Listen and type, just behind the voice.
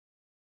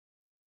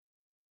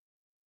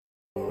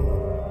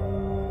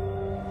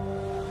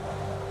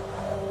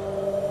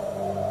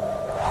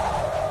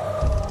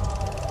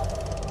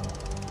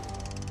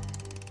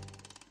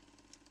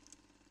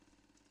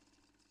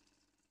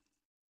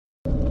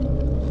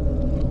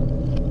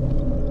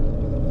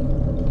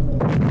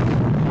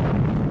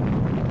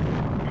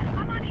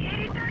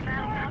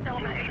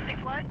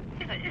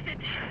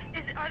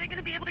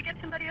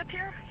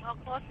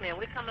ma'am.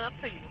 We're coming up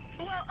to you.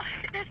 Well,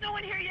 there's no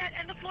one here yet,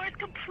 and the floor is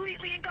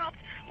completely engulfed.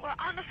 We're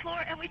on the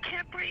floor, and we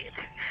can't breathe.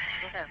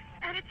 Okay.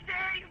 And it's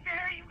very,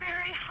 very,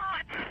 very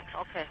hot.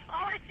 Okay.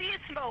 All I see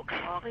is smoke.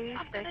 Please,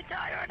 I'm going to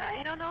die, aren't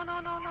I? No.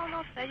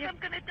 I'm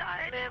going to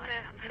die.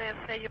 Ma'am,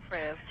 say your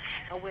prayers.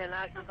 And we're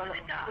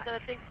gonna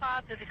think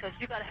positive because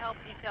you gotta help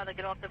each other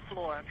get off the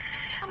floor.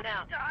 I'm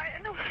Now, going to die.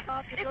 No,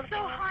 it's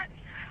so hot.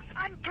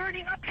 I'm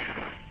burning up.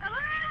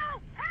 Hello!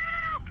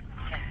 Help!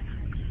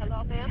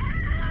 hello, ma'am.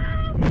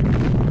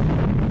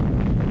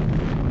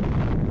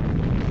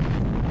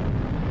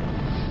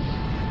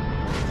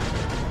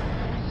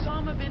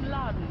 Osama bin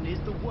Laden is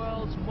the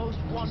world's most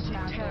wanted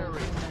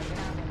terrorist.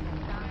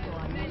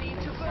 Many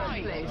to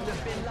place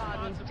of bin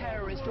Laden's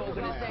terrorist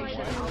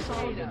organization,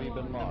 Al-Qaeda,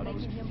 the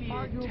most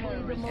feared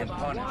terrorist and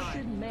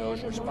punish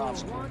those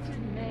responsible.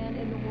 wanted man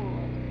in the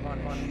world.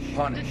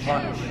 Punish.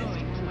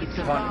 It's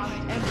a vast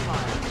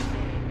empire.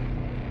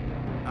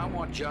 I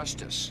want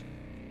justice.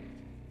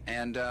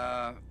 And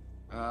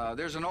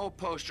there's an old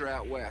poster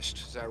out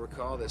west, as I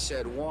recall, that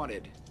said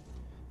wanted,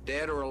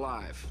 dead or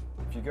alive.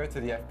 If you go to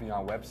the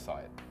FBI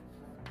website,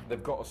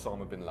 they've got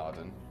Osama bin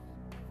Laden.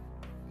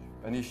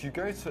 And if you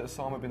go to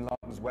Osama bin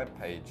Laden's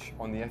webpage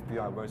on the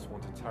FBI Most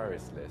Wanted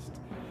Terrorist list,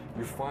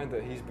 you find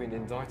that he's been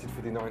indicted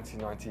for the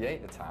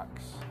 1998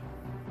 attacks,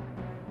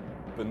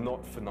 but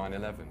not for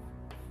 9/11.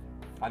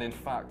 And in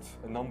fact,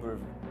 a number of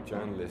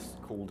journalists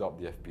called up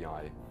the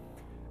FBI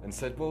and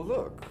said, well,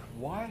 look,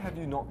 why have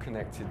you not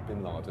connected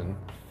bin Laden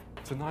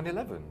to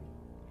 9/11?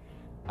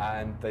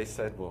 And they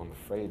said, well, I'm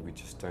afraid we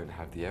just don't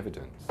have the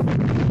evidence.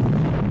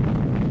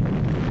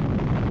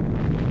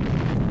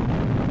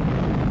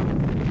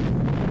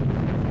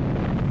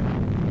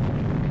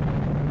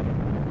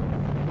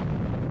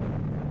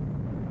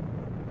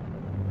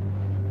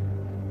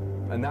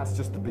 And that's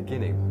just the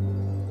beginning.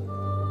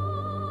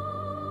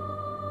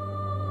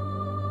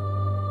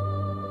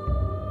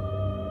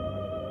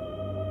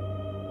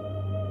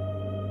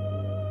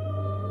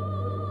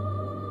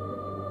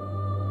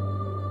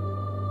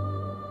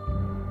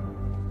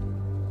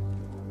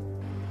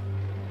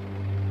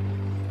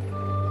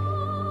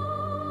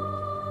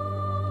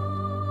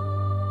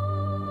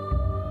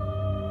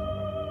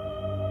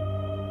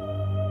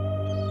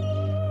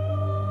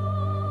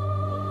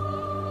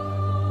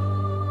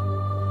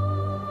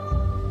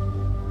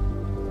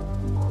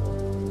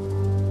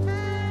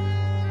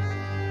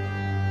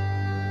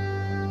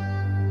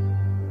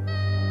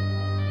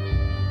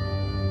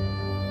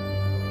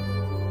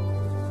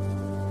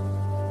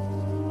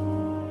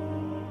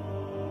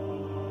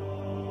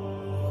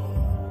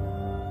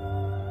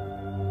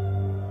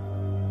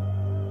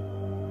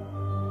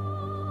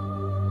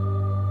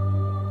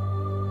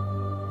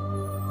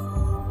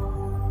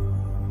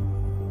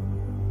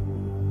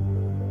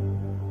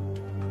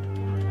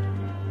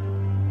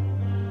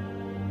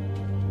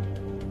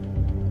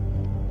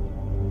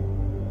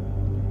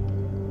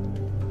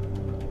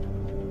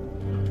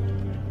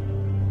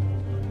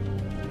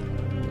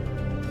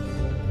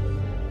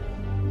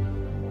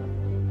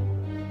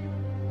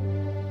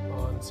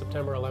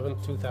 September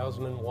 11th,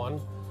 2001,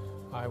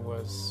 I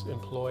was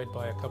employed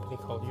by a company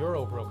called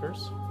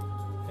Eurobrokers,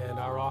 and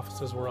our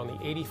offices were on the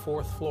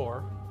 84th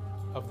floor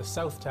of the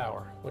South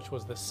Tower, which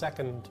was the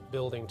second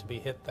building to be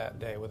hit that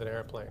day with an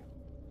airplane.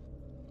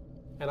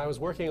 And I was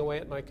working away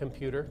at my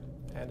computer,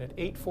 and at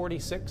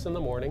 8:46 in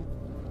the morning,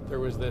 there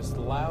was this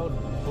loud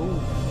boom.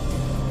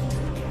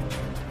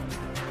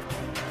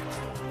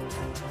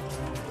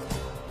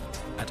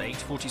 At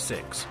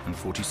 8:46 and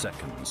 40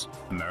 seconds,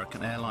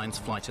 American Airlines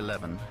Flight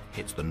 11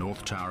 hits the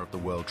North Tower of the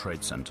World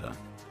Trade Center,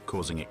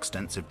 causing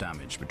extensive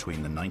damage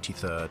between the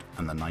 93rd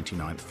and the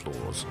 99th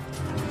floors.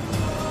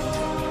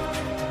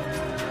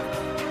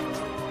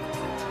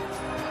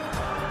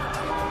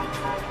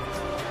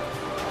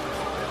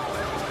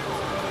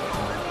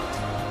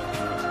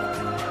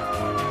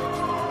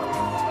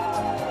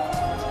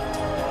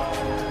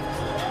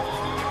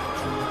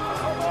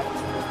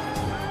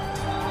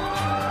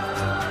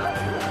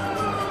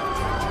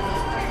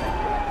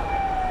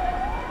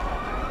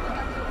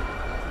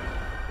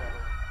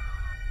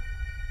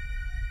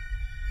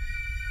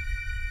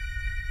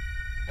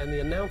 And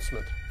the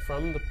announcement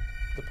from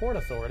the Port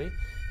Authority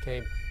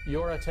came,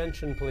 "Your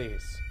attention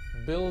please.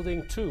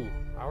 Building 2,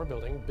 our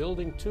building,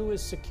 Building 2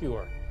 is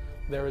secure.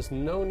 There is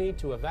no need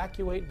to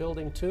evacuate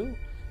Building 2.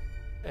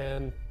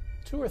 And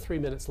 2 or 3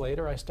 minutes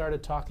later, I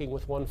started talking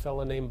with one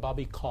fellow named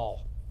Bobby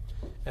Call.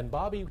 And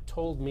Bobby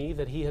told me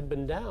that he had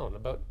been down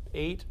about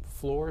 8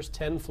 floors,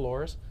 10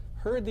 floors,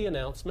 heard the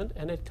announcement,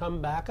 and had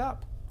come back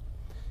up.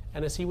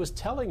 And as he was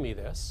telling me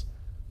this,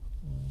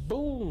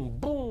 boom,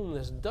 boom,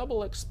 this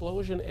double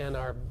explosion, and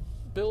our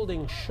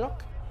building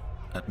shook.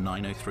 At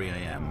 9:03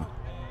 a.m.,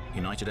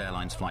 United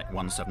Airlines Flight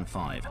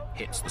 175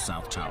 hits the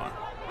South Tower.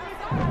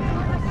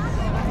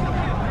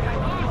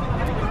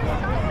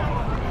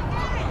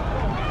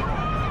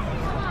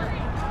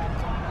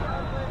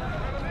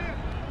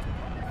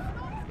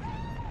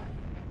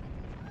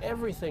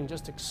 Everything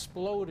just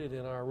exploded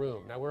in our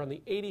room. Now we're on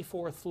the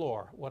 84th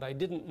floor. What I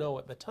didn't know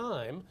at the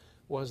time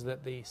was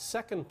that the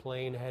second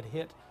plane had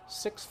hit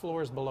 6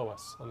 floors below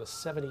us on the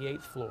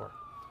 78th floor.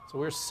 So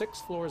we're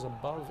 6 floors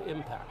above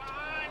impact.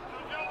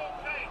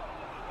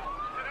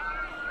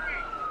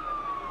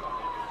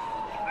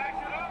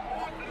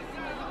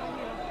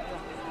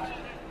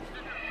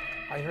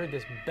 I heard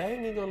this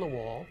banging on the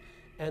wall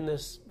and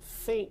this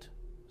faint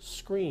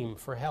scream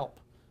for help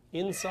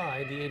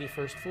inside the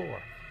 81st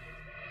floor.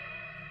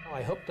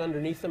 I hooked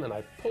underneath him and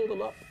I pulled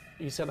him up.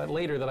 He said that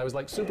later that I was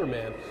like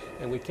Superman.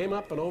 And we came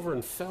up and over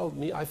and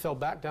I fell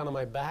back down on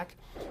my back,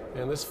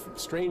 and this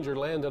stranger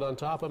landed on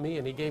top of me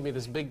and he gave me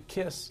this big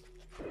kiss.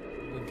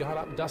 We got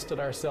up, dusted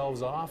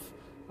ourselves off,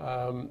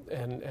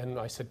 and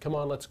I said, come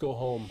on, let's go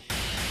home.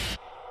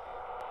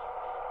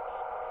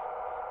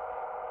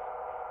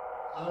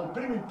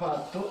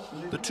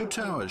 The two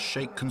towers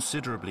shake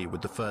considerably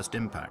with the first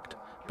impact,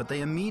 but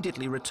they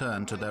immediately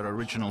return to their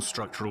original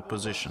structural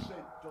position.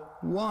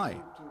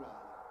 Why?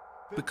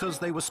 Because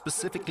they were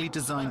specifically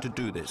designed to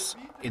do this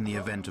in the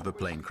event of a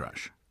plane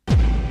crash.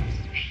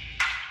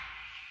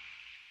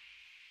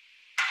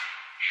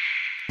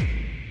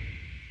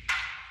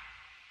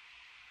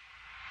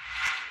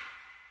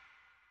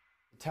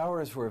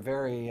 Towers were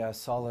very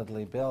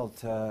solidly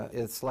built.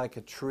 It's like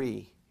a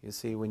tree. You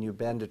see, when you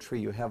bend a tree,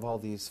 you have all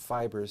these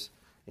fibers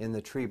in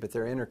the tree, but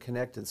they're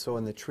interconnected. So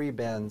when the tree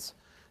bends,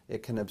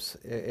 it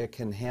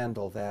can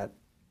handle that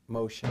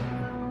motion.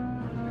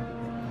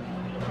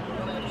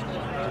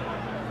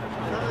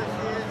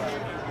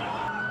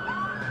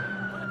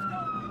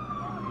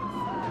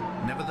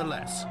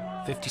 Nevertheless,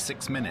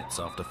 56 minutes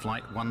after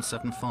Flight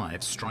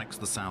 175 strikes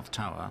the South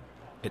Tower,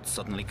 it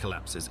suddenly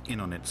collapses in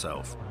on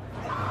itself.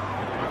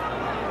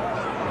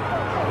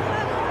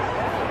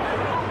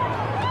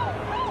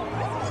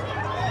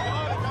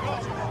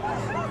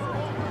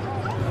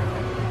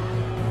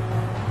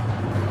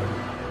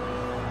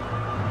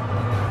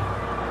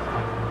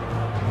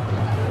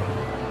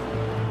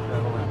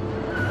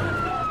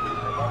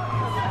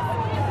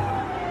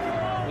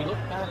 We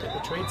looked back at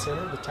the Trade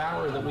Center, the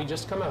tower that we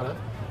just come out of.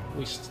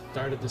 We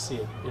started to see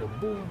it,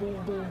 boom,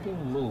 boom, boom,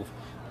 boom, move.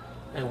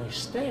 And we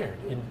stared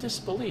in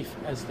disbelief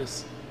as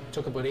this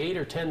took about 8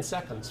 or 10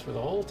 seconds for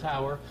the whole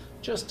tower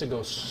just to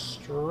go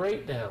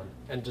straight down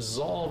and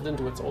dissolved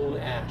into its own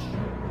ash.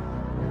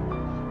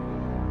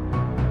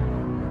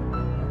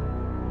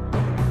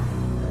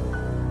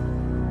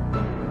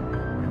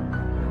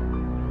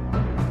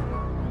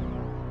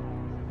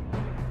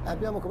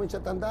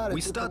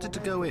 We started to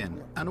go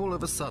in, and all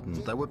of a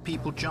sudden there were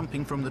people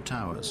jumping from the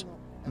towers.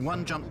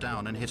 One jumped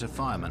down and hit a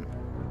fireman.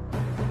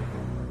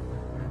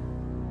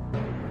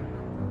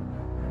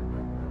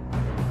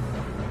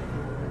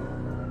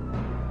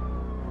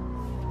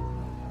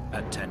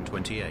 At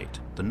 10:28,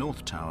 the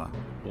North Tower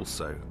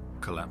also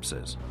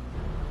collapses.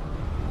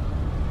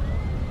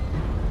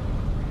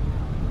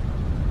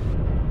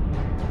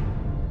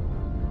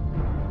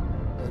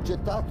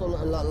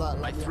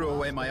 I threw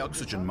away my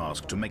oxygen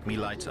mask to make me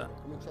lighter.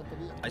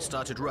 I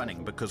started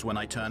running because when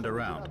I turned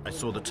around, I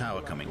saw the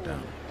tower coming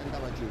down.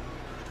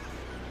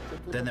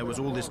 Then there was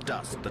all this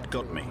dust that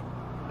got me.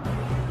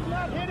 Do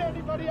not hit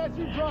anybody as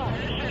you drive.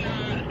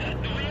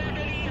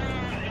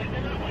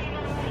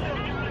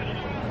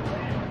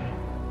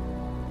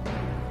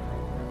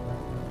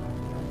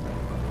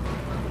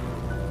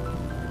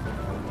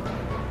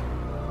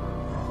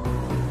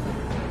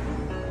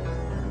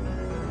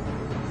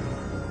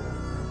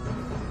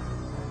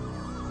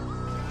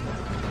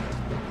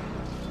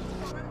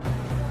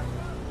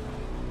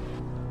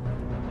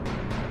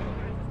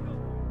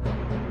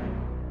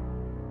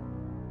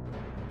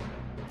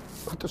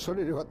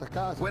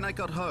 When I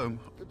got home,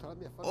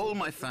 all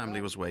my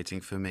family was waiting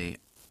for me.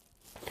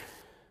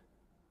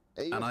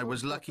 And I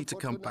was lucky to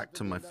come back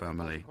to my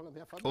family.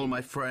 All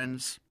my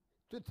friends,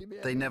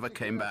 they never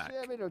came back.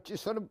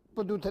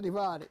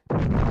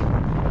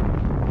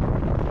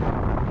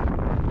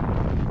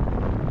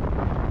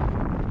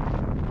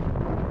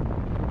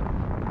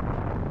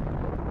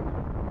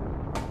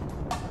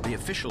 The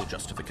official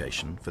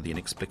justification for the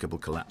inexplicable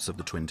collapse of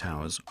the Twin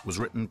Towers was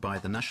written by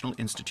the National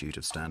Institute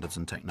of Standards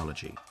and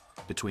Technology.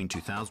 Between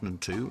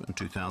 2002 and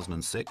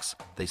 2006,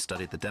 they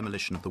studied the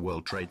demolition of the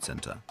World Trade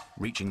Center,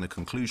 reaching the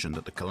conclusion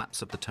that the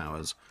collapse of the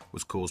towers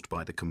was caused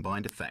by the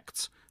combined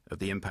effects of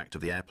the impact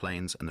of the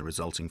airplanes and the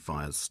resulting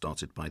fires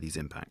started by these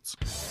impacts.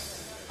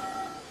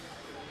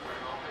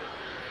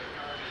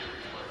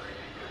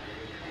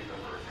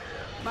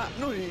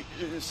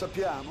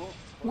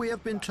 We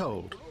have been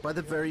told by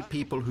the very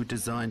people who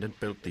designed and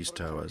built these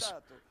towers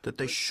that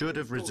they should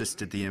have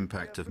resisted the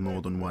impact of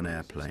more than one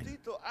airplane.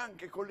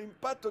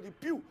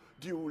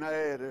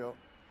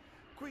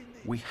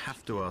 We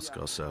have to ask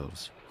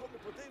ourselves,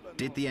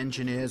 did the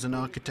engineers and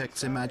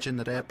architects imagine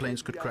that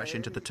airplanes could crash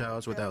into the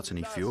towers without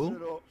any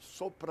fuel?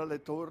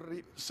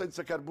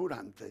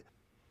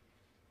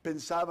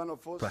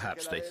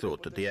 Perhaps they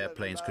thought that the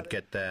airplanes could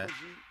get there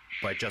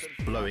by just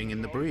blowing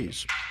in the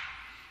breeze.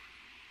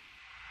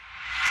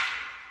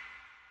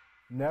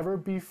 Never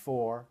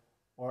before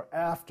or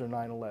after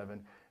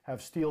 9/11 have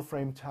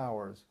steel-frame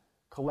towers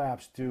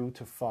collapsed due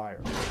to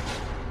fire.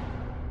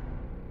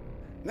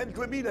 Nel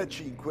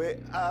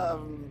 2005 a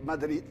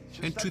Madrid.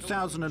 In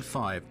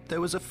 2005,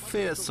 there was a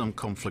fearsome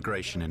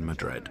conflagration in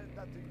Madrid.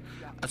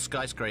 A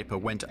skyscraper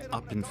went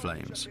up in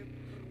flames.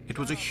 It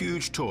was a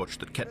huge torch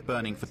that kept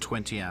burning for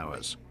 20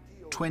 hours.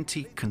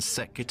 20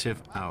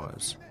 consecutive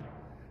hours.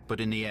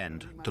 But in the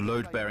end, the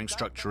load-bearing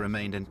structure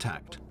remained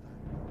intact.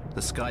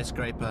 The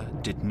skyscraper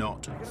did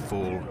not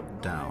fall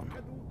down.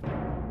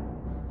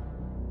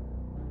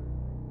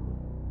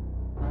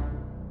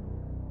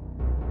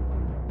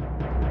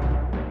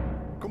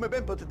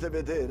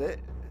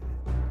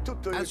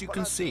 As you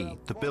can see,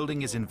 the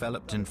building is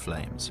enveloped in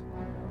flames.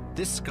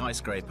 This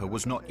skyscraper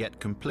was not yet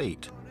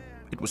complete.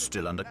 It was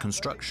still under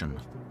construction.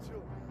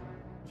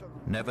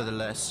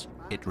 Nevertheless,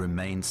 it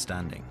remained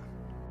standing.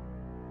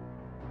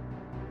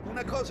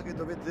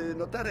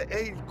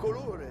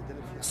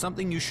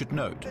 Something you should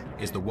note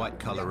is the white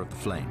color of the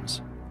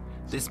flames.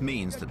 This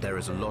means that there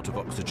is a lot of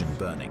oxygen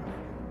burning.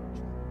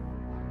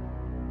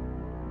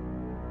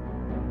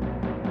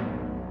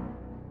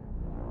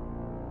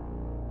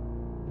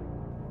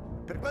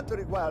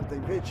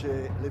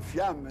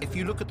 If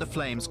you look at the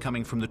flames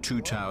coming from the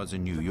two towers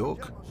in New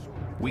York,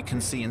 we can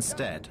see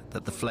instead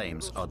that the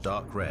flames are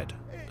dark red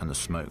and the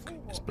smoke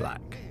is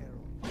black.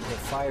 The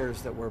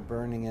fires that were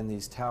burning in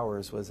these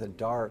towers was a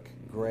dark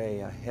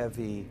gray, a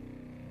heavy,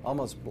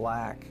 almost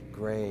black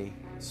gray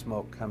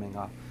smoke coming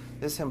off.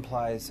 This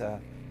implies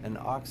an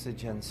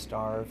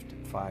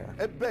oxygen-starved fire.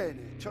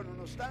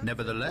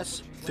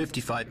 Nevertheless,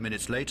 55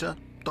 minutes later,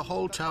 the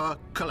whole tower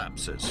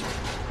collapses.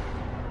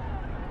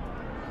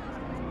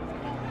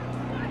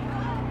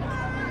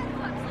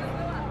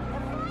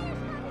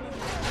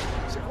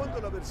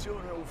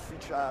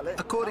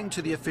 According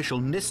to the official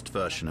NIST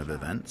version of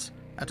events,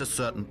 at a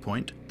certain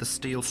point, the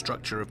steel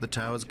structure of the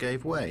towers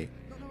gave way.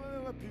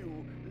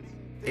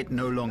 It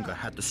no longer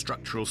had the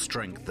structural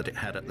strength that it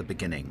had at the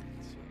beginning.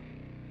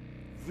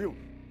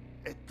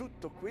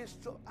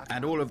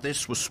 And all of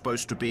this was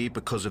supposed to be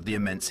because of the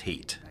immense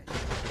heat.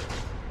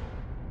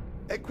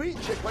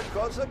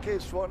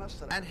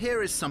 And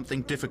here is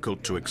something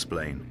difficult to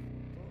explain.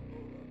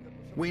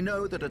 We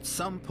know that at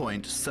some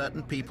point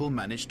certain people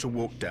managed to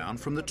walk down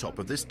from the top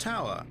of this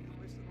tower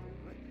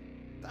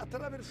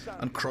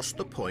and cross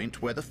the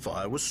point where the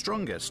fire was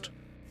strongest.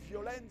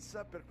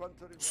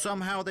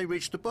 Somehow they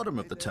reached the bottom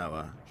of the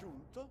tower.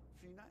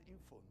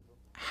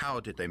 How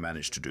did they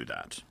manage to do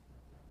that?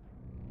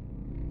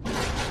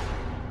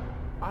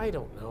 I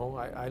don't know.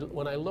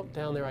 When I looked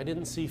down there, I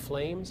didn't see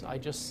flames. I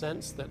just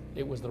sensed that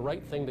it was the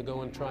right thing to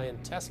go and try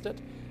and test it.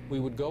 We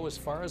would go as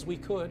far as we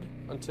could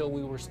until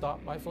we were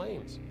stopped by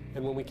flames.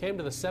 And when we came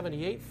to the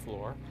 78th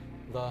floor,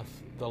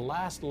 the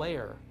last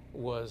layer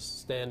was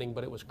standing,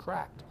 but it was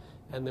cracked.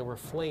 And there were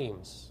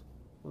flames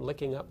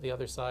licking up the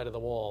other side of the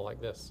wall like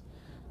this.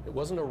 It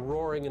wasn't a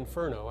roaring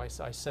inferno. I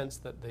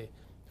sensed that the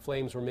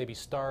flames were maybe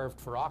starved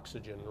for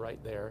oxygen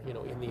right there, you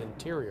know, in the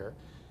interior.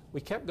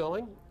 We kept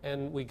going,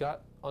 and we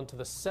got onto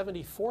the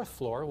 74th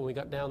floor. When we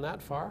got down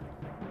that far,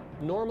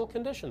 normal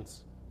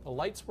conditions. The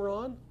lights were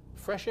on,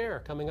 fresh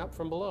air coming up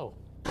from below.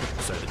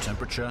 So the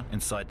temperature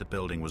inside the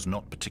building was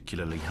not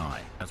particularly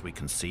high, as we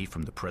can see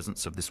from the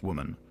presence of this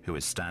woman who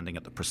is standing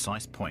at the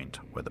precise point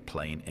where the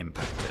plane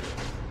impacted.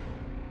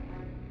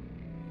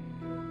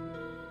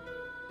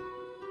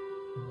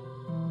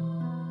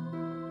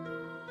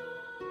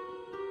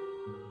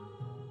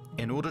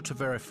 In order to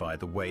verify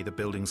the way the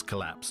buildings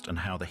collapsed and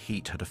how the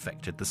heat had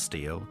affected the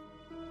steel,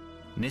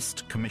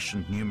 NIST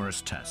commissioned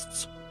numerous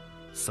tests,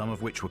 some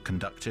of which were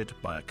conducted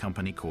by a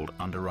company called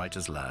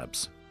Underwriters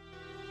Labs.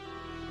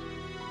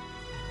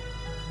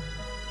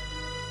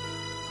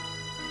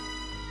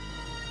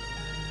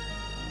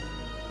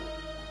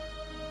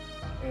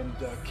 And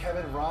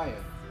Kevin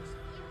Ryan,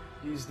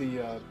 he's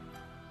the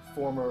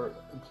former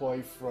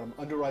employee from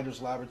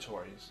Underwriters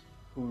Laboratories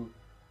who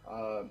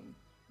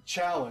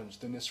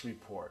challenged the NIST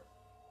report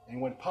and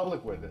went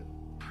public with it.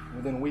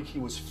 Within a week, he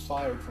was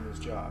fired from his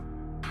job.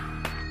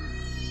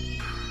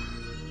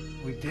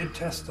 We did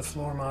test the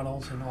floor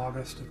models in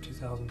August of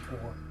 2004.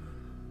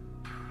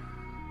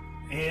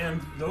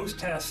 And those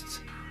tests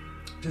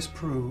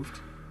disproved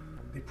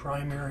the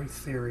primary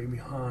theory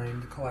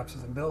behind the collapse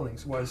of the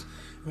buildings. It was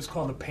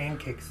called the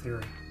pancake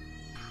theory.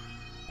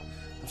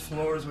 The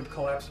floors would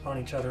collapse upon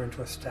each other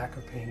into a stack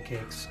of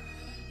pancakes,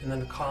 and then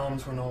the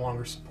columns were no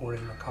longer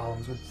supported and the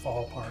columns would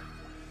fall apart.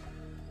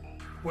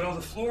 Well,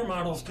 the floor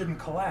models didn't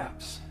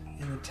collapse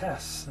in the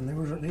tests, and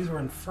these were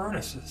in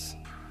furnaces,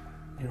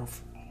 you know,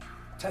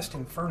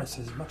 testing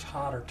furnaces, much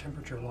hotter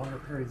temperature, longer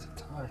periods of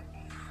time.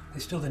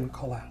 They still didn't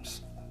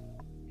collapse.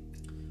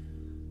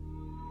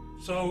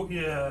 So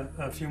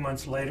a few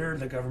months later,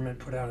 the government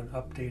put out an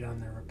update on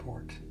their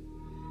report.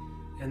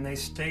 And they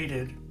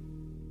stated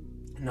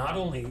not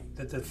only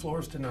that the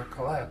floors did not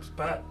collapse,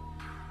 but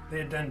they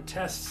had done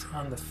tests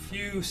on the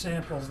few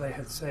samples they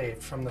had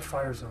saved from the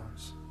fire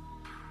zones.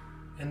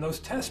 And those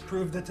tests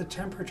proved that the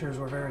temperatures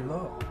were very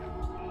low.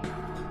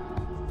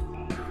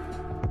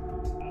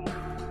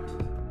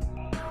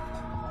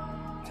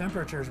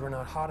 Temperatures were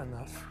not hot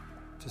enough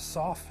to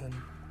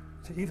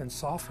even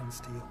soften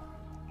steel.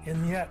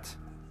 And yet,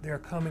 they're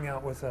coming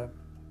out with a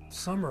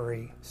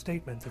summary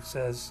statement that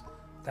says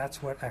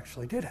that's what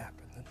actually did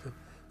happen, that the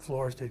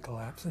floors did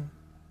collapse and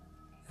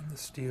the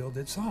steel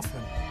did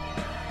soften.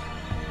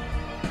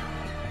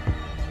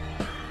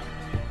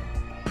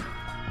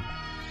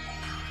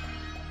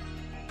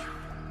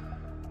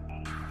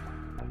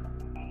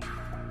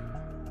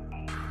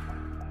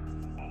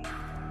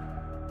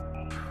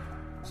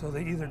 So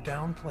they either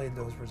downplayed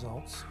those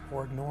results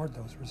or ignored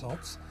those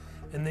results,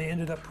 and they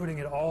ended up putting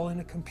it all in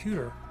a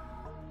computer.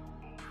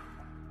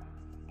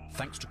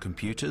 Thanks to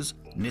computers,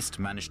 NIST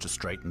managed to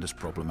straighten this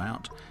problem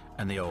out,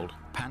 and the old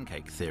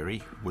pancake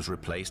theory was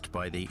replaced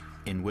by the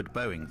inward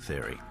bowing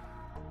theory.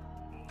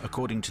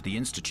 According to the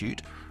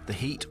Institute, the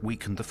heat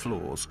weakened the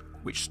floors,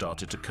 which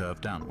started to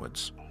curve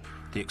downwards.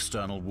 The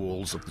external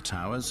walls of the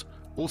towers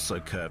also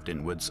curved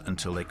inwards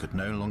until they could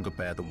no longer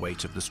bear the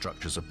weight of the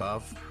structures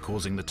above,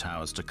 causing the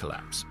towers to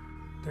collapse.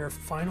 Their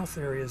final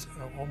theory is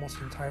almost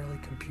entirely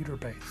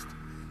computer-based.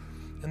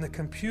 And the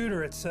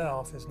computer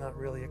itself is not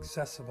really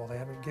accessible. They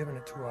haven't given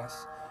it to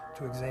us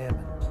to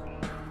examine.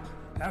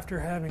 After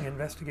having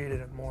investigated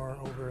it more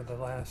over the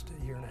last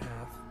year and a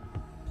half,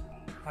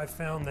 I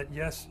found that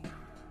yes,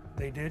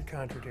 they did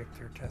contradict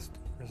their test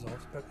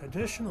results, but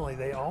additionally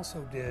they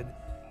also did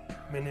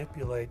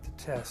manipulate the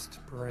test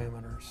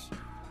parameters.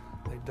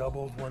 They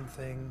doubled one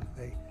thing,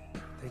 they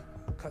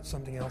cut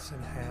something else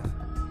in half.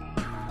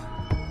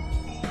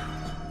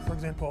 For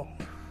example,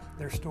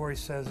 their story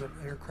says that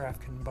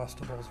aircraft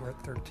combustibles were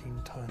at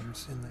 13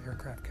 tons in the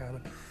aircraft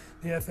cabin.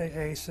 The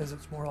FAA says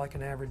it's more like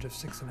an average of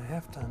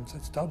 6.5 tons.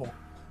 It's double,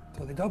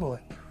 so they double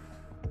it.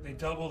 They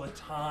double the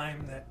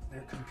time that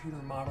their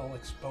computer model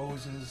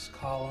exposes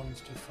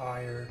columns to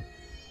fire,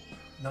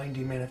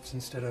 90 minutes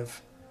instead of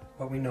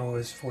what we know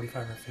is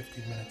 45 or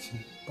 50 minutes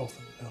in both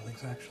of the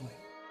buildings, actually.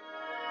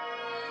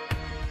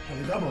 Well,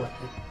 they double it.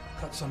 They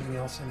cut something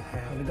else in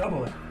half. They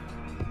double it.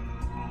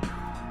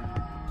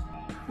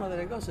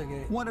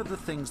 One of the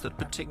things that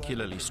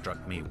particularly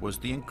struck me was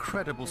the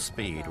incredible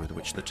speed with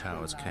which the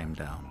towers came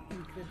down.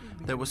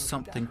 There was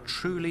something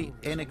truly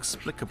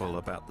inexplicable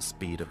about the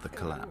speed of the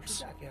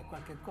collapse.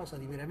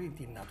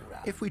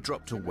 If we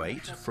dropped a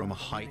weight from a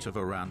height of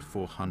around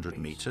 400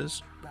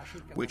 meters,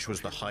 which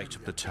was the height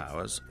of the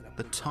towers,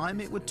 the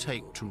time it would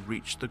take to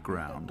reach the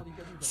ground,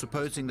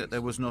 supposing that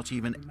there was not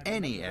even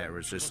any air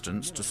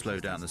resistance to slow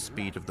down the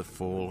speed of the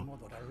fall,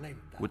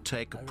 would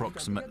take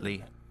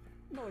approximately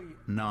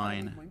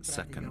 9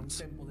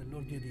 seconds.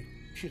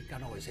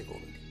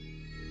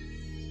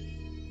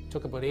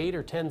 Took about 8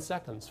 or 10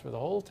 seconds for the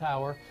whole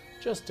tower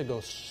just to go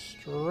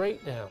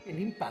straight down.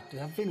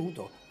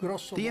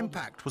 The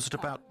impact was at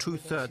about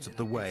 2/3 of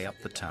the way up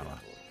the tower.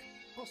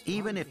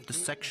 Even if the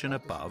section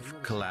above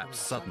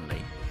collapsed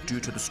suddenly due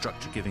to the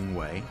structure giving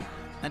way,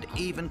 and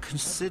even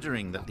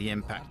considering that the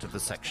impact of the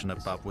section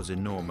above was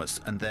enormous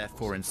and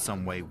therefore in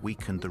some way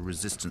weakened the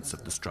resistance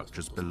of the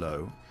structures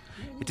below,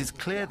 it is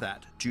clear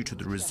that, due to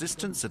the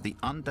resistance of the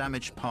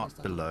undamaged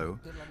part below,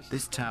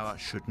 this tower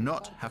should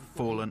not have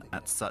fallen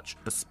at such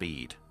a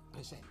speed.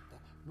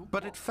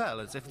 But it fell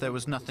as if there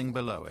was nothing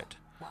below it,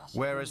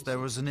 whereas there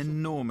was an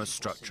enormous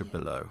structure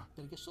below,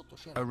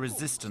 a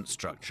resistant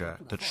structure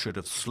that should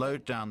have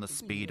slowed down the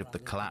speed of the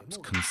collapse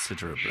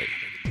considerably.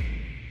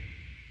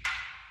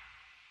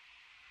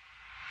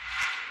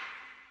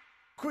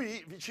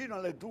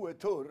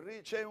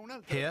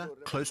 Here,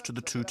 close to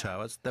the two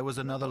towers, there was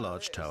another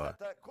large tower,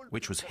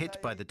 which was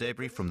hit by the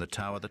debris from the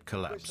tower that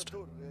collapsed.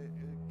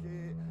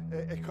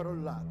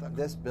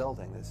 This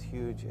building, this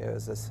huge, it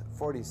was this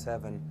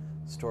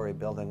 47-story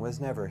building, was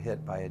never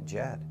hit by a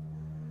jet.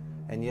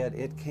 And yet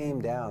it came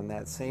down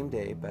that same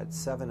day, but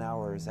 7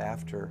 hours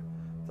after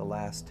the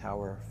last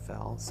tower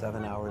fell,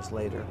 7 hours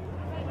later.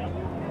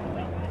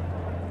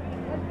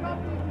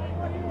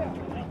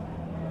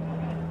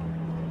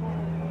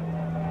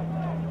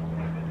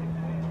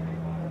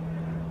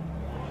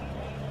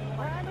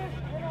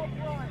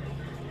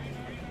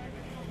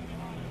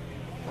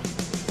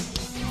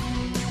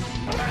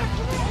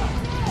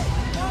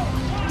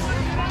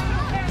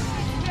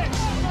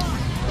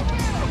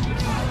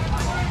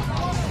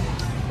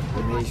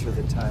 Measure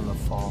the time of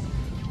fall.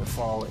 The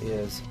fall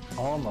is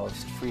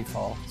almost free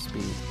fall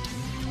speed.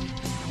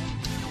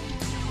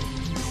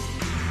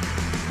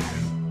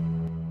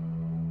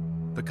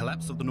 The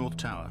collapse of the North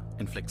Tower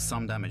inflicts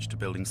some damage to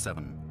Building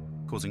 7,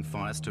 causing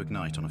fires to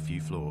ignite on a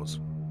few floors.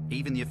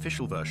 Even the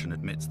official version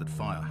admits that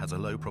fire has a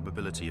low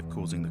probability of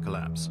causing the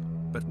collapse.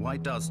 But why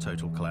does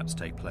total collapse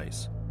take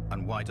place?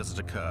 And why does it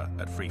occur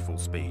at free fall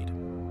speed?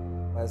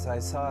 As I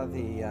saw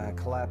the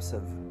collapse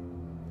of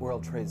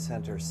World Trade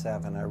Center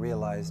 7, I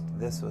realized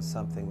this was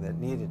something that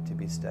needed to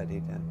be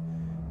studied and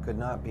could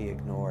not be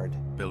ignored.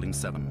 Building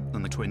 7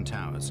 and the Twin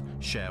Towers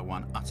share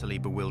one utterly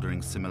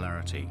bewildering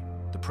similarity: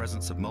 the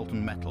presence of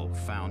molten metal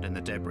found in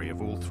the debris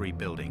of all three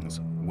buildings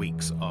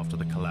weeks after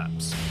the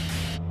collapse.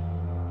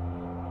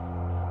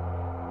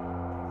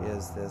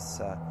 Is this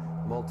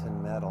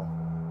molten metal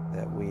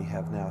that we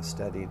have now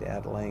studied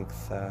at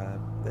length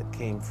that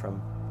came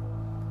from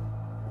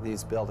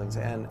these buildings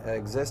and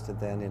existed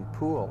then in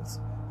pools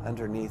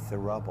underneath the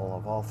rubble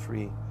of all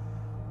three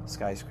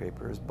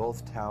skyscrapers,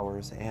 both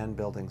towers and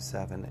Building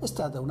 7. A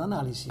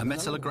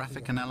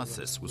metallographic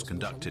analysis was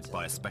conducted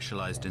by a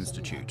specialized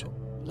institute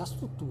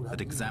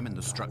that examined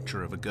the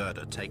structure of a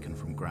girder taken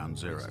from ground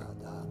zero.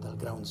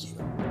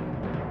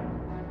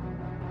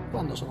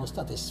 Quando sono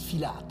state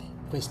sfilate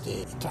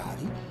queste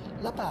travi,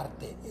 la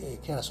parte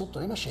che era sotto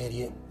le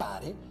macerie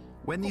pare.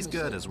 When these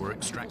girders were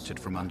extracted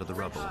from under the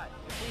rubble,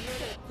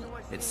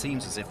 it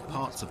seems as if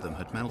parts of them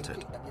had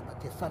melted.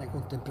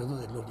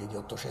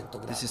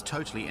 This is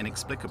totally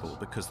inexplicable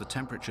because the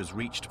temperatures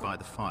reached by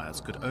the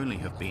fires could only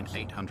have been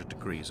 800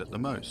 degrees at the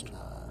most.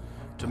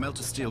 To melt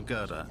a steel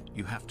girder,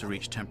 you have to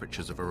reach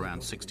temperatures of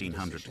around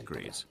 1600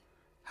 degrees.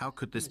 How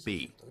could this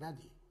be?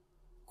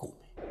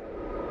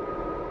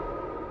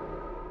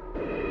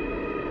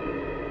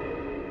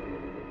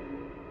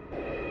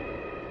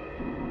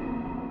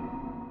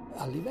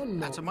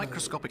 At a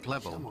microscopic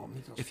level,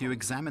 if you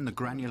examine the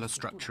granular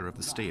structure of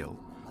the steel,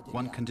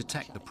 one can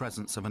detect the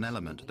presence of an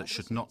element that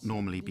should not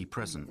normally be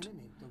present,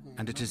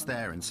 and it is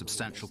there in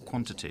substantial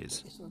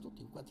quantities.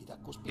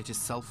 It is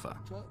sulfur.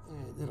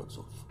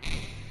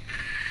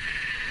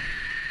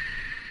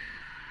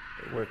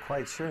 We're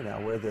quite sure now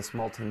where this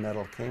molten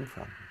metal came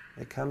from.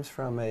 It comes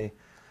from a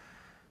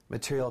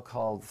material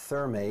called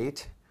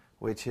thermate,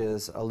 which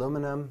is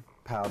aluminum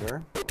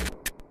powder,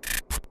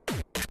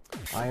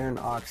 iron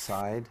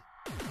oxide,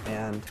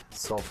 and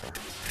sulfur.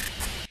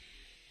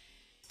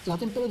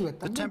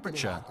 The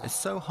temperature is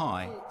so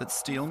high that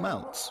steel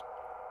melts.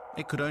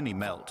 It could only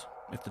melt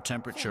if the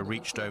temperature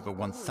reached over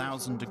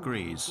 1000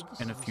 degrees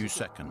in a few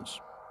seconds.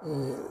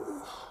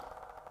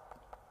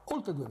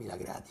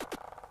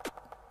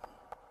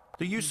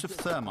 The use of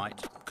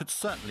thermite could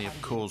certainly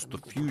have caused the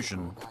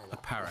fusion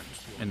apparent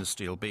in the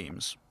steel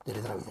beams.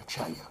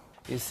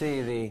 You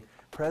see, the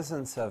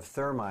presence of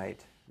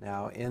thermite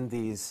now in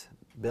these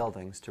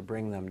buildings to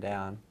bring them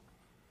down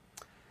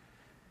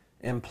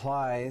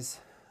implies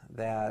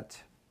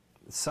that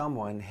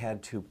someone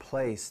had to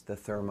place the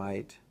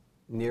thermite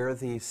near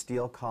the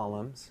steel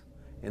columns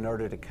in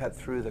order to cut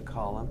through the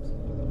columns.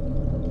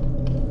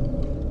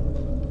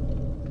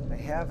 I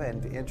have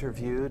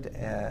interviewed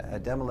a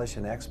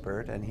demolition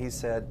expert, and he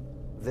said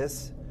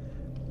this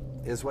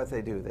is what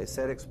they do. They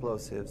set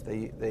explosives.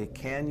 They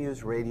can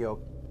use radio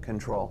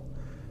control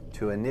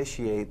to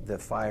initiate the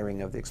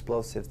firing of the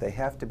explosives. They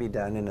have to be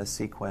done in a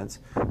sequence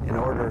in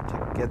order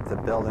to get the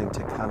building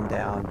to come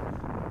down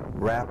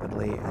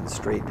rapidly and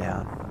straight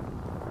down.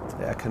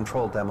 A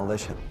controlled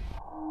demolition.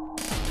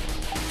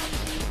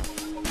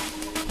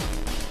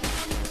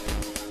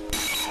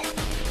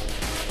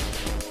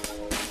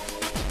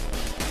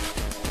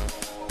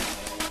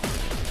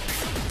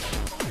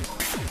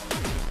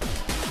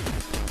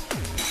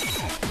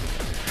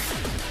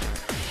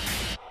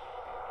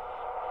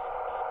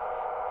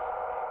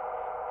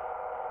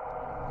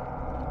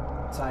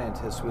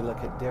 Scientists, we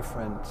look at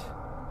different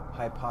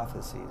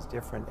hypotheses,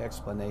 different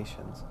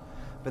explanations,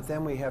 but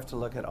then we have to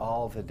look at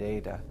all the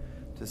data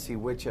to see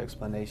which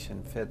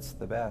explanation fits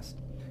the best.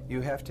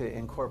 You have to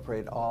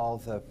incorporate all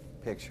the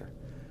picture.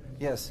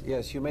 Yes,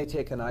 you may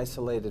take an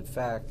isolated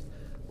fact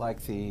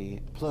like the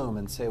plume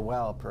and say,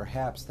 well,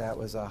 perhaps that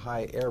was a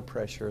high air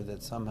pressure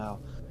that somehow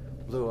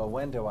blew a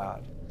window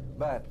out,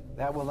 but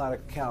that will not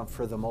account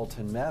for the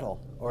molten metal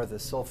or the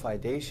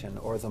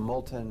sulfidation or the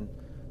molten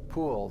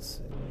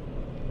pools.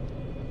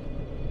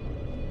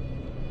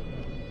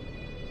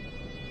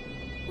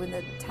 When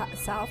the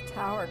South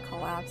Tower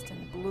collapsed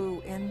and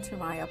blew into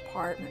my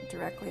apartment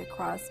directly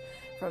across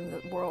from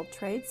the World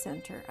Trade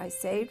Center, I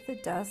saved the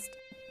dust.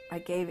 I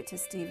gave it to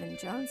Stephen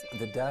Jones.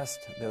 The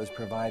dust that was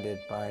provided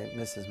by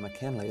Mrs.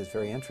 McKinley is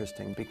very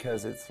interesting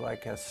because it's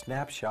like a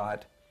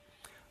snapshot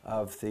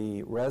of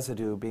the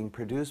residue being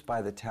produced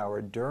by the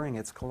tower during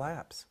its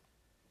collapse.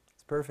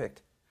 It's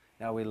perfect.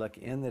 Now we look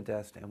in the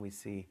dust and we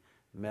see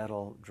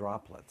metal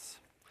droplets.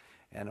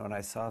 And when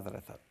I saw that, I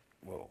thought,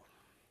 whoa.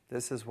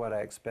 This is what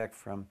I expect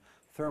from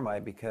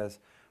thermite because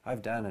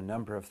I've done a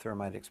number of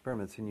thermite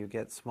experiments and you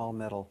get small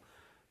metal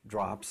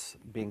drops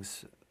being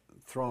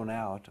thrown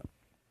out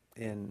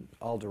in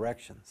all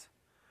directions.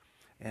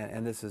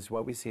 And this is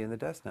what we see in the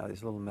dust now,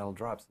 these little metal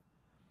drops.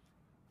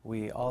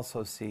 We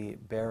also see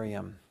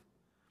barium.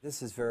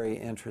 This is very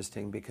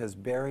interesting because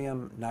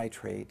barium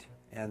nitrate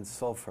and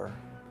sulfur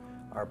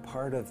are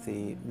part of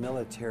the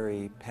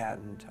military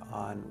patent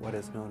on what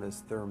is known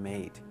as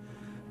thermate.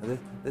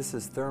 This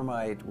is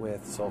thermite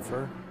with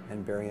sulfur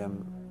and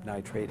barium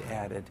nitrate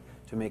added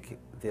to make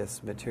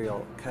this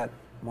material cut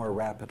more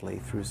rapidly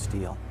through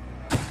steel.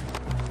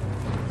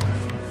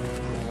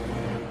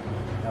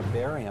 Now,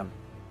 barium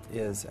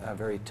is a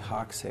very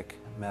toxic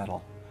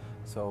metal,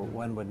 so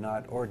one would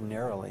not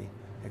ordinarily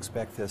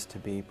expect this to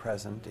be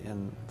present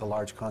in the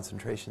large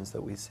concentrations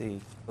that we see.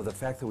 So the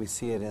fact that we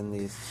see it in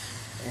these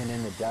and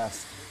in the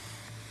dust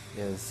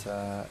is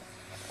a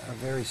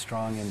very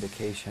strong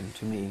indication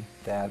to me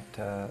that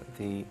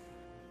the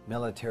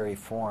military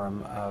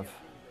form of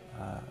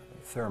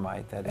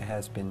thermite that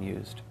has been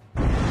used.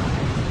 The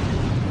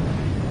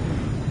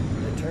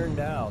turned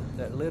out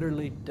that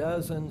literally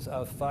dozens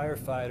of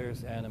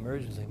firefighters and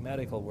emergency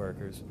medical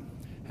workers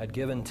had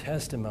given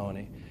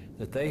testimony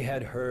that they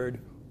had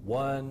heard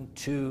 1,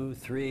 2,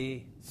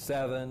 3,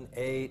 7,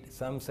 8,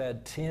 some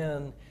said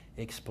 10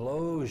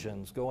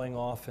 explosions going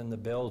off in the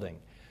building.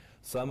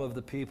 Some of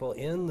the people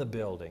in the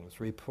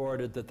buildings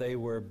reported that they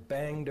were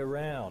banged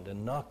around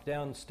and knocked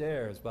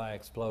downstairs by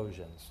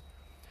explosions.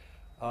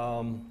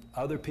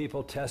 Other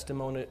people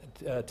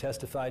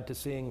testified to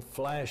seeing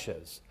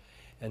flashes,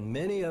 and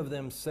many of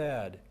them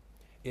said,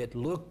 it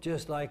looked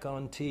just like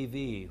on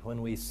TV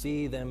when we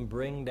see them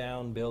bring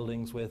down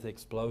buildings with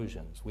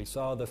explosions. We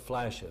saw the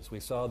flashes, we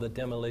saw the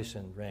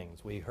demolition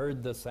rings, we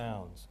heard the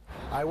sounds.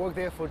 I worked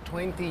there for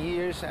 20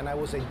 years and I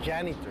was a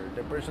janitor,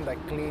 the person that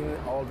cleaned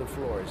all the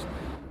floors.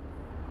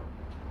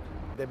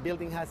 The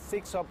building has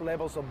 6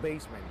 sub-levels of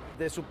basement.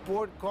 The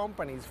support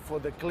companies for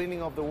the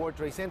cleaning of the World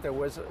Trade Center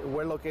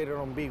were located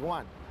on Big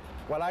 1.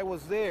 While I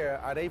was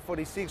there at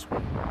 8:46,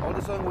 all of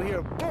a sudden we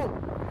hear boom,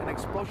 an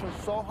explosion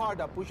so hard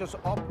that pushed us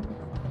up.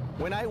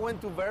 When I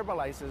went to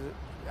verbalize it,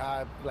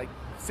 like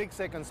 6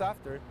 seconds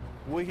after,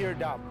 we hear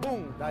that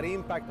boom, that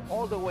impact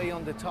all the way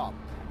on the top.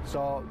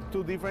 So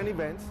 2 different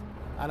events,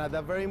 and at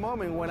that very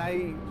moment when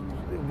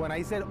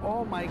I said,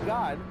 oh my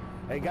God,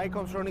 a guy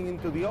comes running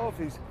into the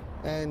office,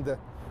 and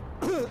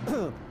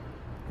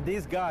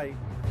this guy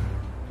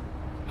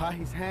had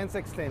his hands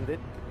extended,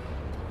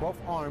 both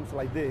arms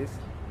like this,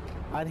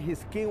 and his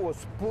skin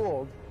was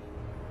pulled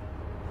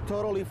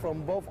totally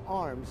from both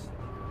arms,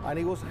 and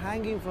it was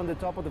hanging from the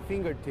top of the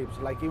fingertips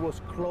like it was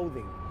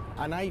clothing.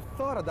 And I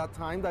thought at that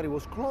time that it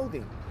was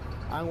clothing.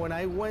 And when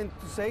I went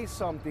to say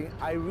something,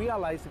 I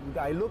realized,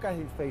 I looked at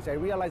his face, I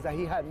realized that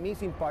he had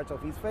missing parts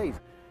of his face.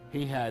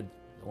 He had,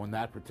 on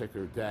that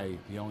particular day,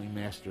 the only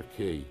master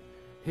key.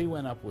 He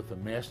went up with a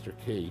master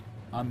key,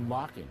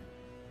 unlocking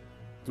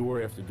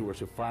door after door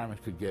so firemen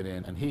could get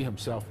in, and he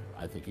himself,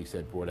 I think he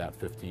said, brought out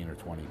 15 or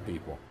 20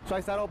 people. So I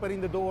started opening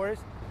the doors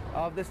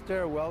of the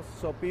stairwells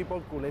so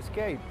people could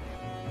escape.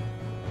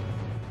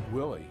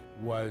 Willie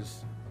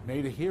was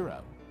made a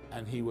hero,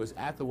 and he was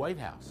at the White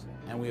House,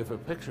 and we have a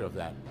picture of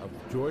that, of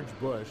George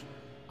Bush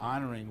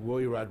honoring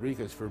Willie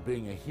Rodriguez for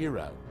being a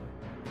hero.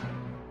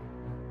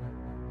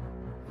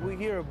 We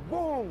hear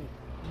boom,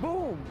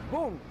 boom,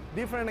 boom,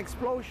 different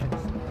explosions.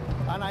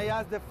 And I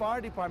asked the fire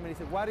department,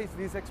 he said, what is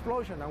this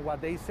explosion? And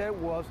what they said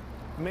was,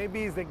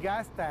 maybe it's the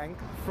gas tank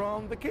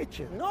from the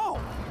kitchen. No,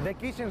 the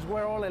kitchens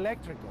were all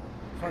electrical,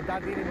 so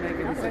that didn't make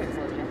any sense.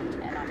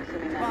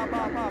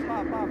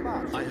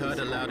 I heard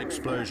a loud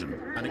explosion,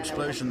 an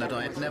explosion that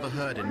I had never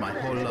heard in my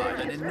whole life,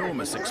 an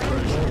enormous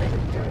explosion.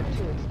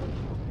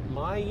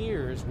 My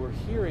ears were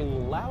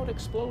hearing loud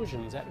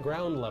explosions at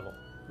ground level,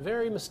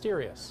 very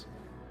mysterious.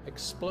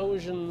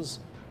 Explosions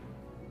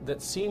that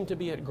seemed to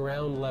be at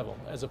ground level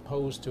as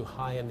opposed to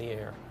high in the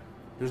air.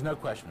 There's no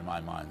question in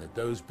my mind that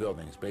those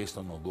buildings, based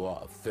on the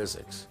law of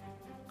physics,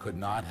 could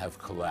not have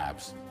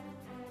collapsed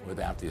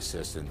without the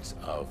assistance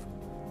of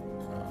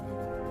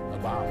a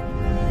bomb.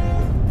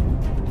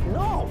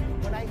 No!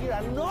 When I hear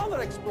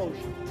another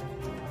explosion,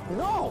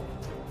 no!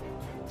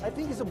 I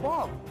think it's a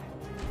bomb.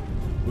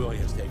 Willie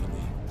has taken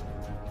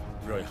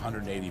the really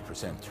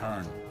 180%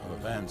 turn of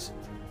events,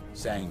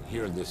 saying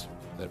here that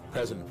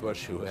President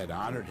Bush, who had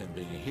honored him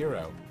being a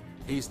hero,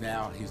 he's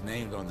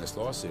named on this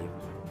lawsuit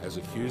as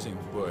accusing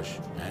Bush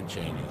and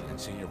Cheney and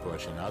Senior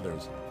Bush and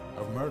others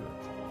of murder.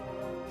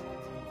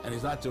 And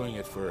he's not doing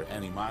it for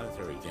any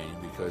monetary gain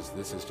because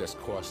this has just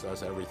cost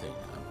us everything.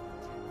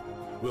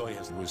 Willie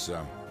has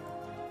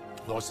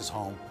lost his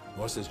home,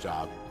 lost his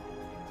job.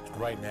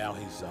 Right now,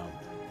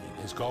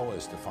 his goal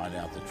is to find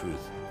out the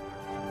truth.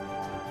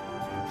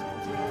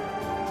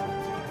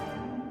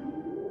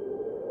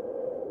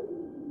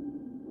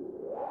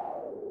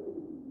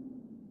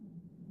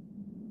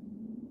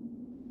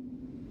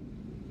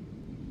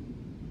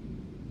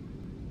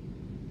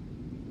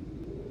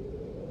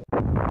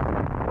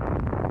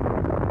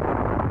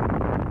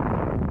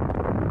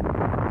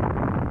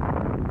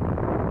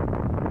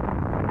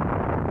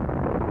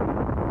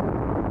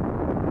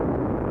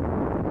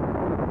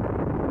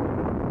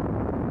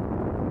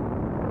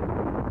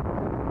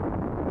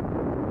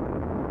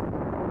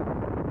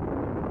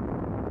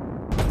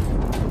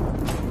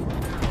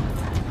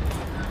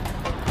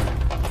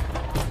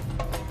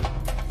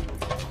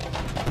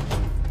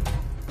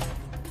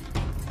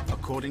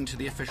 According to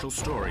the official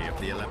story of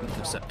the 11th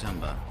of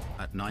September,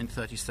 at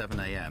 9:37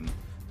 a.m.,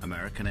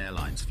 American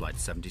Airlines Flight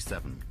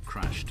 77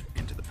 crashed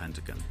into the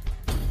Pentagon.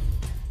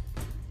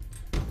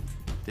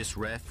 This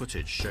rare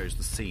footage shows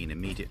the scene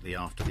immediately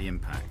after the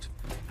impact,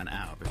 an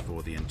hour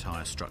before the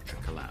entire structure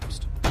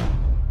collapsed.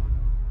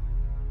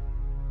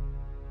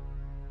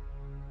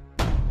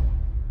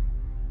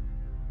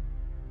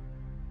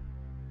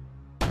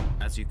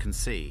 As you can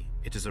see,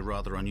 it is a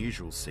rather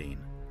unusual scene.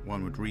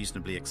 One would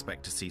reasonably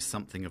expect to see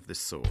something of this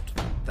sort.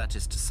 That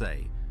is to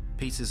say,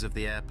 pieces of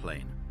the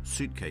airplane,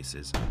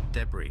 suitcases,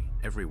 debris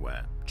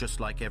everywhere, just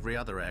like every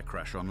other air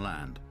crash on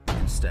land.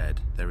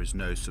 Instead, there is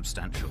no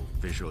substantial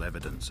visual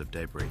evidence of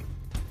debris.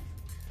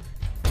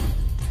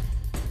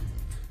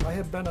 I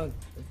have been on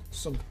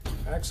some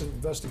accident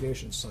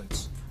investigation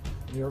sites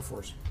in the Air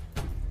Force,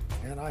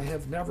 and I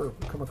have never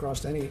come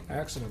across any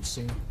accident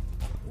scene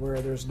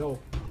where there's no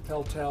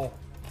telltale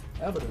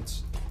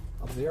evidence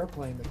of the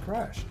airplane that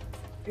crashed.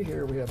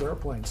 Here we have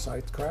airplane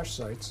sites, crash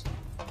sites,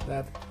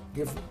 that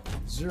give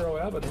zero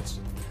evidence.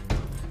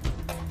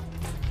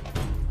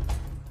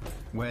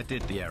 Where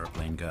did the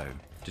aeroplane go?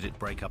 Did it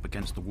break up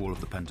against the wall of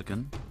the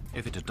Pentagon?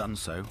 If it had done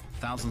so,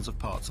 thousands of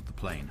parts of the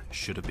plane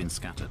should have been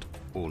scattered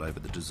all over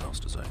the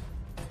disaster zone.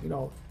 You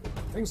know,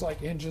 things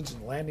like engines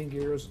and landing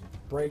gears and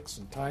brakes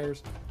and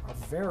tires are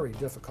very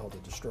difficult to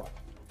destroy.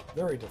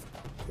 Very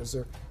difficult, because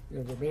they're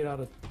made out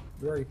of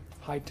very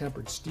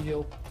high-tempered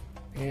steel,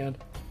 and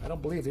I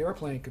don't believe the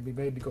airplane can be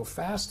made to go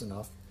fast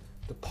enough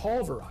to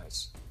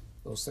pulverize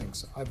those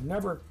things. I've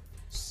never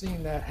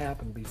seen that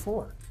happen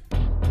before.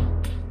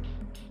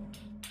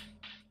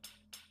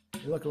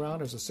 You look around,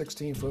 there's a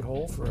 16-foot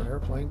hole for an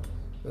airplane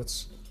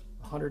that's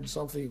 100 and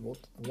some feet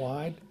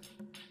wide.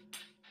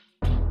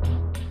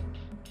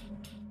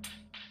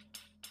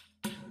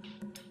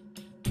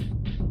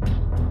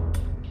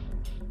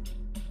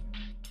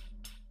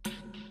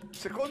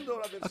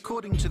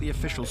 According to the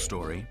official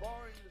story,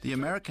 the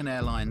American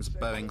Airlines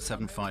Boeing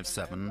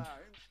 757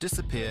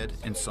 disappeared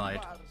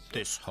inside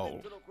this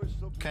hole.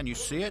 Can you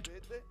see it?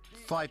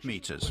 5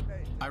 meters.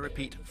 I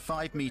repeat,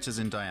 5 meters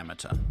in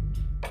diameter.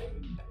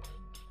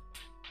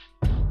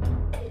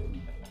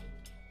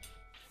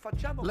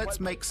 Let's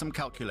make some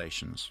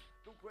calculations.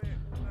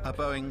 A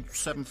Boeing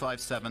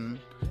 757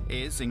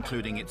 is,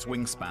 including its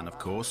wingspan of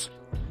course,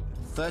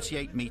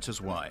 38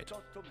 meters wide.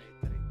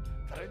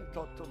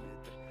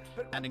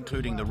 And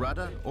including the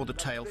rudder or the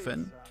tail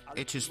fin,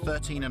 it is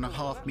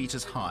 13.5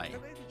 meters high.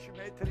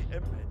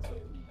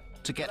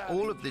 To get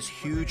all of this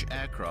huge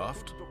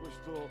aircraft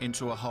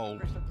into a hole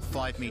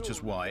 5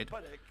 meters wide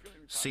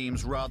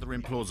seems rather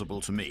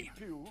implausible to me.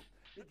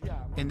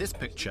 In this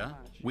picture,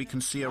 we can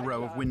see a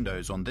row of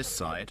windows on this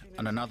side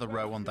and another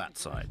row on that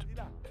side.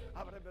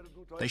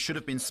 They should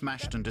have been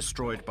smashed and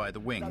destroyed by the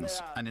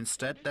wings, and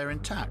instead they're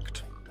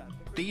intact.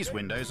 These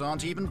windows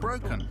aren't even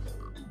broken.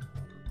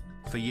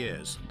 For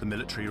years, the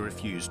military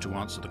refused to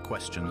answer the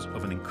questions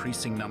of an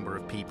increasing number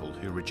of people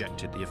who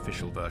rejected the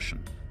official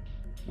version.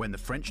 When the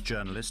French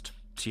journalist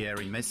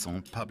Thierry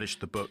Meyssan published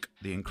the book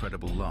The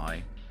Incredible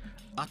Lie,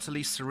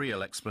 utterly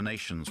surreal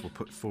explanations were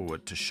put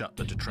forward to shut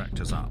the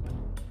detractors up.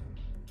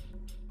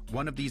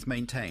 One of these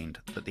maintained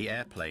that the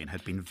airplane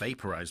had been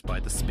vaporized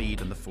by the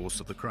speed and the force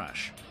of the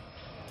crash.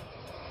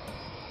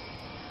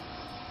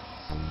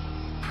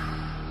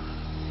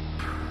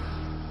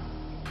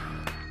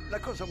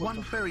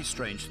 One very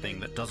strange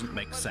thing that doesn't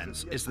make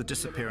sense is the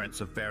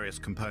disappearance of various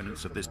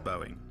components of this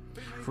Boeing.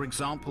 For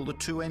example, the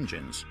 2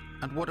 engines.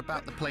 And what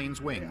about the plane's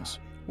wings?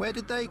 Where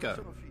did they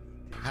go?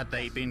 Had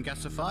they been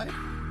gasified?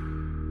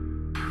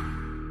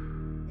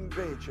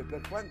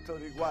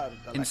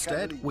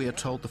 Instead, we are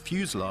told the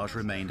fuselage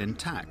remained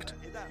intact,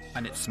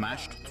 and it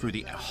smashed through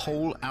the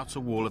whole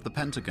outer wall of the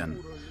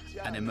Pentagon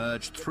and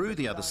emerged through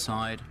the other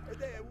side,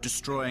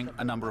 destroying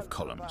a number of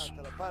columns.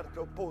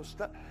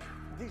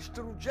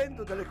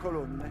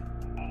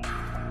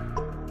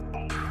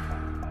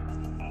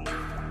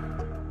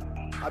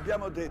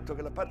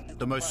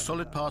 The most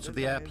solid part of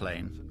the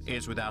airplane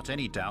is without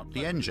any doubt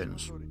the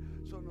engines.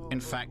 In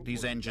fact,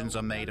 these engines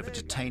are made of a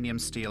titanium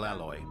steel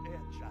alloy.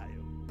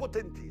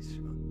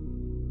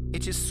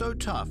 It is so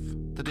tough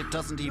that it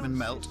doesn't even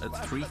melt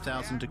at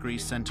 3,000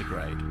 degrees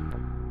centigrade.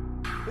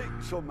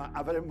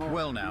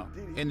 Well now,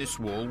 in this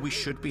wall we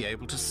should be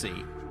able to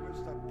see,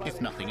 if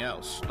nothing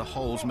else, the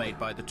holes made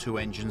by the 2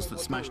 engines that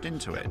smashed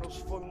into it.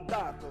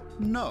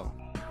 No,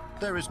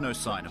 there is no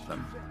sign of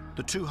them.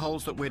 The 2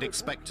 holes that we'd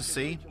expect to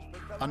see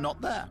are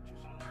not there.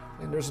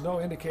 And there's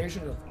no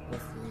indication of the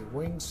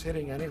wings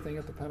hitting anything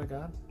at the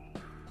Pentagon?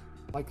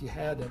 Like you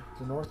had at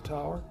the North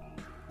Tower?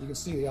 You can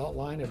see the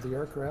outline of the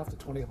aircraft, the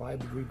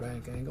 25-degree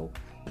bank angle.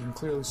 You can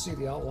clearly see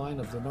the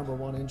outline of the number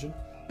 1 engine,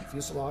 the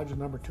fuselage of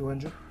the number 2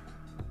 engine.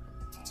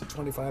 It's a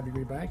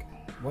 25-degree bank.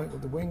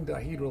 The wing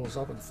dihedral is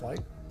up in flight,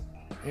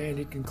 and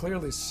you can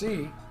clearly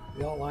see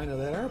the outline of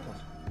that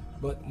airplane.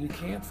 But you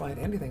can't find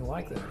anything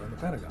like that in the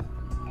Pentagon.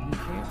 You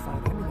can't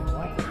find anything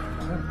like that in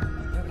the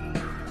Pentagon.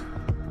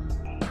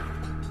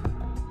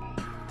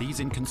 These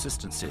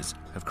inconsistencies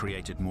have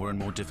created more and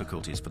more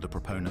difficulties for the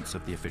proponents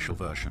of the official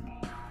version.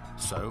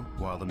 So,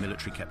 while the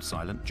military kept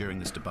silent during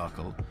this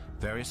debacle,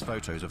 various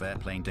photos of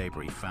airplane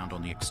debris found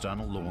on the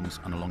external lawns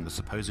and along the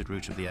supposed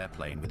route of the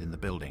airplane within the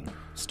building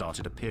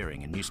started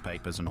appearing in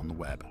newspapers and on the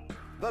web.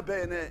 Va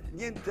bene,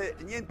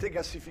 niente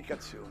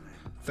gassificazione.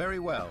 Very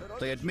well,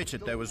 they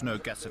admitted there was no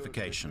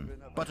gasification,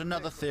 but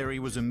another theory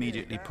was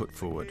immediately put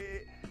forward.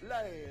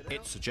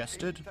 It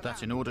suggested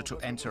that in order to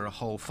enter a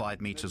hole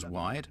 5 meters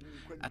wide,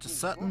 at a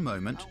certain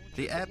moment,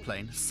 the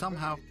airplane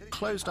somehow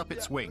closed up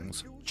its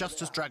wings,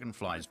 just as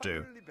dragonflies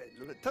do.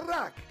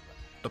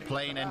 The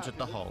plane entered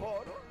the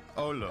hole.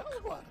 Oh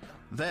look,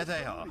 there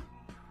they are.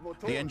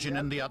 The engine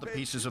and the other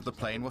pieces of the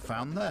plane were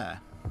found there.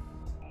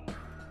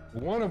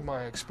 One of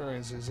my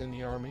experiences in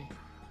the Army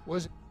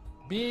was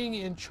being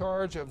in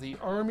charge of the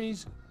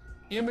Army's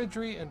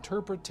imagery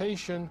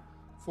interpretation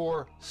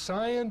for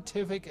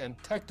scientific and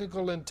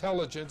technical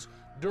intelligence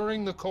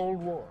during the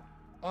Cold War.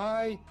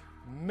 I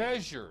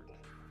measured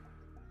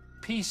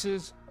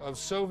pieces of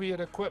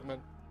Soviet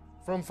equipment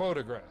from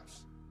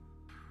photographs.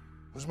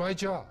 It was my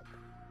job.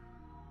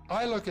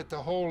 I look at the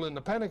hole in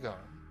the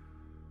Pentagon,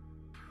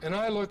 and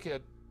I look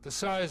at the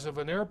size of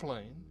an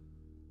airplane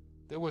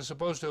that was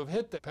supposed to have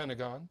hit the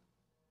Pentagon.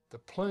 The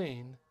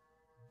plane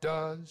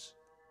does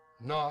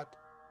not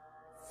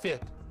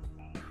fit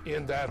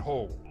in that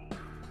hole.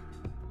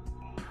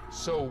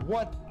 So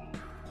what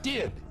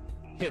did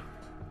hit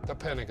the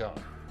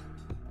Pentagon?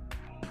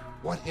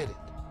 What hit it?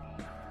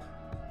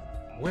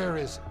 Where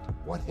is it?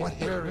 What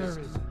hit it? Where is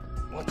it?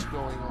 What's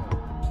going on?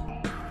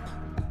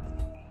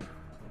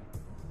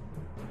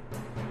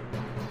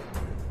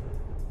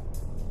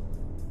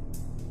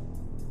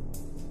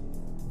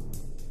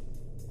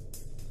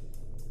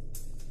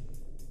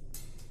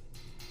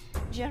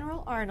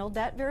 General Arnold,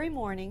 that very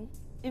morning,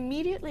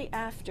 immediately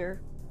after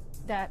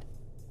that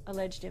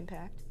alleged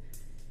impact,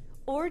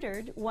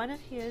 ordered one of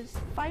his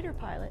fighter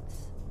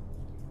pilots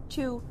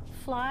to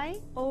fly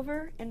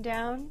over and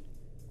down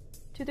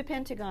to the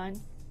Pentagon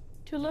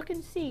to look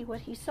and see what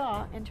he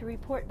saw and to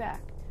report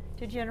back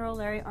to General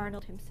Larry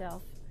Arnold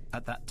himself.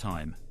 At that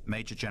time,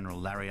 Major General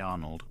Larry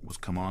Arnold was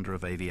Commander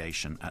of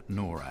Aviation at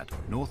NORAD,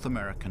 North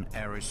American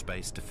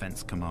Aerospace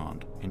Defense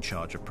Command, in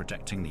charge of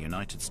protecting the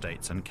United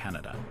States and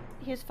Canada.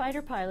 His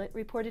fighter pilot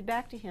reported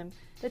back to him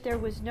that there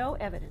was no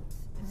evidence,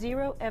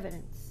 zero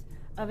evidence,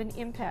 of an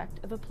impact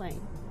of a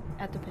plane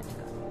at the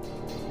Pentagon.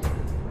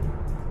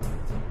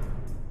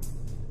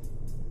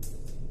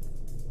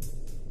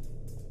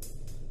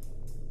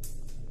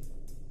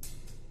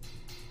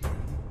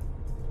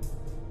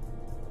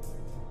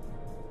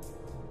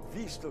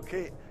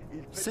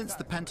 Since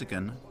the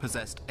Pentagon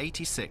possessed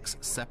 86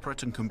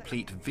 separate and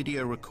complete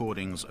video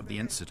recordings of the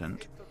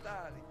incident,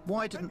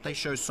 why didn't they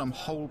show some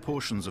whole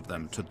portions of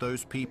them to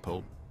those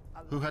people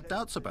who had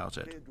doubts about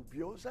it?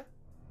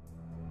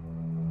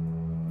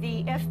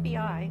 The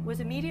FBI was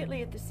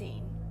immediately at the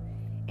scene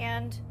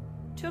and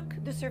took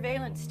the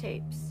surveillance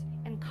tapes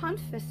and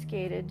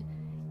confiscated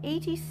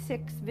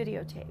 86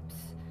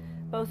 videotapes,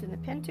 both in the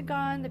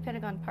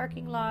Pentagon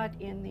parking lot,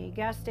 in the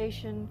gas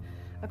station,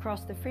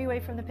 across the freeway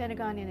from the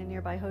Pentagon, in a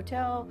nearby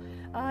hotel,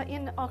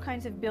 in all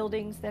kinds of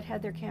buildings that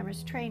had their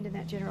cameras trained in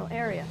that general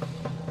area.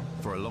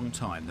 For a long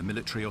time, the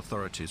military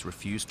authorities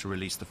refused to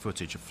release the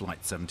footage of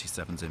Flight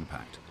 77's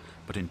impact.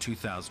 But in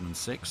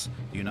 2006,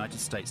 the United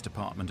States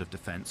Department of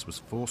Defense was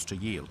forced to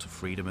yield to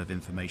Freedom of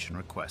Information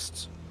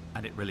requests,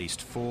 and it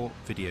released 4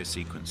 video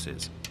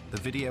sequences. The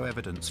video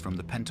evidence from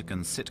the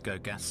Pentagon's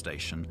Citgo gas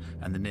station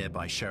and the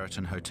nearby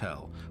Sheraton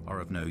Hotel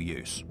are of no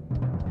use.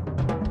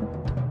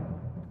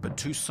 But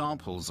 2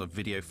 samples of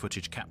video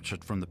footage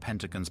captured from the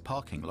Pentagon's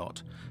parking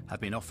lot have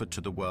been offered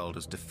to the world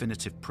as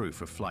definitive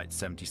proof of Flight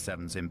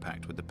 77's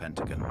impact with the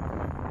Pentagon.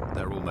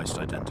 They're almost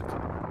identical.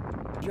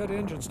 Jet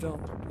engines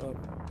don't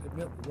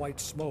emit white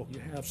smoke. You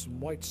have some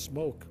white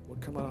smoke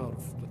would come out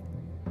of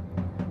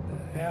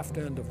the aft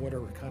end of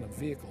whatever kind of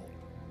vehicle.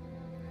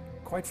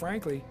 Quite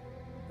frankly,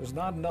 there's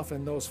not enough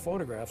in those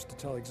photographs to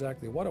tell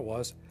exactly what it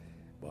was.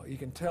 Well, you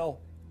can tell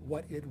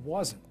what it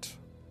wasn't.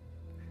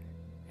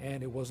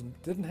 And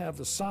it didn't have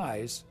the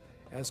size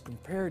as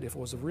compared, if it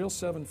was a real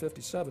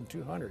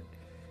 757-200,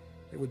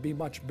 it would be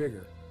much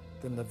bigger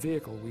than the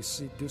vehicle we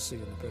do see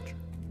in the picture.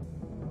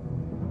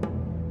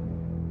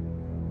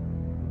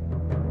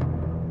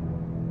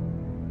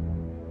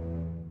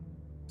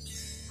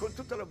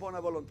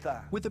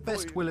 With the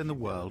best will in the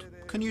world,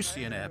 can you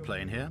see an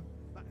airplane here?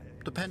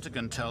 The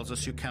Pentagon tells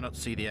us you cannot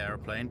see the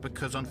airplane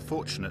because,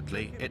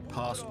 unfortunately, it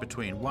passed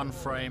between one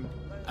frame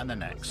and the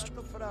next.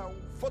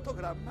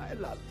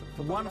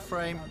 One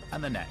frame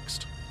and the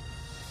next.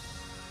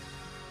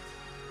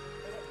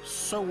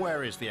 So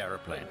where is the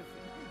aeroplane?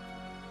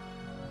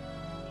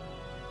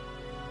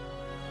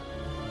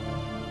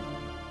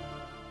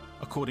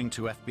 According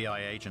to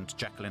FBI agent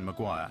Jacqueline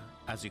Maguire,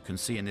 as you can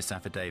see in this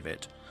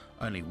affidavit,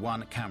 only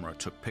one camera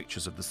took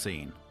pictures of the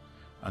scene,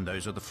 and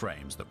those are the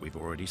frames that we've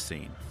already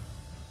seen.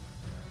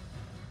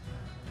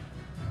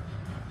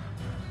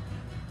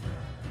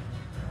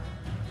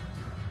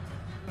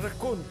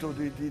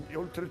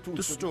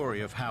 The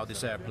story of how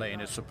this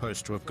airplane is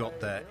supposed to have got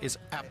there is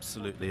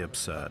absolutely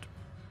absurd.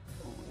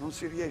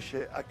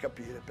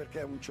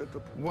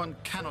 One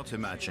cannot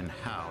imagine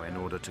how, in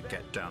order to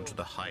get down to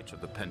the height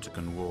of the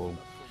Pentagon wall,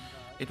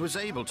 it was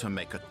able to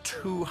make a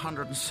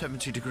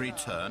 270-degree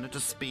turn at a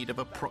speed of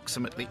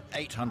approximately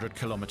 800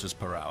 kilometers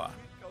per hour.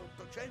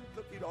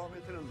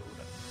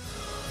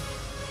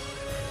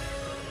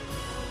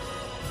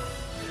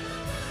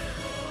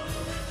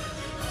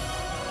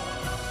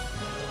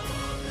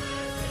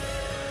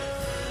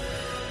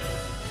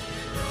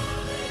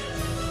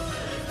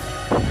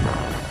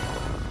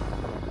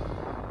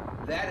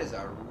 That is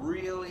a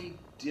really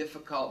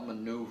difficult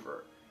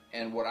maneuver.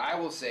 And what I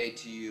will say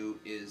to you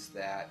is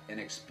that an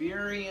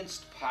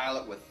experienced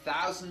pilot with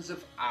thousands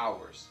of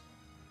hours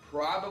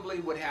probably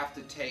would have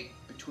to take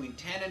between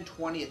 10 and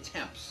 20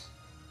 attempts.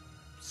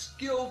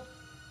 Skilled,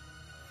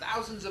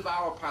 thousands of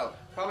hour pilot,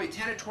 probably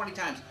 10 or 20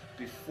 times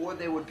before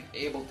they would be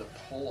able to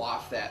pull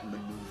off that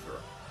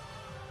maneuver.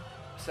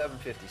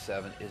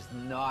 757 is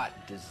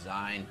not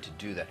designed to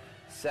do that.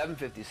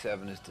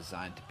 757 is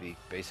designed to be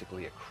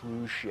basically a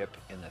cruise ship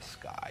in the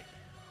sky.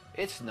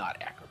 It's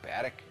not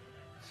acrobatic,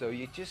 so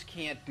you just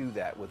can't do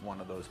that with one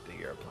of those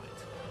big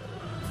airplanes.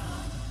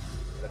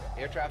 The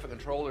air traffic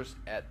controllers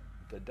at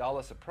the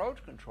Dulles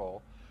Approach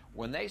Control,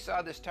 when they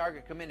saw this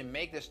target come in and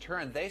make this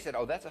turn, they said,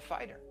 oh, that's a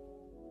fighter.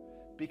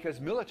 Because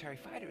military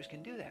fighters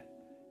can do that,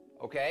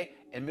 okay?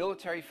 And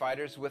military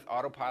fighters with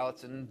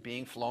autopilots and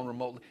being flown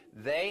remotely,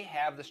 they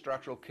have the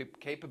structural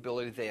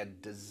capability. They are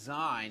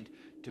designed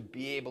to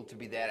be able to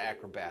be that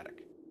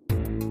acrobatic.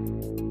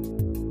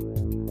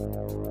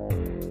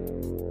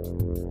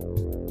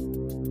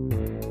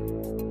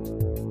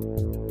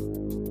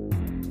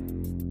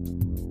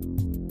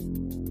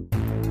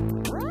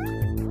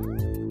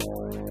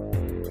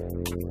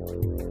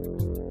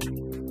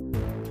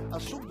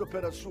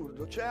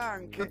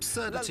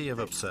 Absurdity of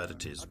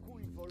absurdities.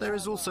 There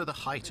is also the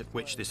height at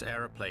which this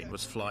aeroplane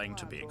was flying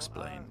to be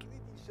explained.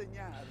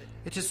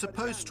 It is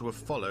supposed to have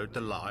followed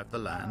the lie of the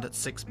land at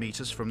 6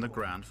 meters from the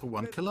ground for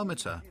 1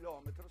 kilometer,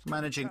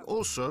 managing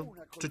also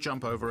to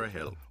jump over a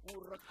hill.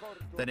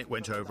 Then it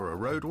went over a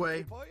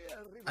roadway,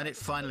 and it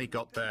finally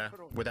got there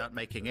without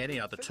making any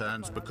other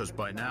turns because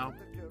by now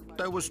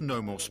there was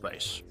no more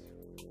space.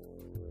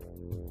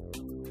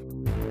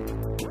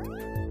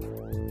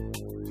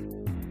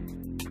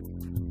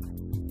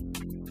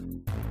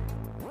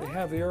 They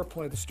have the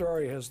airplane, the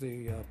story has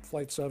the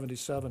Flight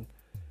 77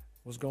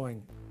 was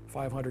going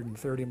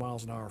 530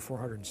 miles an hour,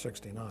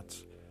 460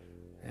 knots.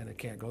 And it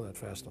can't go that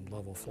fast on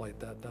level flight,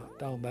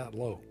 down that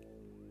low.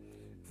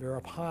 If they're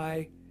up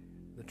high,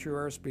 the true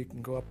airspeed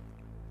can go up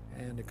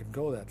and it can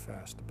go that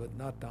fast, but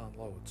not down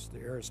low.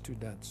 The air is too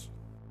dense.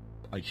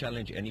 I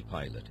challenge any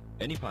pilot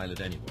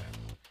anywhere.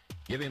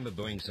 Give him a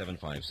Boeing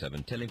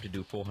 757, tell him to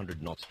do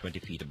 400 knots 20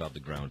 feet above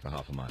the ground for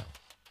half a mile.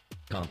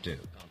 Can't do.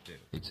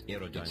 It's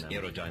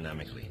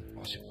aerodynamically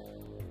impossible.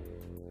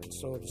 And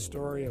so the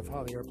story of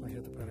how the airplane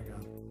hit the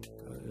Pentagon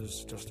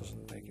just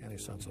doesn't make any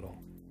sense at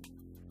all.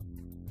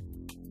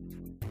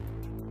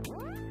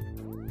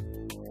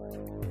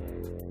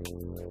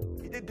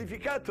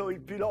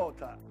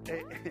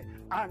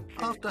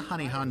 After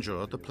Hani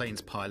Hanjour, the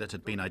plane's pilot,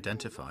 had been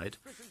identified,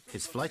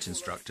 his flight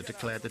instructor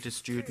declared that his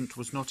student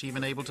was not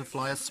even able to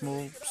fly a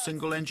small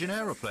single-engine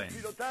aeroplane.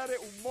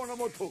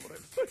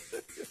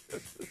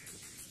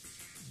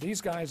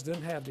 These guys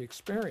didn't have the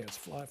experience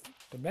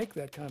to make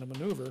that kind of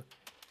maneuver,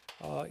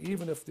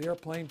 even if the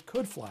airplane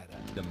could fly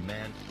that. The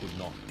man could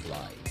not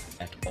fly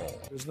at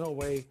all. There's no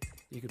way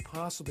you could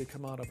possibly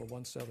come out of a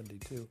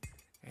 172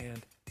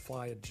 and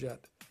fly a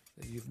jet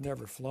that you've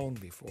never flown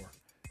before.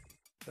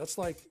 That's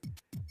like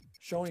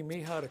showing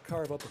me how to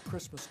carve up a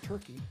Christmas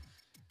turkey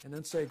and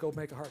then say, go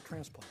make a heart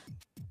transplant.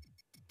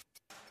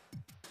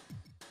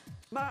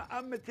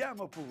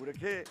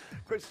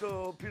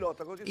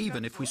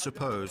 Even if we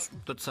suppose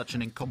that such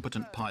an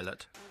incompetent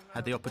pilot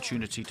had the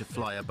opportunity to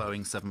fly a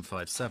Boeing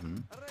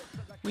 757,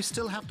 we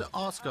still have to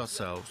ask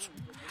ourselves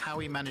how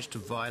he managed to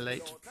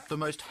violate the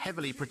most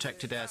heavily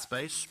protected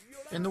airspace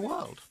in the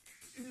world.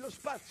 Lo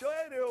spazio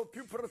aereo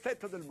più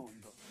protetto del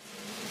mondo.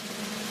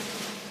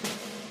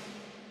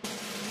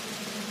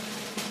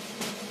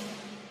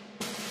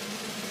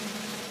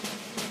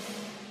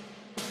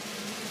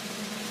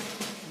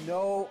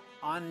 No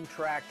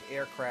untracked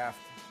aircraft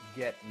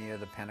get near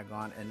the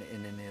Pentagon and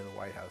near the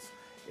White House.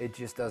 It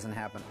just doesn't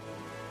happen.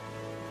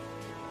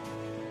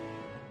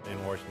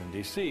 In Washington,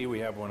 D.C., we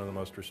have one of the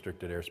most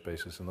restricted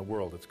airspaces in the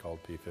world. It's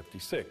called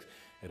P-56.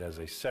 It has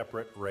a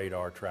separate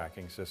radar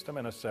tracking system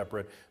and a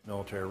separate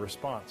military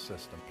response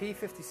system.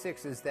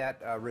 P-56 is that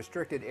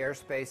restricted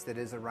airspace that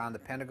is around the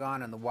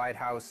Pentagon and the White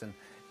House, and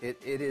it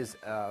is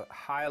a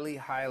highly,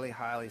 highly,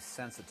 highly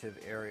sensitive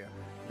area.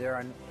 There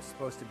are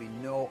supposed to be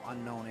no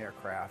unknown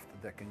aircraft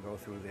that can go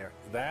through there.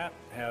 That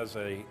has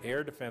an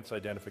air defense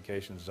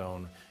identification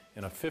zone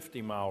in a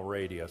 50-mile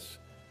radius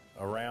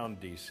around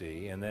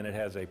D.C., and then it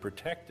has a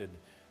protected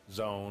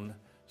zone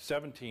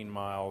 17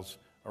 miles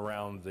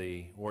around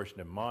the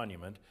Washington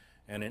Monument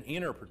and an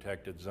inner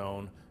protected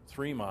zone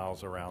 3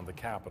 miles around the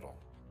Capitol.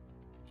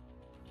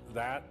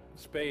 That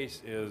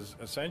space is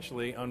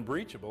essentially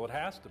unbreachable. It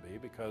has to be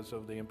because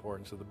of the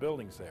importance of the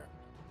buildings there.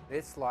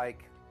 It's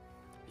like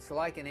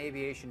an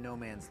aviation no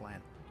man's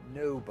land.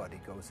 Nobody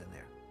goes in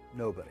there.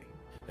 Nobody.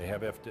 They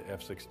have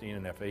F-16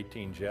 and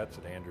F-18 jets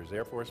at Andrews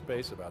Air Force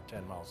Base about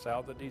 10 miles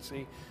south of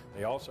D.C.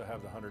 They also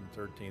have the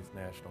 113th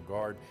National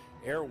Guard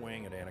Air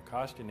Wing at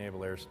Anacostia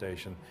Naval Air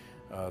Station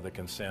that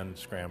can send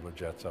scrambler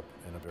jets up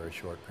in a very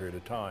short period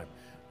of time.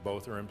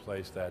 Both are in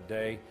place that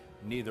day.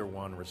 Neither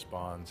one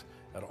responds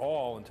at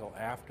all until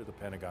after the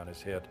Pentagon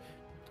is hit.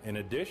 In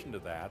addition to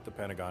that, the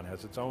Pentagon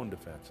has its own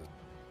defenses.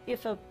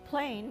 If a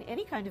plane,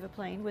 any kind of a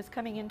plane, was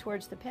coming in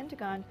towards the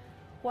Pentagon,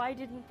 why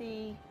didn't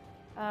the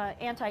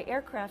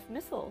anti-aircraft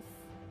missiles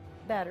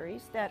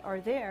batteries that are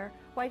there,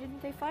 why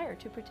didn't they fire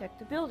to protect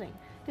the building?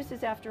 This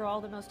is, after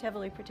all, the most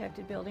heavily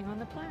protected building on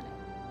the planet.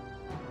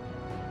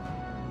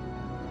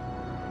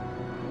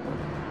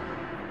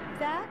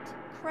 That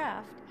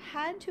craft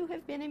had to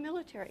have been a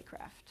military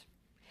craft,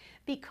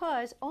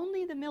 because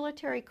only the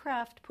military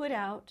craft put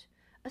out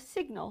a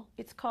signal.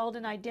 It's called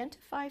an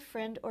Identify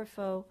Friend or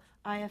Foe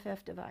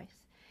IFF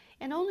device.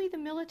 And only the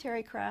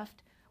military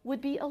craft would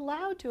be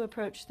allowed to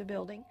approach the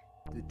building.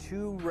 The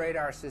two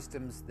radar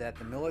systems that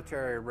the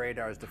military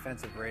radars,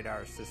 defensive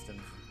radar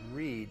systems,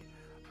 read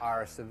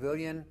are a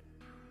civilian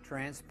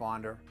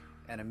transponder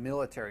and a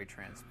military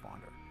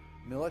transponder.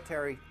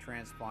 Military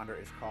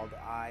transponder is called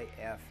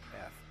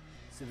IFF.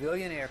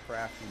 Civilian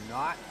aircraft do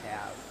not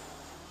have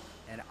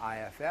an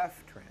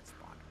IFF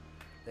transponder.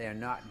 They are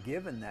not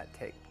given that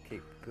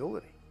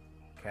capability,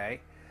 okay?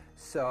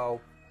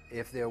 So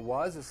if there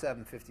was a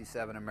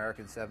 757,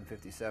 American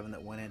 757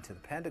 that went into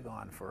the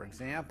Pentagon, for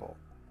example,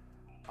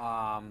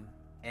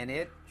 and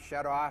it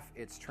shut off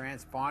its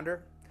transponder,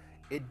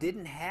 it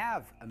didn't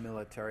have a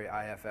military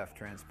IFF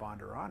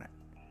transponder on it.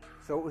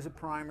 So it was a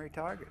primary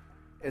target.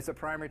 It's a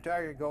primary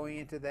target going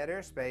into that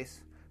airspace,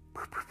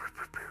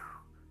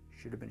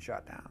 should have been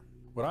shot down.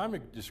 What I'm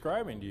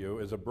describing to you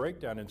is a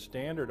breakdown in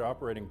standard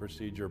operating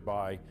procedure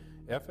by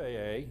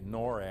FAA,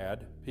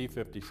 NORAD,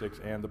 P-56,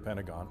 and the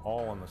Pentagon,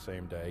 all on the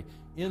same day,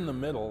 in the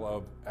middle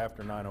of,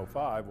 after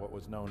 9/05, what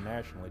was known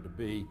nationally to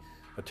be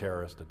a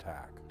terrorist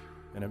attack.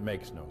 And it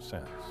makes no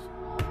sense.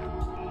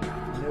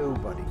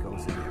 Nobody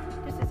goes in there.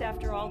 This is,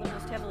 after all, the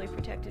most heavily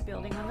protected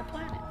building on the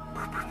planet.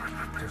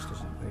 This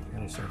doesn't make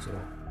any sense at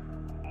all.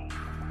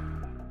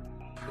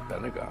 The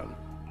Pentagon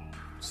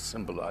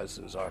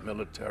symbolizes our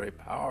military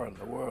power in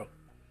the world.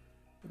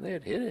 And they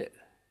had hit it.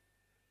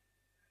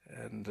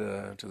 And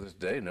to this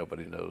day,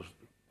 nobody knows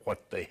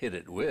what they hit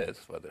it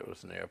with, whether it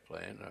was an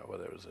airplane or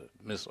whether it was a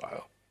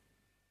missile.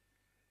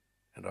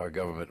 And our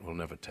government will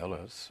never tell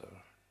us, so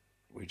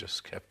we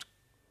just kept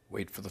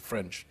wait for the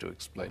French to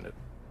explain it.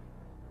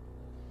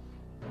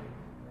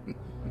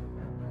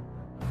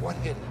 What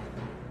hit it?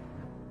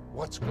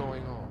 What's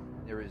going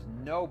on? There is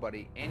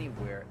nobody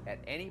anywhere at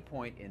any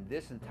point in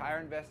this entire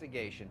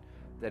investigation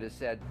that has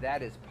said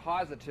that is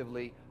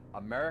positively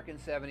American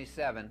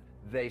 77.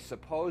 They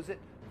suppose it,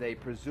 they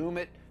presume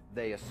it,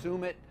 they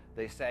assume it,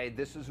 they say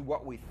this is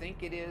what we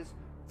think it is.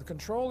 The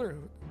controller,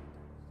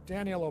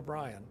 Daniel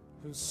O'Brien,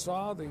 who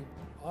saw the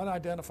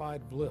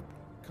unidentified blip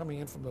coming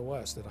in from the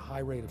west at a high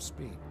rate of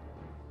speed,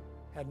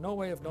 had no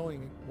way of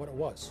knowing what it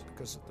was,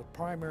 because the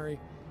primary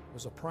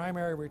was a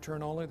primary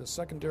return only. The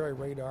secondary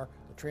radar,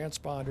 the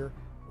transponder,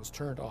 was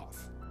turned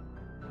off.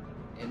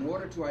 In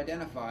order to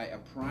identify a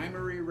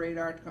primary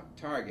radar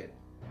target,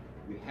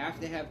 you have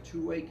to have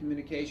two-way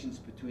communications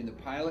between the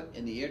pilot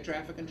and the air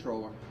traffic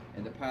controller,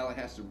 and the pilot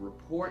has to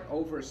report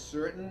over a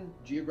certain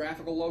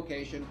geographical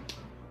location,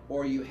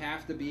 or you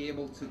have to be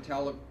able to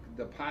tell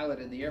the pilot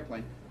in the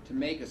airplane to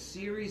make a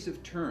series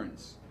of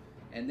turns.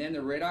 And then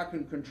the radar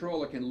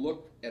controller can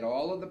look at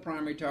all of the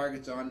primary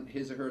targets on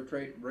his or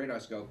her radar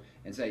scope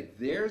and say,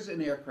 there's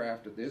an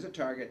aircraft, or there's a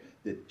target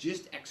that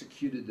just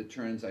executed the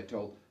turns I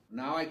told.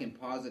 Now I can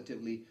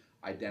positively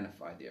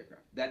identify the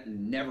aircraft. That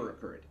never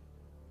occurred.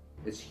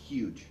 It's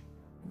huge.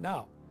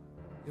 Now,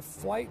 if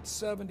Flight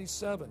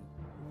 77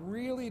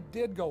 really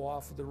did go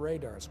off of the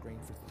radar screen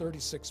for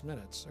 36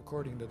 minutes,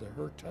 according to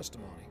her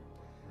testimony,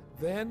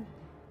 then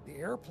the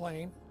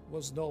airplane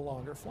was no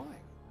longer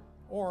flying,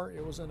 or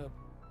it was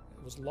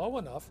low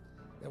enough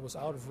that it was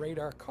out of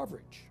radar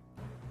coverage.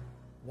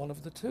 One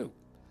of the two.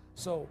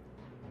 So,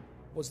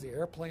 was the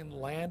airplane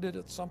landed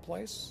at some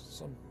place,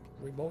 some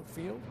remote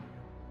field?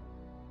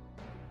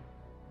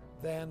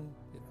 Then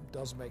it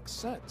does make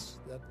sense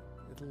that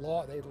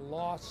they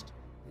lost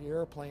the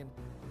airplane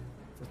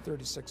for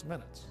 36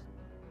 minutes.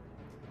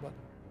 But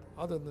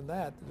other than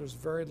that, there's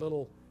very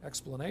little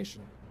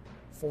explanation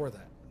for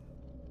that.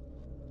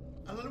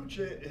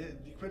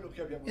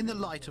 In the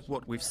light of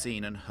what we've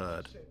seen and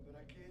heard,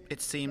 it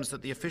seems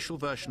that the official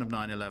version of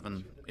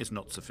 9/11 is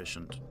not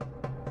sufficient.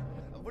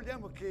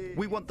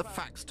 We want the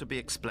facts to be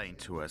explained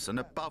to us, and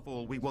above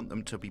all, we want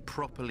them to be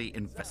properly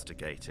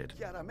investigated.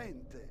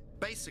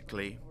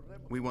 Basically,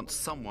 we want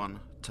someone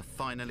to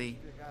finally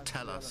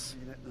tell us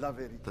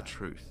the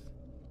truth.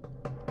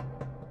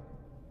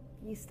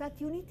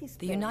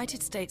 The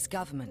United States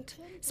government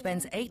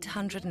spends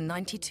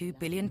 $892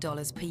 billion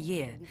per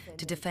year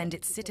to defend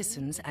its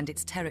citizens and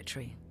its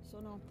territory.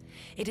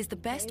 It is the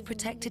best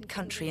protected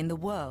country in the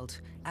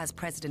world, as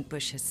President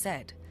Bush has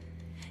said.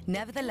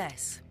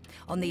 Nevertheless,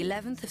 on the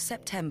 11th of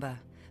September,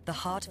 the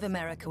heart of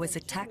America was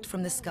attacked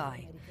from the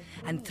sky,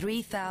 and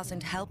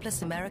 3,000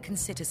 helpless American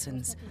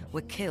citizens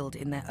were killed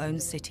in their own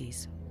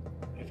cities.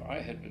 If I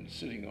had been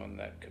sitting on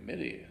that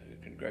committee, the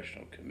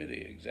congressional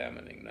committee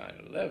examining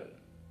 9/11,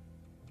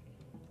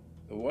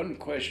 the one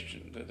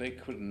question that they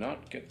could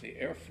not get the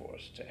Air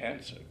Force to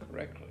answer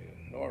correctly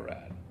in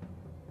NORAD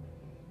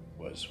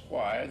was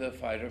why the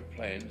fighter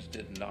planes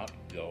did not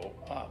go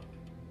up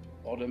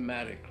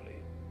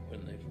automatically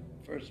when the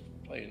first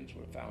planes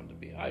were found to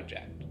be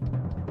hijacked.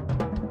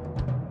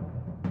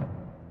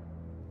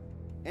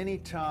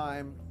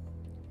 Anytime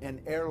an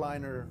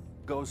airliner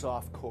goes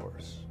off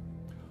course,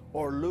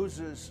 or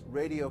loses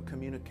radio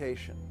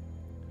communication,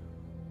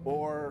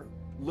 or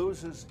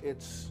loses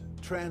its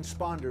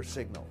transponder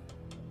signal,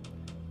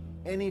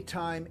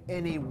 anytime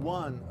any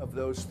one of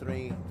those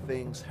three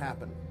things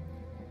happen,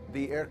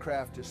 the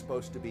aircraft is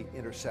supposed to be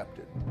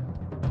intercepted.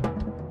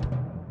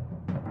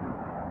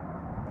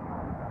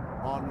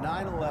 On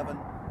 9/11,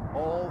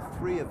 all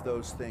three of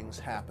those things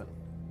happened,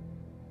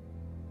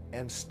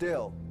 and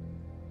still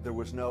there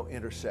was no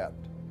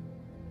intercept.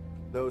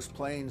 Those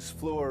planes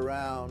flew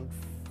around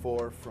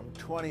for from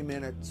 20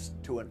 minutes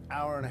to an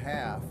hour and a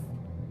half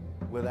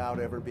without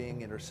ever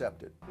being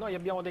intercepted.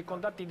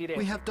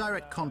 We have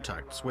direct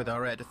contacts with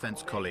our air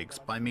defense colleagues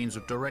by means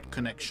of direct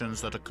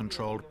connections that are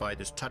controlled by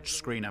this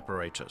touchscreen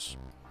apparatus.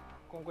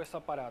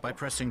 By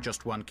pressing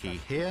just one key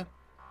here,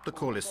 the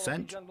call is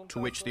sent, to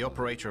which the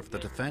operator of the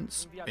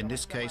defense, in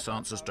this case,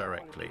 answers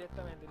directly.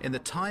 In the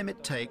time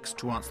it takes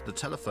to answer the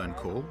telephone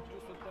call,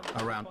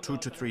 around 2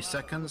 to 3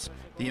 seconds,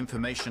 the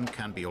information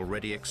can be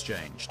already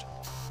exchanged.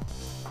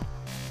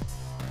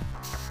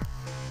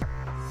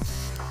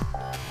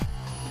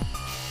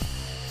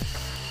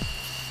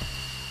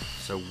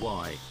 So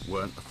why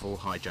weren't the 4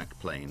 hijacked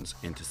planes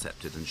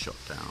intercepted and shot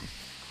down?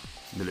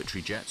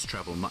 Military jets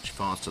travel much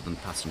faster than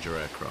passenger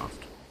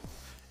aircraft.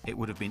 It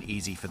would have been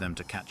easy for them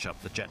to catch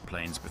up the jet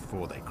planes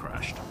before they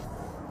crashed.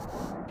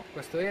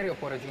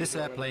 This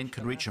airplane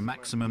can reach a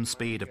maximum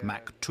speed of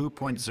Mach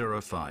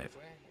 2.05.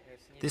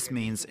 This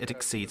means it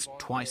exceeds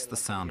twice the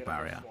sound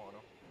barrier.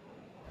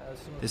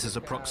 This is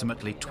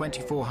approximately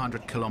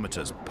 2,400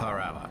 kilometers per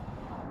hour.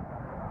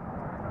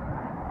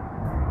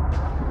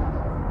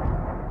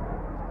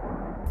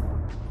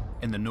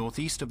 In the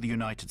northeast of the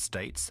United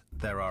States,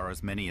 there are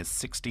as many as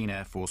 16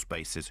 Air Force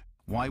bases.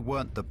 Why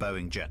weren't the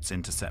Boeing jets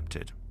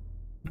intercepted?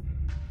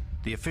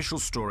 The official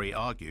story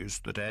argues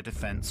that air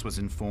defense was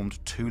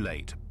informed too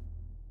late.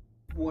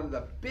 One of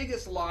the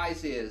biggest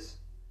lies is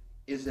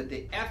that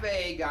the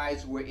FAA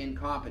guys were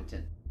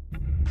incompetent.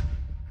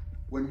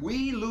 When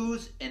we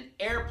lose an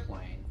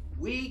airplane,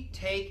 we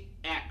take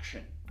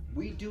action.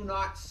 We do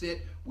not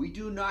sit, we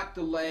do not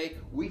delay,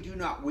 we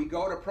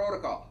go to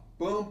protocol.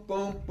 Boom,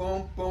 boom,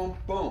 boom, boom,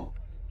 boom.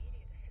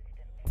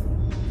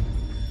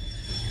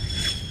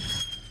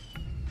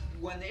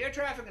 When the air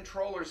traffic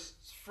controllers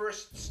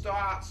first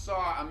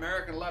saw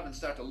American 11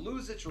 start to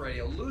lose its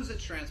radio, lose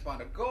its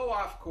transponder, go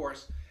off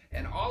course,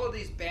 and all of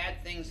these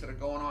bad things that are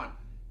going on,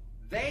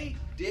 they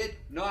did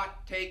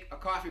not take a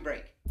coffee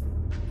break.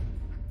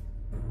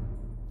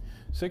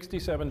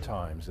 67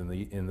 times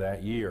in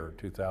that year,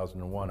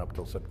 2001, up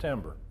till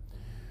September,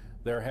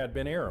 there had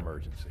been air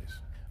emergencies.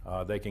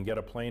 They can get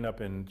a plane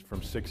up in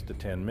from 6 to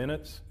 10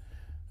 minutes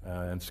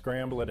and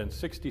scramble it, and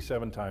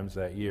 67 times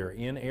that year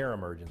in air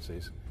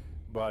emergencies.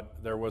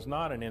 But there was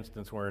not an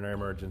instance where an air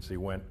emergency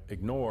went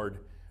ignored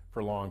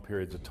for long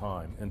periods of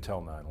time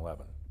until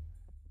 9/11.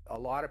 A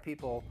lot of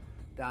people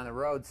down the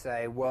road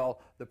say,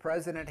 well, the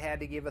president had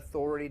to give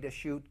authority to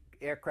shoot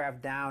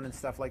aircraft down and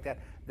stuff like that.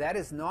 That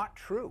is not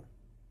true.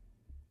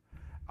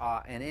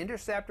 An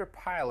interceptor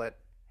pilot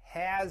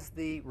has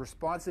the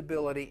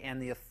responsibility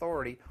and the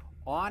authority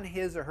on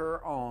his or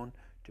her own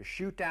to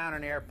shoot down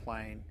an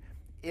airplane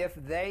if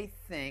they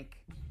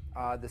think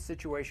the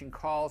situation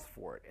calls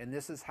for it, and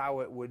this is how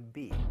it would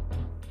be.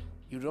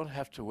 You don't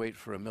have to wait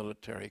for a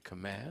military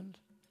command.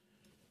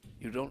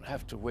 You don't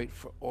have to wait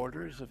for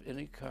orders of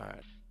any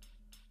kind.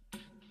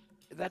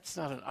 That's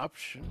not an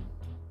option.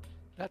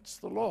 That's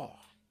the law.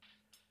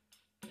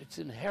 It's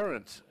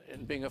inherent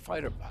in being a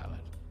fighter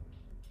pilot.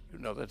 You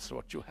know that's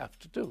what you have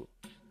to do,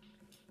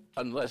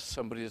 unless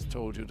somebody has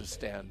told you to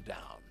stand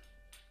down.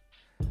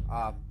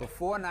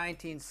 Before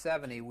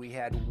 1970, we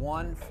had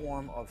one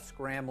form of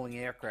scrambling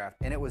aircraft,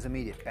 and it was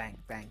immediate,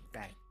 bang, bang,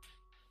 bang.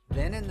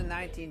 Then in the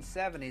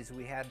 1970s,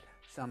 we had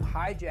some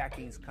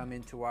hijackings come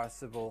into our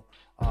civil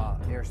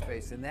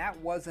airspace, and that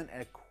wasn't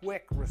a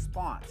quick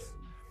response.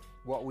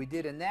 What we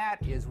did in that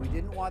is we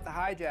didn't want the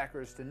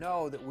hijackers to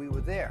know that we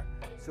were there,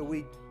 so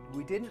we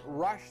didn't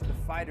rush the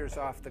fighters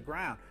off the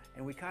ground,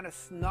 and we kind of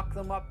snuck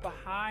them up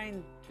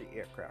behind the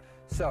aircraft.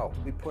 So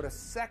we put a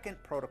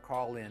second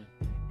protocol in,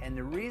 and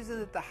the reason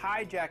that the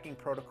hijacking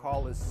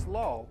protocol is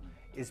slow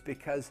is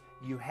because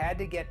you had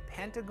to get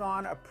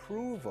Pentagon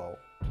approval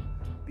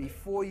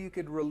before you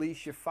could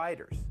release your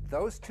fighters.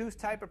 Those two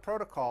type of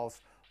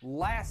protocols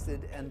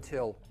lasted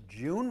until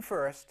June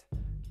 1st,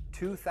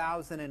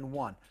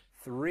 2001,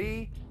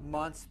 3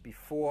 months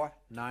before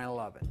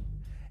 9/11.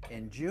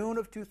 In June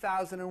of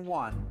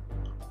 2001,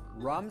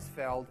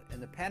 Rumsfeld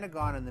and the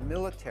Pentagon and the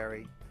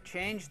military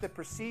changed the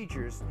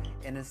procedures,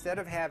 and instead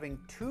of having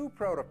two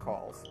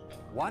protocols,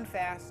 one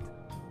fast,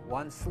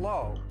 one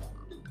slow,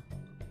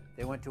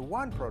 they went to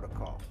one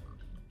protocol,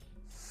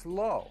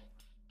 slow.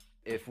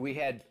 If we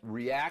had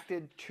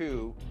reacted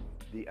to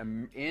the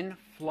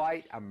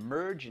in-flight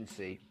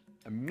emergency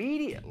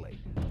immediately,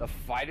 the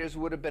fighters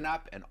would have been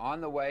up and on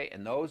the way,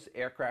 and those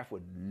aircraft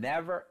would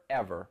never,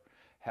 ever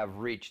have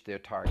reached their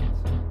targets.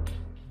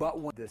 But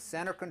when the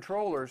center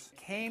controllers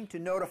came to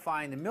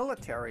notifying the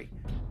military,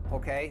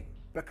 okay,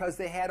 because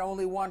they had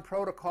only one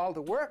protocol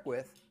to work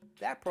with,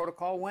 that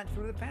protocol went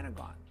through the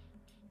Pentagon.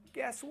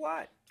 Guess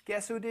what?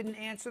 Guess who didn't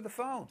answer the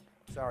phone?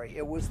 Sorry,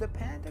 it was the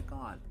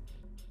Pentagon.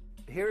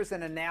 Here's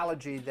an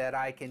analogy that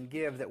I can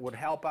give that would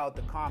help out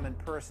the common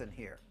person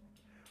here.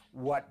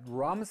 What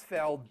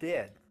Rumsfeld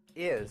did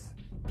is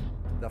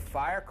the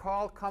fire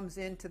call comes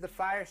into the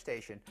fire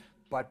station,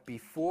 but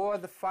before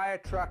the fire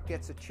truck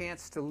gets a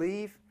chance to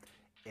leave,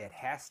 it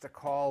has to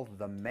call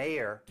the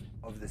mayor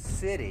of the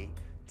city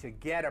to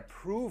get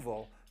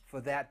approval for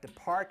that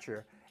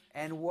departure.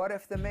 And what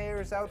if the mayor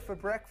is out for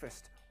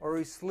breakfast or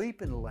he's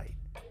sleeping late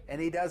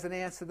and he doesn't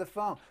answer the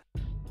phone?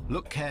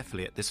 Look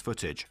carefully at this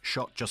footage,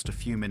 shot just a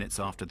few minutes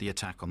after the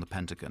attack on the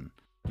Pentagon.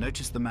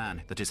 Notice the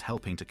man that is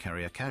helping to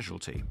carry a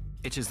casualty.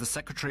 It is the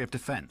Secretary of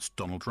Defense,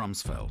 Donald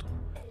Rumsfeld.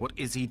 What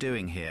is he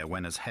doing here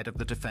when, as head of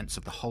the defense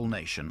of the whole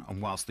nation,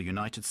 and whilst the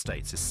United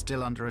States is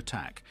still under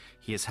attack,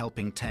 he is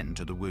helping tend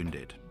to the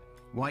wounded?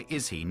 Why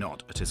is he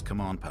not at his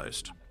command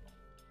post?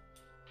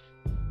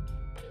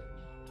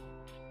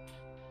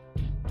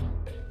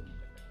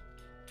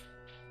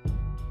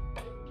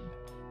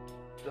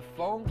 The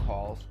phone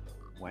calls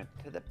went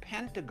to the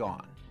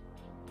Pentagon.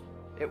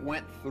 It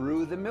went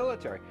through the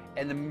military,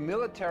 and the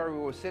military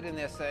was sitting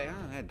there saying,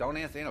 oh, hey, don't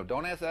answer,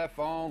 don't answer that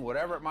phone,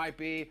 whatever it might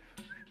be.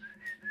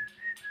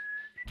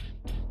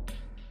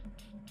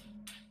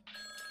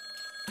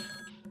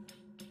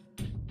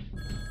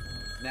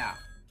 Now,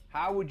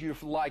 how would you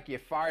like your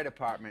fire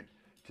department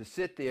to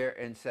sit there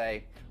and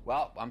say,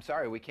 well, I'm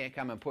sorry, we can't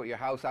come and put your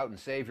house out and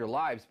save your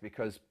lives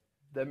because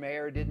the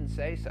mayor didn't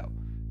say so?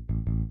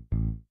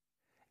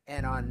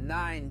 And on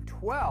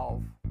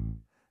 9/12,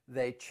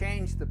 they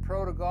changed the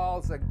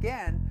protocols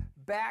again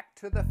back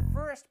to the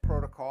first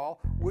protocol,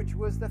 which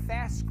was the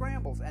fast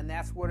scrambles, and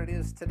that's what it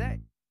is today.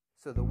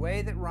 So the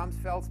way that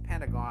Rumsfeld's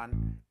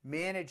Pentagon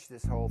managed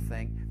this whole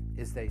thing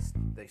is they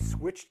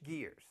switched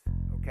gears,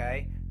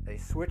 okay? They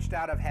switched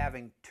out of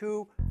having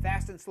two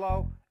fast and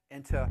slow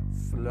into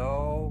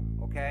slow,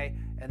 okay?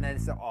 And then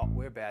they said, oh,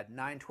 we're bad,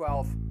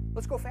 9/12,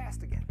 let's go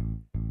fast again.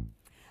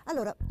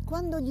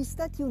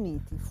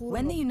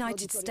 When the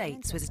United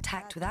States was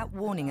attacked without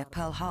warning at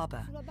Pearl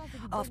Harbor,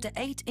 after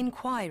 8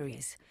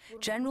 inquiries,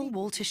 General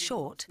Walter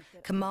Short,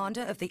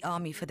 commander of the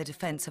Army for the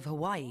Defense of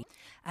Hawaii,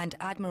 and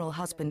Admiral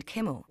Husband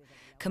Kimmel,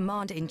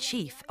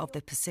 commander-in-chief of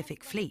the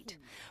Pacific Fleet,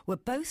 were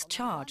both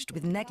charged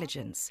with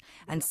negligence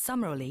and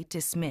summarily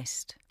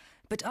dismissed.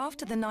 But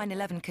after the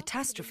 9/11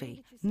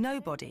 catastrophe,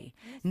 nobody,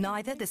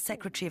 neither the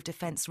Secretary of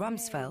Defense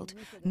Rumsfeld,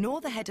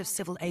 nor the head of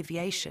civil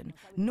aviation,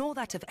 nor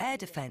that of air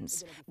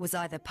defense, was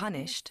either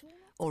punished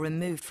or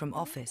removed from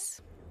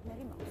office.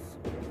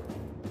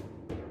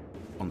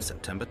 On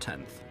September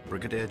 10th,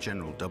 Brigadier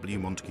General W.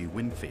 Montague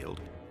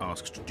Winfield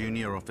asked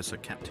Junior Officer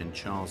Captain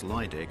Charles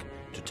Leidig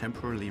to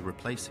temporarily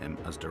replace him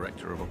as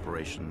Director of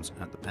Operations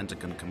at the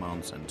Pentagon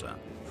Command Center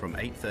from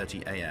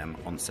 8:30 a.m.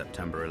 on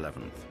September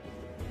 11th.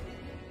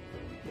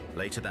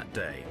 Later that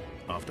day,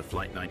 after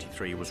Flight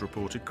 93 was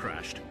reported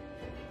crashed,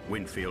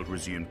 Winfield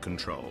resumed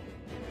control.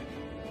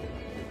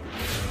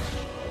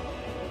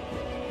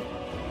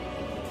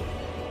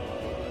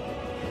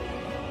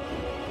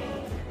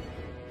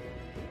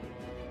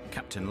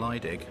 Captain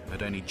Leidig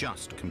had only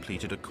just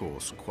completed a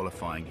course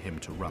qualifying him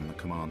to run the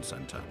command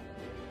center.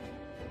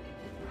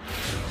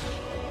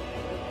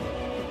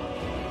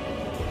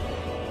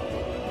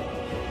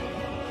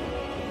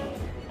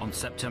 On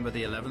September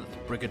the 11th,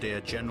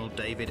 Brigadier General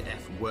David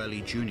F.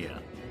 Worley Jr.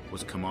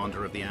 was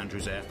commander of the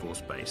Andrews Air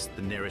Force Base,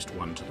 the nearest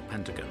one to the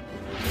Pentagon.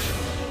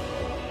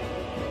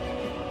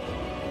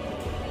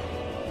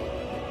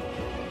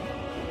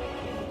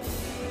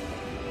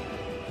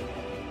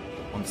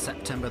 On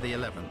September the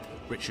 11th,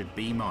 Richard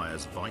B.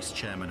 Myers, Vice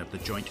Chairman of the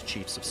Joint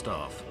Chiefs of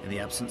Staff, in the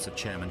absence of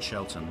Chairman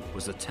Shelton,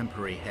 was the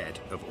temporary head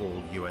of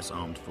all U.S.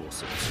 Armed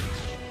Forces.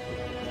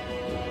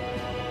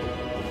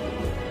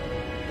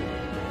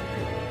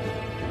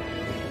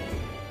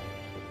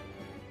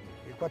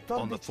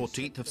 On the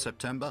 14th of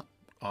September,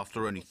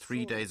 after only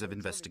 3 days of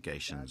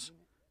investigations,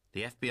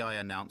 the FBI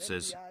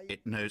announces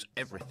it knows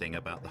everything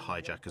about the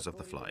hijackers of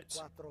the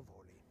flights.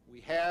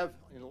 We have,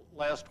 in the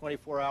last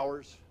 24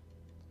 hours,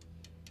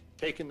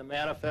 taken the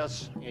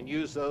manifests and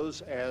used those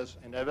as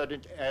an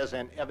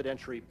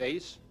evidentiary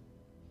base,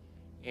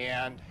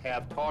 and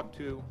have talked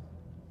to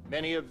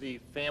many of the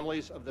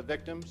families of the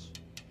victims,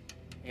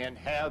 and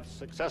have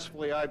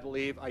successfully, I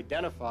believe,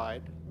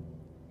 identified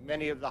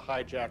many of the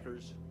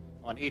hijackers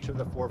on each of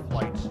the 4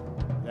 flights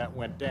that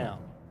went down.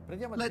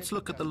 Let's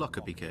look at the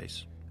Lockerbie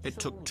case. It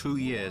took 2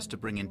 years to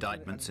bring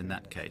indictments in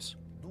that case.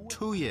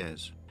 2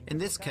 years. In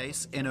this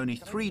case, in only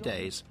 3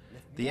 days,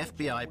 the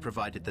FBI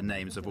provided the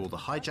names of all the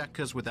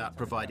hijackers without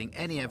providing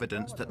any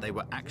evidence that they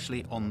were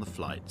actually on the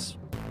flights.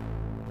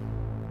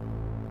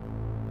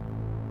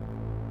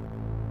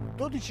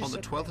 On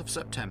the 12th of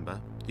September,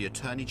 the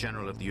Attorney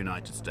General of the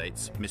United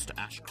States, Mr.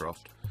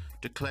 Ashcroft,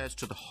 declares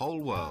to the whole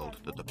world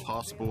that the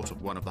passport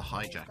of one of the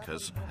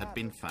hijackers had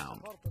been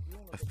found.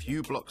 a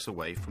few blocks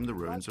away from the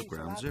ruins of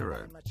Ground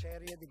Zero.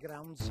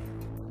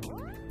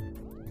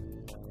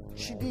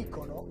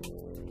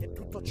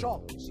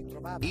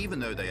 Even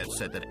though they had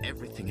said that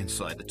everything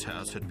inside the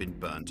towers had been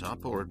burnt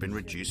up or had been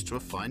reduced to a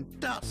fine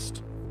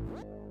dust.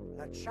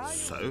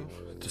 So,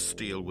 the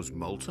steel was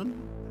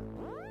molten,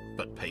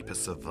 but paper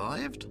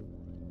survived?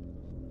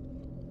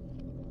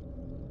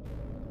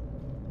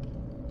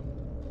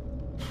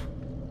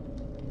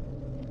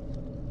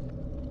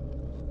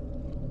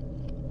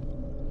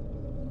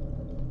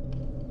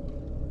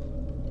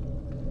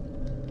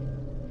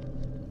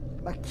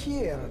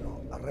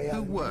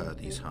 Who were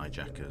these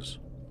hijackers?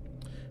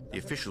 The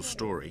official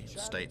story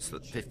states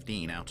that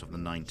 15 out of the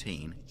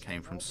 19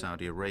 came from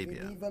Saudi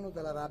Arabia,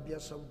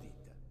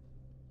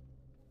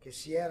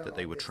 that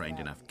they were trained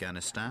in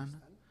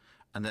Afghanistan,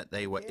 and that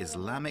they were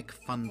Islamic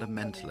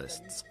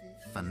fundamentalists,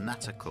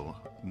 fanatical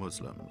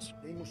Muslims.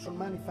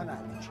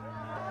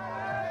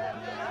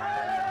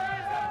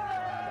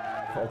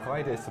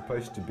 Al-Qaeda is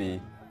supposed to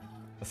be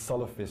a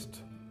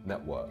Salafist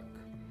network,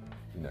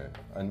 you know,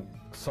 and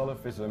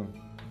Salafism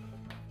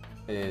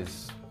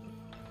is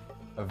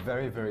a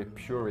very, very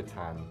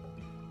Puritan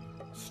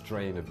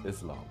strain of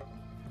Islam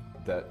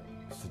that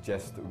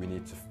suggests that we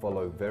need to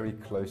follow very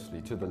closely,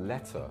 to the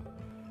letter,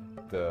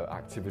 the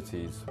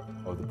activities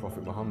of the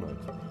Prophet Muhammad.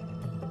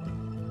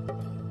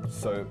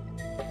 So,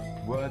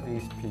 were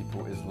these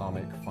people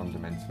Islamic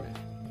fundamentalists?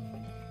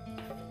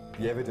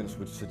 The evidence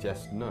would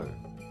suggest no.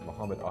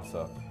 Muhammad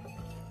Atta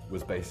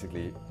was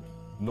basically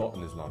not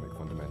an Islamic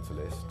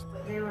fundamentalist.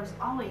 There was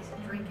always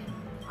drinking,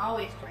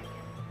 always drinking.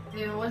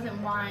 There wasn't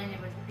wine,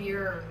 it was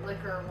beer or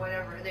liquor or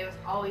whatever. There was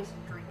always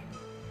drinking,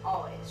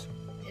 always.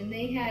 And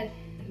they had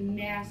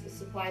massive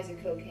supplies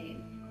of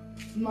cocaine.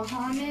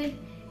 Muhammad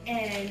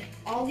and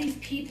all these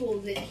people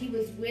that he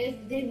was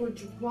with, they were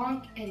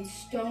drunk and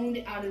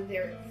stoned out of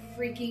their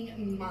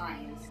freaking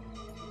minds.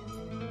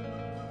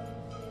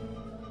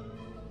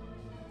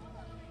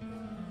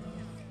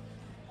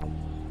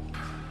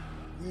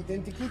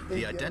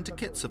 The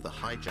identikits of the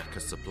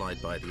hijackers supplied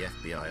by the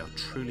FBI are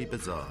truly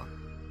bizarre.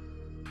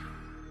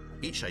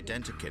 Each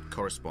identikit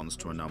corresponds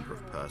to a number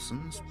of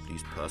persons.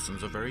 These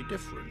persons are very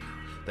different.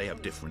 They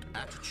have different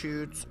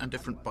attitudes and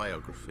different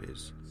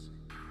biographies.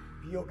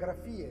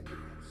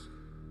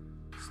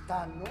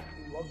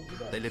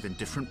 They live in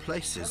different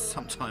places,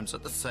 sometimes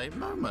at the same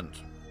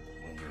moment.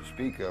 When you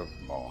speak of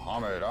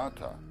Mohammed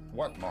Atta,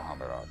 what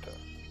Mohammed Atta?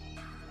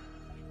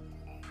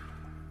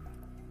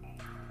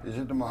 Is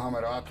it the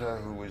Mohammed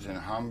Atta who was in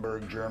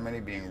Hamburg, Germany,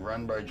 being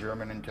run by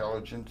German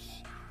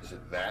intelligence? Is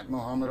it that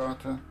Mohammed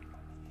Atta?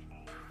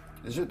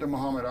 Is it the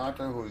Mohammed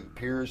Atta who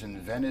appears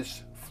in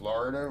Venice,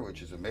 Florida,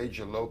 which is a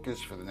major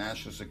locus for the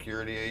National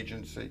Security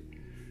Agency,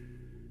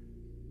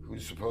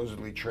 who's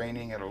supposedly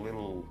training at a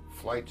little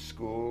flight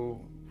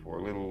school for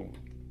a little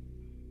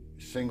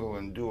single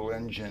and dual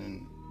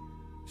engine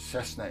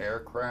Cessna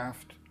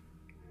aircraft,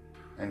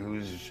 and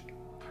who's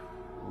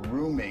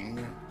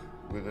rooming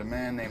with a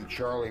man named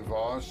Charlie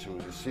Voss, who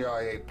was a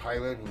CIA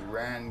pilot who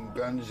ran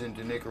guns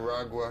into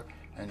Nicaragua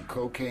and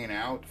cocaine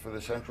out for the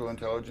Central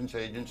Intelligence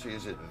Agency?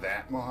 Is it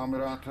that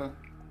Mohammed Atta?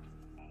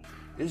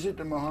 Is it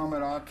the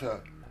Mohammed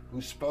Atta who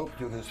spoke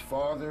to his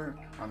father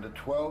on the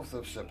 12th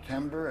of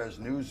September, as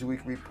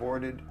Newsweek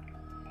reported,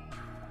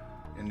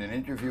 in an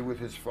interview with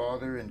his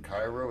father in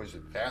Cairo? Is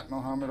it that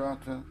Mohammed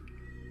Atta?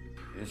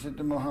 Is it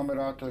the Mohammed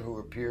Atta who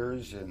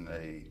appears in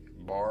a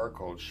bar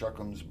called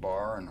Shuckham's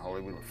Bar in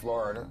Hollywood,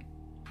 Florida,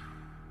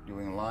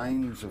 doing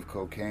lines of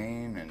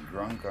cocaine and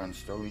drunk on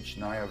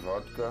Stolichnaya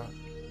vodka,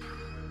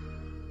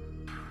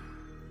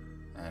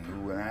 and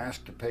who, when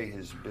asked to pay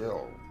his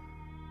bill,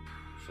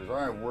 says,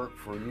 I work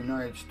for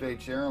United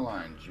States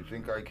Airlines, you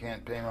think I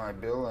can't pay my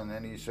bill? And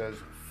then he says,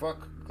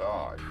 fuck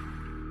God.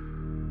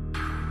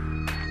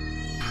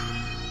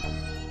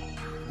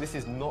 This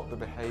is not the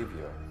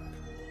behavior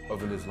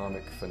of an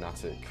Islamic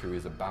fanatic who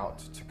is about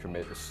to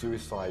commit a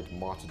suicide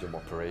martyrdom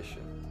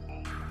operation.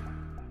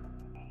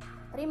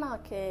 Prima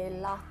che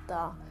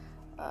l'Atta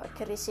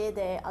che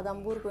risiede ad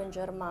Amburgo in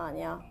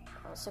Germania,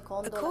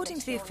 according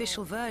to the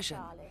official version,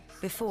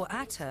 before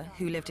Atta,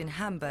 who lived in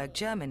Hamburg,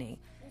 Germany,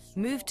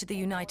 moved to the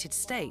United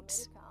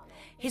States,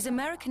 his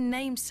American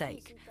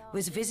namesake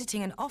was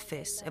visiting an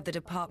office of the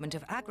Department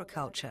of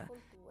Agriculture,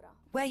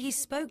 where he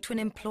spoke to an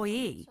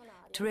employee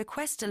to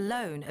request a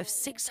loan of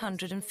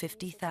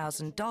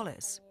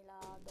 $650,000.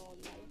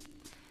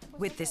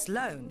 With this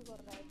loan,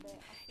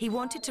 he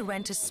wanted to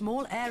rent a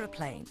small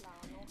aeroplane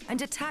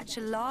and attach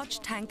a large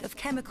tank of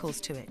chemicals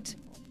to it.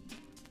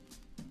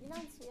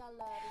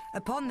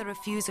 Upon the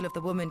refusal of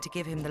the woman to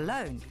give him the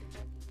loan,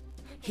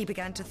 he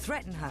began to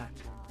threaten her,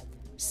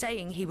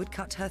 saying he would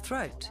cut her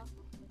throat.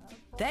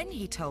 Then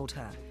he told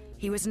her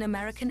he was an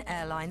American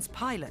Airlines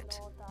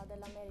pilot.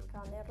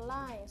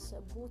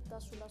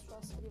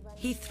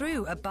 He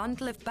threw a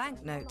bundle of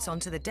banknotes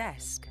onto the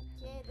desk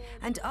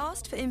and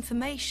asked for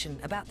information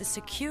about the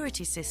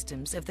security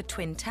systems of the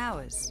Twin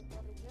Towers.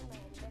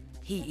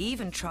 He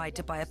even tried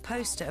to buy a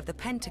poster of the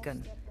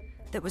Pentagon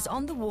that was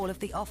on the wall of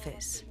the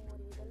office.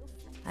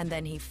 And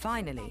then he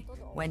finally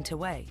went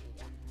away.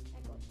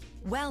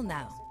 Well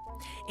now,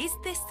 is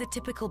this the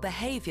typical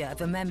behavior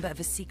of a member of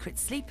a secret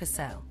sleeper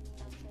cell?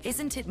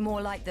 Isn't it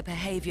more like the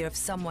behavior of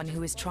someone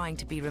who is trying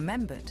to be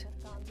remembered?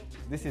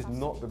 This is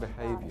not the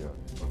behavior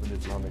of an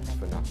Islamic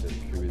fanatic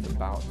who is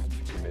about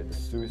to commit a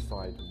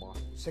suicide.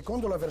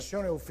 Secondo la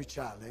versione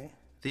ufficiale,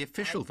 The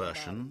official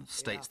version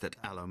states that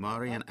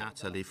Al-Omari and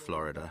Atta leave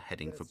Florida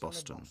heading for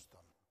Boston.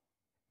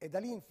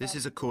 This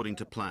is according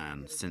to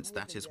plan, since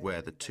that is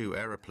where the two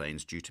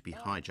aeroplanes due to be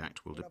hijacked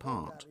will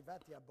depart.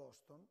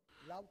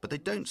 But they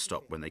don't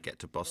stop when they get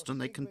to Boston,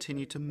 they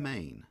continue to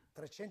Maine.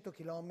 300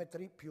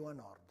 chilometri più a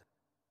nord.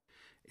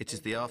 It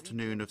is the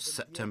afternoon of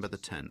September the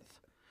 10th.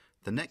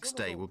 The next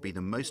day will be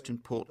the most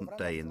important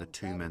day in the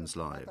two men's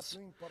lives,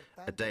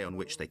 a day on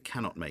which they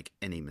cannot make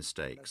any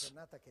mistakes.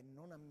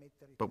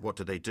 But what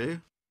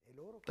do?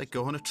 They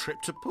go on a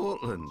trip to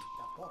Portland.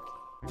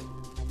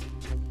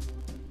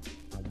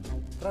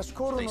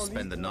 They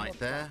spend the night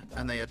there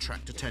and they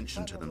attract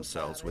attention to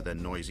themselves with their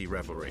noisy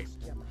revelry.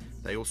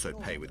 They also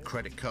pay with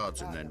credit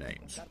cards in their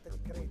names.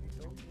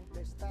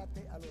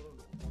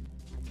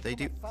 They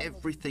do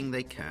everything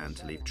they can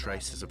to leave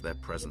traces of their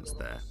presence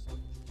there.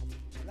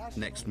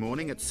 Next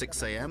morning at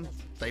 6 a.m.,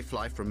 they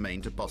fly from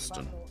Maine to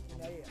Boston.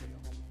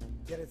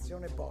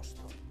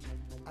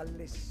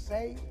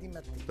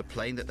 The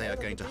plane that they are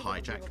going to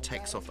hijack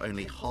takes off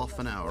only half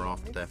an hour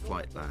after their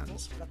flight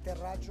lands.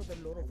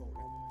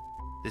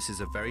 This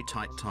is a very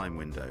tight time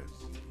window,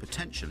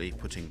 potentially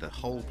putting the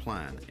whole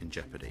plan in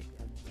jeopardy.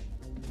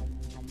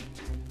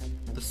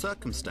 The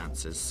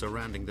circumstances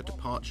surrounding the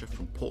departure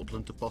from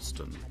Portland to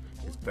Boston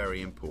is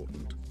very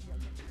important,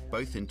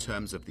 both in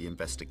terms of the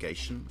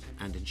investigation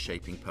and in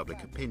shaping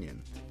public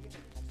opinion.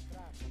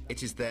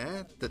 It is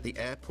there that the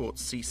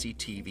airport's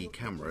CCTV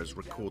cameras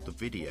record the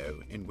video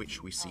in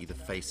which we see the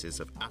faces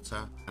of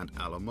Atta and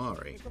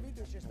Al-Omari.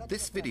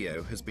 This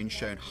video has been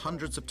shown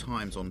hundreds of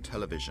times on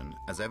television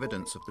as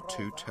evidence of the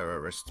two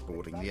terrorists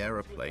boarding the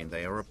aeroplane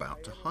they are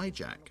about to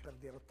hijack.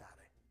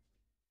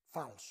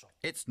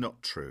 It's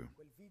not true.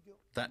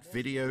 That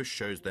video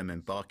shows them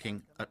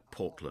embarking at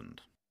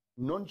Portland.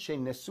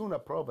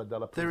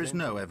 There is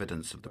no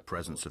evidence of the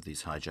presence of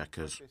these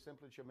hijackers.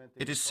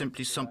 It is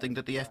simply something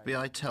that the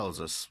FBI tells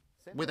us,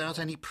 without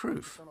any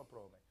proof.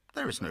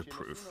 There is no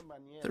proof.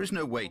 There is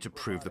no way to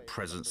prove the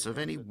presence of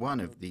any one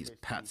of these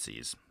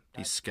patsies,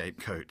 these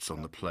scapegoats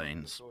on the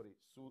planes.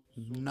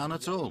 None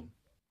at all.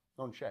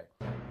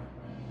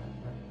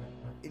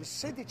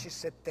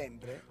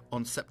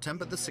 On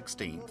September the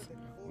 16th,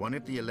 one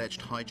of the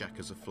alleged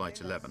hijackers of Flight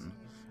 11,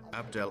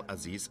 Abdel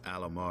Aziz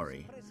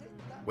Al-Omari,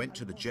 went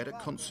to the Jeddah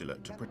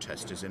consulate to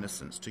protest his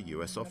innocence to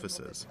US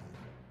officers.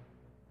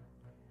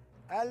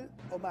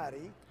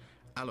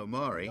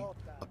 Al-Omari,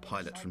 a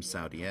pilot from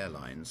Saudi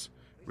Airlines,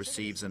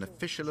 receives an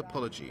official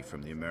apology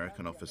from the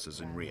American officers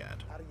in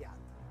Riyadh.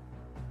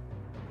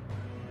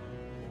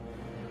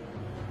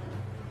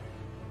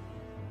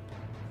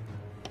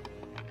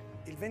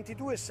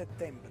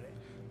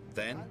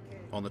 Then,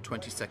 on the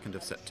 22nd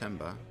of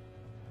September,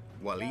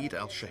 Walid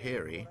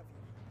al-Shahiri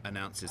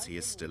announces he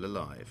is still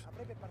alive.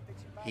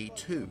 He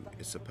too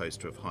is supposed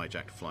to have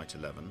hijacked Flight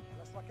 11.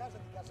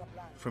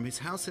 From his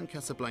house in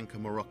Casablanca,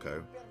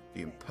 Morocco,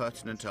 the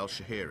impertinent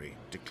al-Shahiri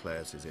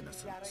declares his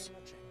innocence.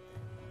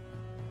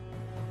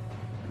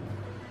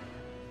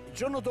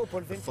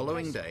 The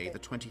following day, the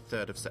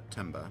 23rd of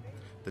September,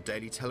 the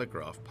Daily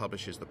Telegraph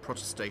publishes the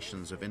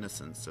protestations of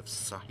innocence of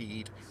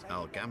Saeed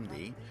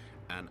al-Ghamdi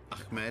and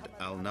Ahmed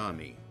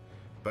al-Nami,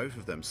 both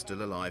of them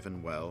still alive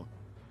and well,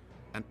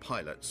 and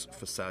pilots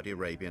for Saudi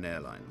Arabian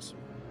Airlines.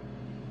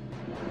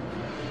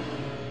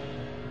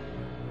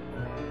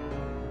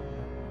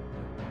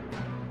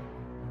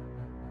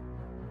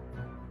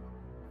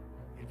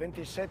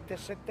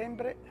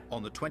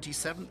 On the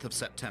 27th of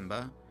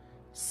September,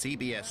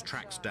 CBS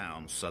tracks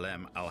down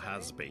Salem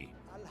al-Hazmi.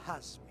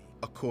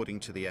 According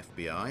to the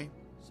FBI,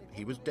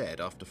 he was dead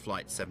after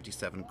Flight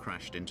 77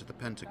 crashed into the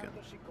Pentagon.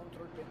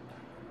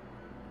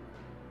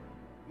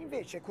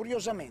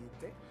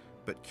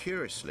 But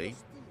curiously,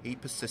 he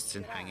persists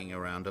in hanging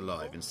around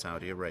alive in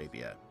Saudi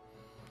Arabia,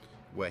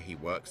 where he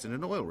works in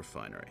an oil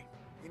refinery.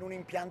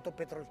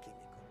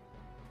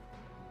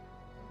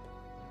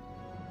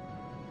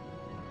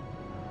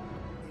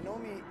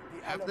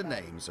 Have the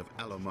names of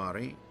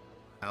Al-Omari,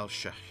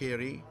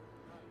 al-Shahiri,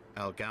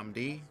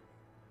 al-Ghamdi,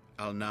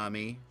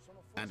 al-Nami,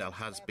 and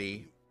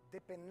al-Hazmi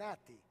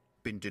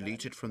been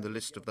deleted from the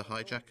list of the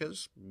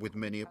hijackers, with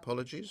many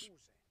apologies?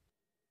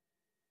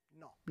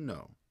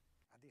 No.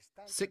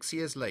 6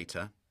 years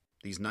later,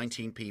 these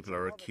 19 people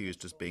are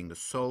accused as being the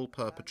sole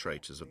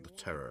perpetrators of the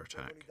terror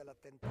attack.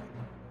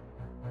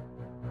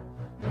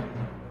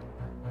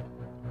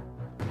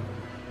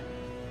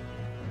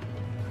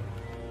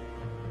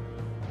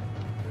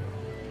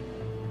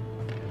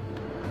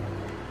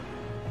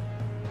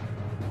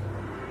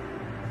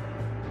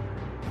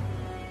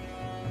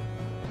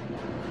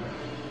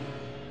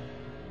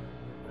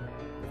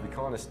 If we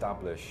can't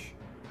establish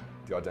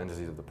the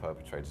identities of the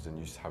perpetrators, then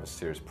you have a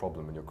serious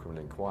problem in your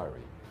criminal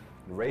inquiry.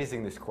 And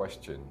raising this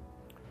question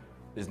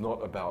is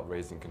not about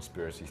raising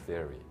conspiracy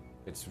theory.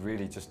 It's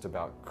really just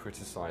about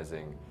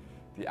criticizing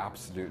the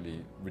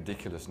absolutely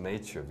ridiculous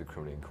nature of the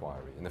criminal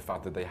inquiry and the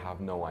fact that they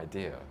have no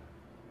idea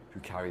who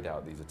carried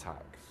out these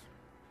attacks.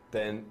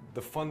 Then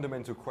the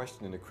fundamental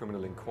question in a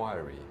criminal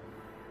inquiry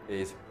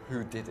is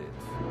who did it?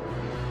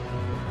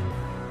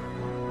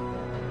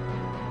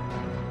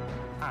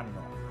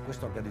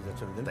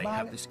 They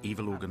have this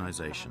evil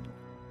organization.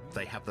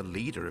 They have the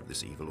leader of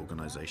this evil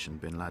organization,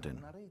 bin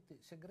Laden.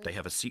 They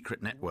have a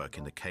secret network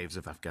in the caves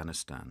of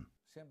Afghanistan.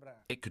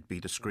 It could be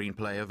the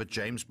screenplay of a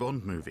James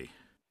Bond movie.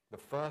 The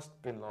first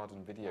bin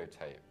Laden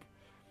videotape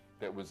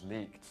that was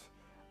leaked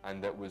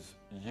and that was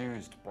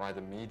used by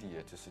the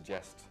media to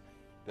suggest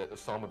that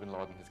Osama bin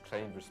Laden has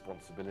claimed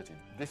responsibility.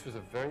 This was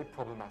a very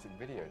problematic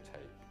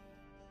videotape.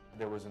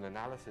 There was an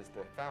analysis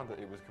that found that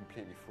it was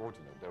completely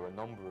fraudulent. There were a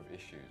number of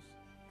issues.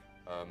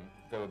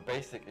 There were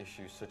basic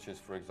issues such as,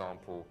 for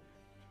example,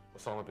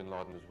 Osama bin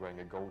Laden was wearing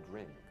a gold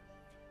ring.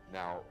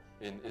 Now,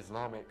 in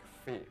Islamic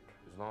fiqh,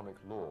 Islamic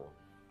law,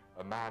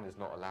 a man is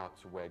not allowed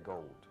to wear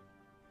gold.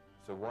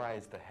 So why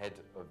is the head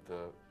of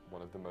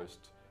one of the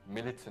most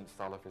militant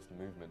Salafist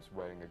movements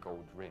wearing a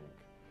gold ring?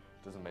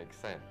 Doesn't make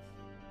sense.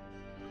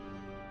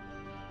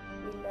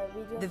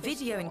 The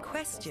video in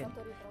question,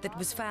 that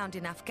was found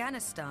in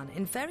Afghanistan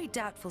in very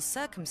doubtful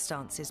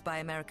circumstances by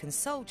American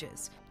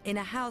soldiers in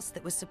a house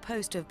that was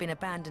supposed to have been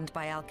abandoned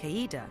by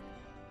Al-Qaeda,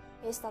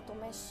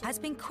 has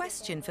been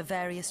questioned for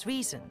various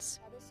reasons.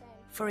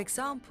 For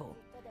example,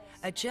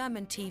 a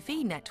German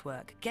TV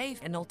network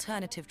gave an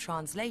alternative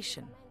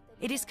translation.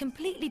 It is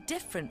completely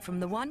different from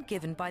the one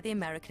given by the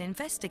American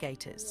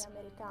investigators.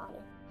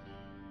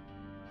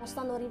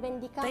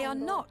 They are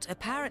not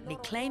apparently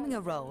claiming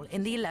a role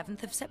in the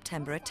 11th of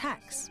September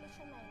attacks,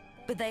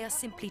 but they are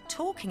simply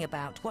talking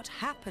about what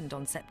happened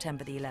on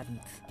September the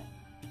 11th.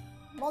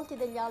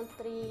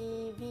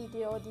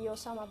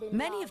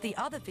 Many of the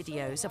other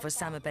videos of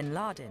Osama bin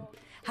Laden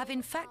have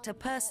in fact a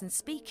person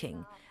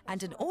speaking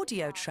and an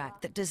audio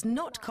track that does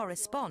not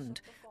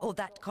correspond, or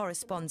that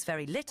corresponds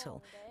very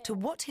little, to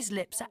what his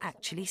lips are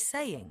actually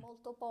saying.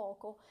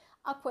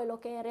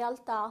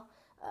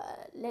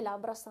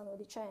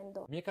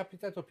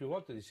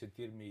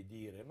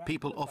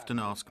 People often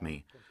ask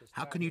me,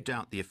 how can you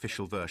doubt the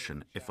official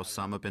version if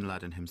Osama bin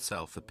Laden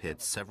himself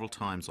appeared several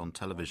times on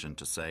television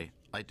to say,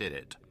 I did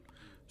it?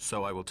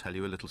 So I will tell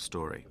you a little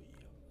story.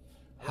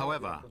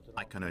 However,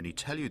 I can only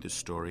tell you this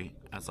story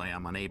as I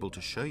am unable to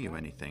show you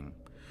anything.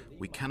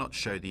 We cannot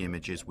show the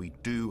images we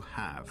do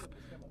have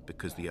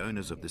because the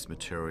owners of this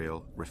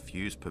material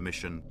refuse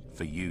permission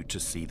for you to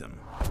see them.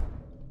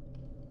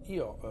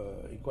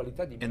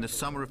 In the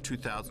summer of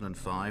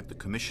 2005, the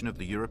Commission of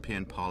the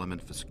European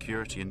Parliament for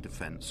Security and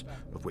Defence,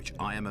 of which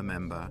I am a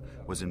member,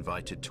 was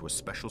invited to a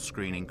special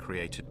screening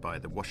created by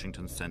the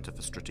Washington Center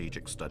for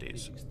Strategic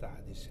Studies.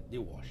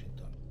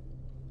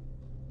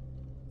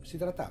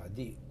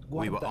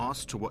 We were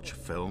asked to watch a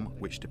film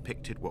which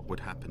depicted what would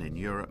happen in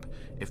Europe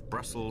if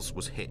Brussels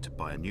was hit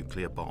by a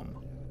nuclear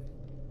bomb.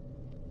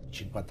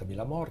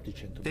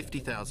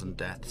 50,000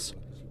 deaths,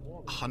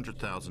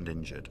 100,000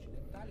 injured.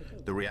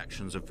 The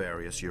reactions of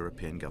various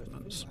European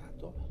governments.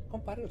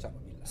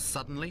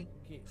 Suddenly,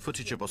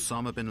 footage of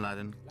Osama bin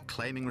Laden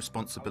claiming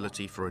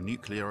responsibility for a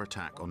nuclear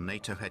attack on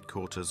NATO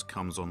headquarters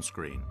comes on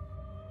screen.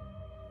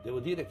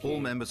 All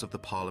members of the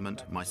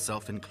parliament,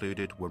 myself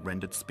included, were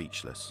rendered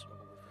speechless.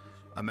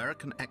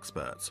 American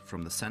experts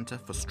from the Center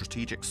for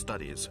Strategic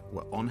Studies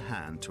were on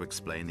hand to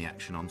explain the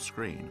action on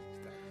screen.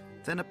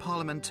 Then a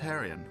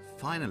parliamentarian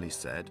finally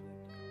said,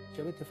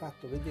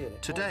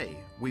 today,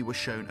 we were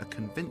shown a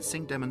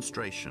convincing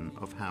demonstration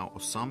of how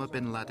Osama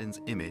bin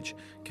Laden's image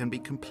can be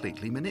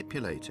completely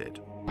manipulated.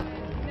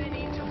 They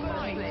need to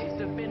fight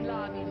of bin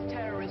Laden's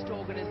terrorist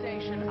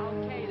organization,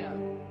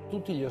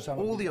 Al-Qaeda.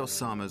 All the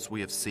Osamas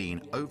we have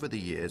seen over the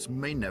years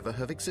may never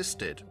have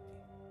existed,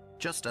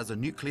 just as a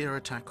nuclear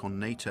attack on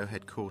NATO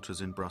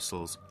headquarters in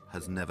Brussels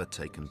has never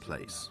taken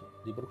place.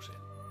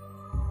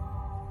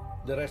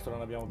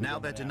 Now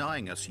they're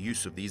denying us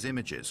use of these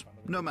images.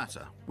 No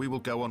matter, we will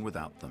go on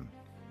without them.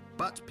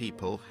 But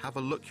people, have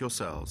a look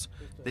yourselves.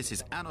 This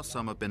is an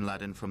Osama bin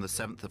Laden from the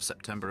 7th of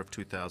September of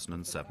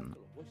 2007.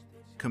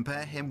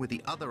 Compare him with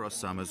the other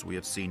Osamas we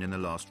have seen in the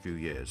last few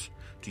years.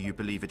 Do you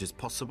believe it is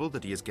possible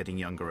that he is getting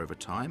younger over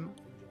time?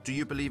 Do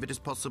you believe it is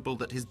possible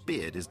that his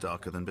beard is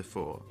darker than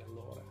before?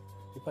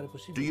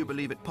 Do you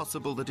believe it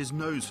possible that his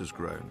nose has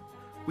grown?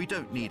 We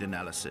don't need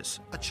analysis.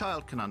 A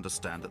child can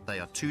understand that they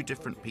are two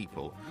different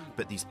people,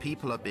 but these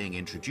people are being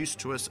introduced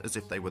to us as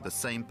if they were the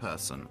same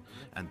person.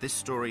 And this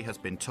story has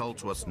been told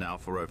to us now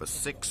for over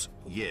 6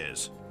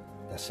 years.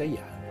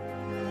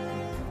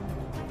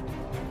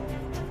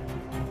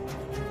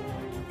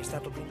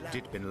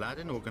 Did bin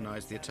Laden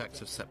organize the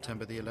attacks of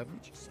September the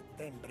 11th?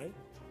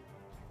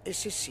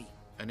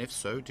 And if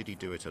so, did he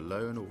do it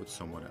alone or with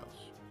someone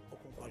else?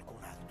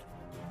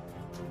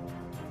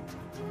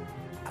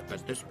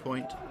 At this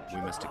point,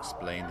 we must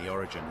explain the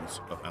origins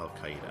of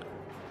Al-Qaeda.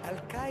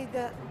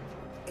 Al-Qaeda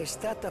è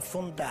stata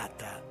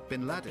fondata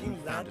Bin Laden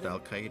founded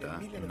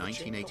al-Qaeda in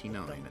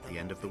 1989 at the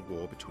end of the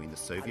war between the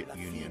Soviet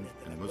Union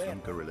and Muslim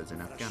guerrillas in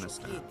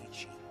Afghanistan.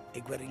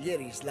 E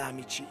guerriglieri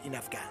islamici in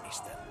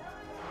Afghanistan.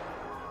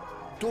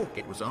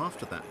 It was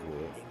after that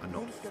war and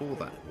not for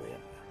that war.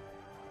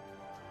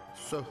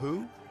 So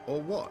who or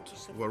what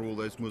were all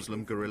those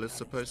Muslim guerrillas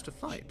supposed to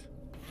fight?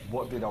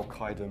 What did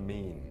al-Qaeda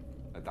mean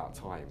at that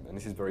time? And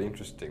this is very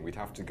interesting. We'd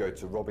have to go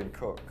to Robin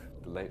Cook,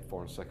 the late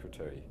Foreign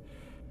Secretary.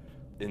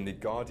 In the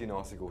Guardian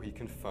article, he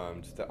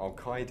confirmed that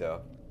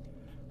al-Qaeda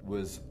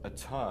was a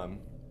term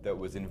that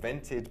was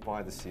invented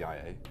by the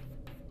CIA,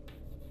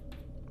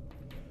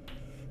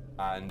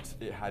 and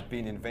it had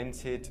been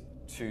invented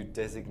to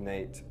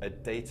designate a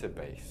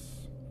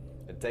database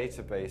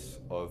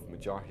of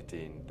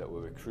mujahideen that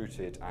were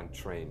recruited and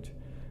trained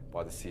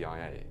by the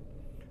CIA.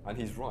 And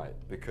he's right,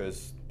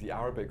 because the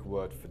Arabic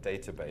word for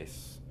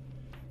database,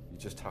 you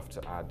just have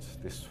to add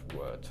this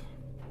word.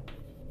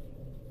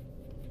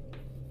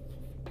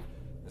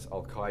 It's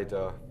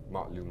Al-Qaeda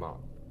Ma'lumat.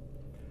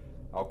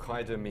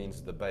 Al-Qaeda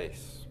means the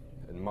base,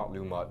 and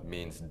Ma'lumat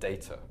means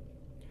data.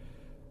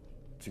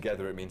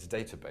 Together it means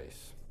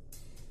database.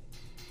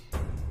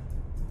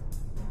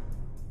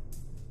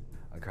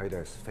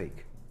 Al-Qaeda is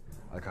fake.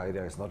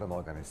 Al-Qaeda is not an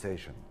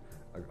organization.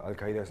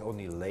 Al-Qaeda is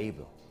only a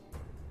label.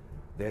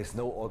 There is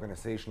no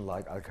organization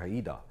like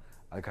Al-Qaeda.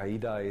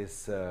 Al-Qaeda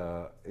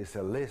is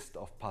a list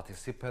of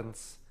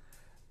participants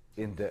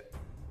in the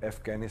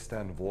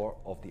Afghanistan war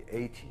of the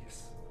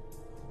 80s.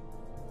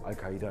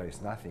 Al-Qaeda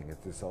is nothing.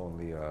 It is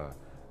only a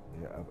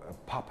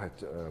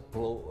puppet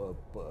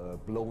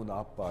blown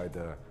up by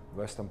the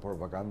Western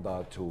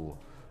propaganda to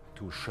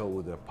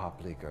show the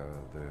public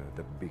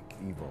the big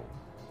evil.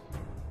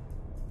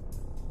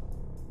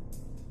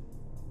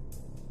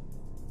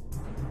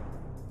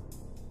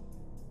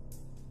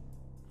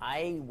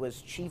 I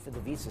was chief of the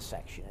visa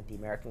section at the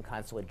American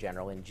Consulate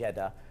General in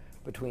Jeddah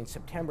between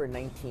September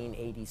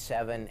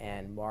 1987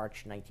 and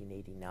March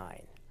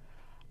 1989.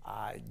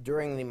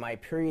 During my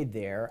period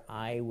there,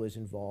 I was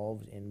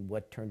involved in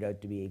what turned out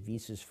to be a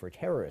Visas for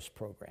Terrorists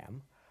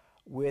program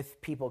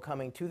with people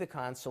coming to the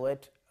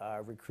consulate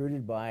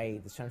recruited by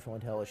the Central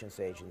Intelligence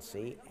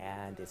Agency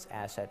and its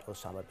asset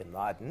Osama bin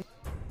Laden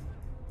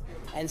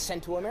and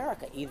sent to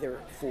America, either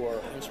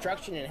for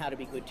instruction in how to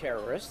be good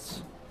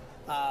terrorists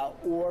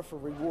or for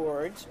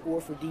rewards or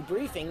for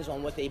debriefings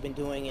on what they've been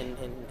doing in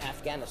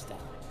Afghanistan.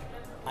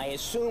 I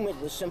assume it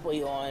was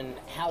simply on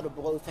how to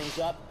blow things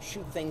up,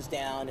 shoot things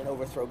down, and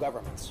overthrow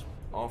governments.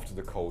 After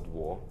the Cold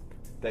War,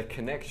 their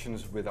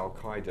connections with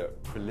Al-Qaeda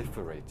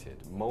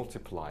proliferated,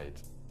 multiplied.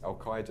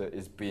 Al-Qaeda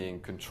is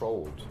being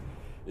controlled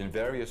in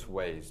various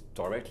ways,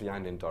 directly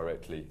and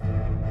indirectly.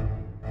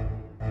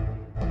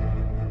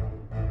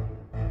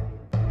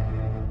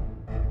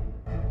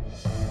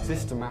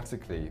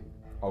 Systematically,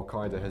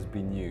 Al-Qaeda has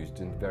been used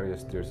in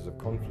various theaters of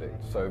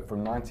conflict. So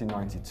from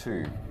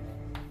 1992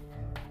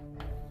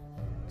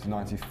 to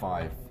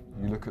 95,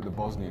 you look at the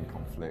Bosnian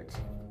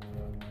conflict.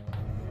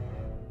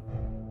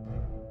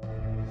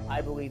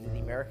 I believe that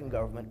the American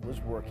government was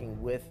working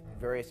with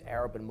various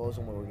Arab and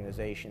Muslim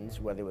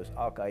organizations, whether it was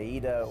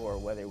Al-Qaeda or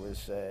whether it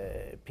was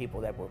people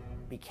that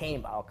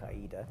became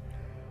Al-Qaeda,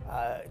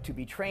 to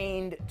be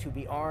trained, to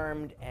be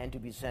armed, and to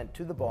be sent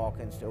to the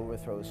Balkans to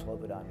overthrow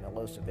Slobodan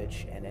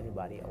Milosevic and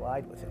anybody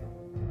allied with him.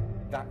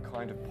 That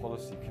kind of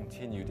policy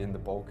continued in the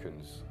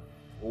Balkans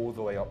all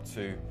the way up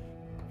to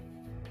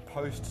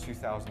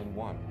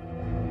post-2001.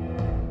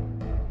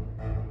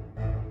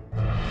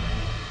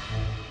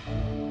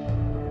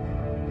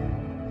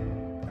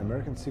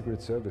 American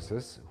Secret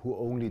Services, who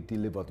only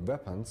delivered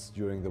weapons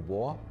during the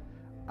war,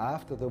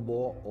 after the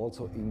war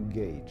also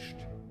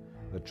engaged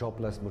the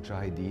jobless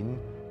mujahideen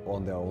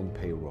on their own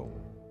payroll.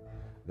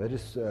 That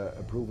is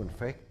a proven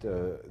fact.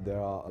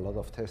 There are a lot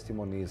of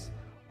testimonies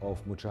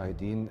of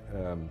mujahideen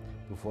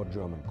before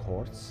German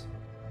courts.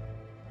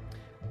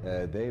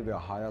 They were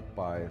hired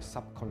by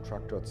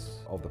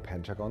subcontractors of the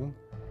Pentagon,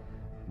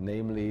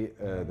 namely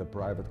the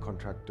private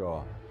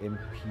contractor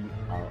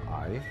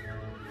MPRI,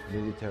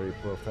 Military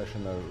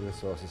Professional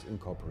Resources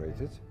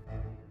Incorporated.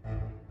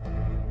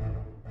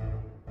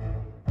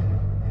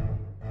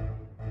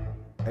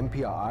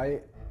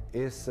 MPRI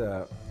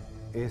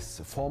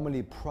is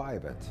formally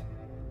private,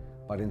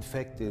 but in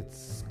fact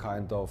it's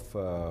kind of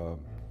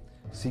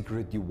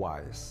secret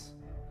device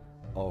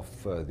of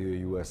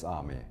the US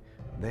Army.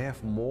 They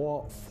have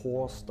more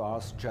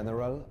 4-star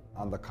general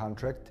under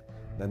contract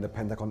than the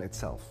Pentagon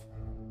itself.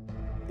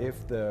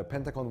 If the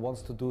Pentagon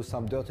wants to do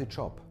some dirty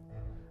job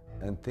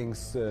and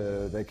thinks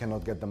they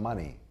cannot get the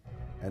money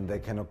and they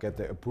cannot get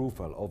the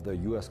approval of the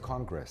US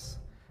Congress,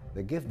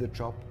 they give the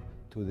job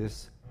to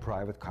this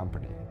private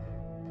company.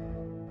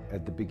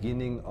 At the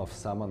beginning of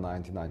summer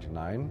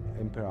 1999,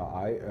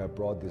 MPRI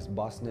brought this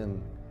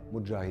Bosnian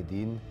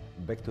mujahideen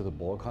back to the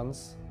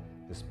Balkans,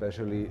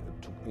 especially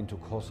into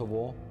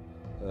Kosovo,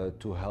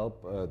 to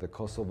help the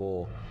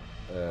Kosovo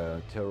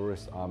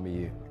terrorist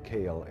army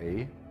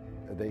KLA.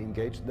 They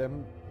engaged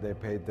them, they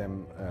paid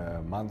them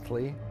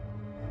monthly.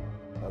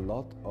 A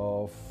lot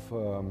of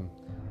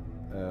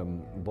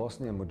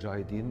Bosnian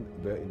Mujahideen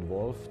were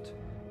involved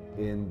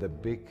in the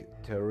big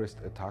terrorist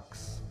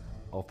attacks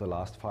of the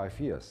last 5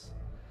 years.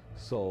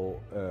 So,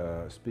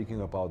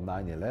 speaking about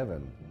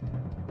 9/11,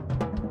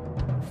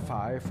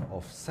 5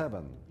 of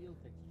 7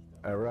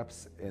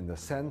 Arabs in the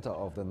center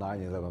of the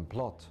 9/11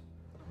 plot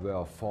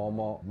were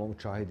former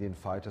Mujahideen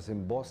fighters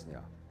in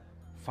Bosnia.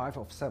 5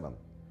 of 7.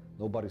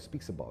 Nobody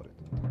speaks about it.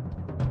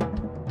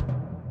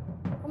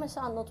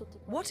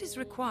 What is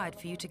required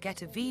for you to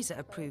get a visa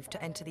approved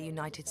to enter the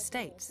United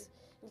States?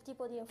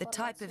 The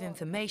type of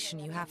information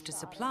you have to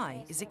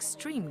supply is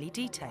extremely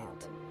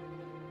detailed.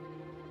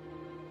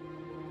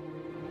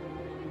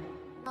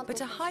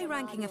 But a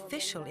high-ranking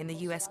official in the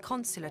US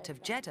consulate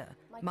of Jeddah,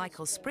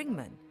 Michael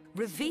Springman,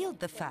 revealed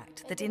the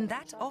fact that in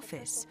that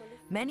office,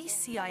 many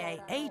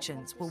CIA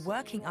agents were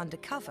working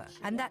undercover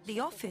and that the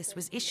office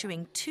was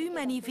issuing too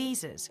many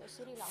visas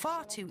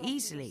far too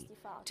easily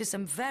to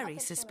some very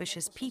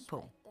suspicious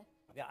people.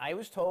 I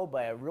was told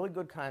by a really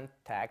good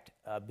contact,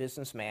 a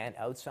businessman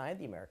outside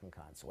the American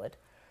consulate,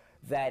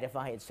 that if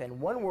I had sent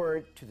one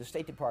word to the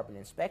State Department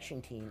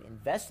inspection team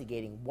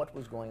investigating what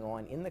was going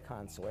on in the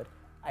consulate,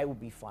 I would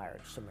be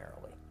fired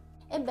summarily.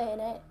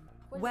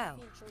 Well,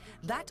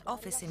 that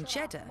office in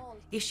Jeddah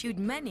issued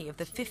many of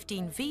the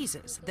 15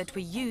 visas that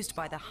were used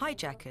by the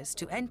hijackers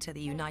to enter the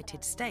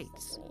United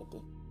States.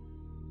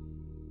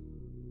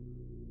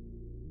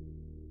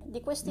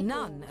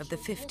 None of the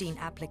 15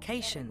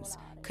 applications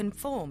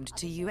conformed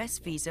to US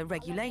visa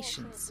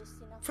regulations.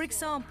 For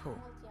example,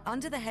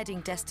 under the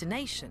heading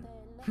Destination,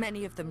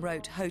 many of them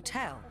wrote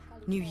Hotel,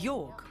 New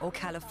York or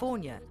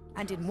California,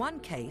 and in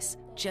one case,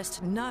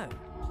 just no.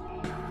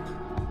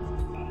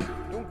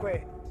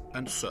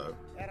 And so,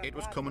 it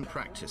was common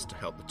practice to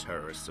help the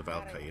terrorists of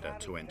Al-Qaeda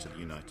to enter the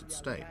United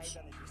States.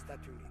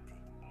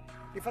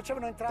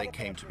 They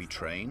came to be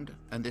trained,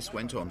 and this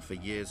went on for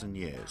years and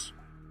years.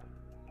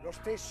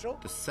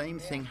 The same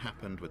thing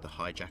happened with the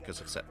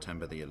hijackers of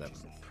September the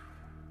 11th.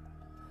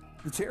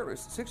 The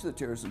terrorists, 6 of the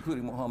terrorists,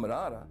 including Mohammed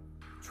Atta,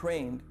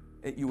 trained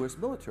at U.S.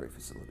 military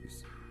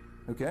facilities.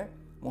 Okay?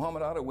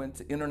 Mohammed Atta went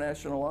to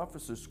International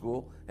Officers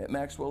School at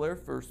Maxwell Air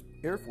Force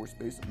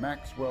Base.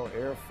 Maxwell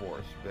Air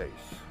Force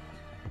Base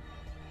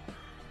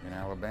in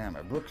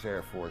Alabama, Brooks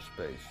Air Force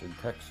Base in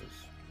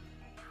Texas.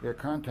 Their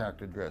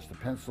contact address, the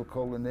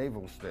Pensacola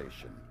Naval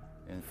Station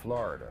in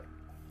Florida,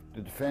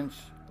 the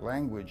Defense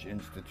Language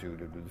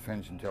Institute of the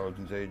Defense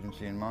Intelligence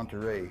Agency in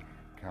Monterey,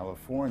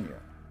 California.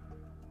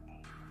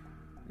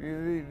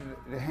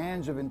 The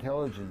hands of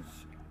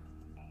intelligence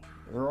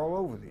are all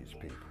over these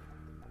people.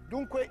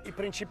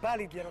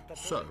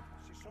 So,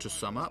 to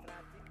sum up,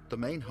 the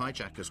main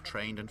hijackers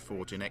trained and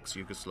fought in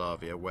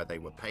ex-Yugoslavia, where they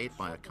were paid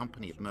by a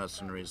company of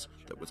mercenaries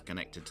that was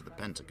connected to the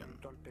Pentagon.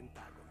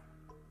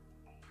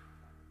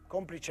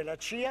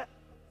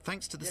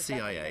 Thanks to the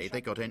CIA,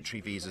 they got entry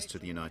visas to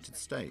the United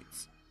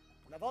States.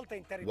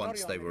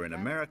 Once they were in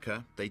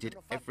America, they did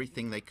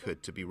everything they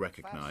could to be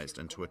recognized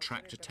and to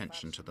attract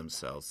attention to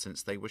themselves,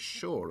 since they were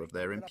sure of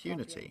their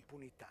impunity.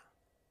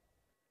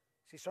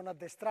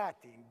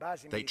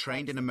 They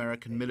trained in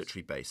American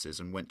military bases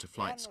and went to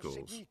flight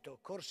schools,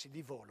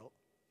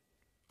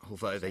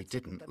 although they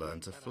didn't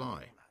learn to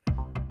fly.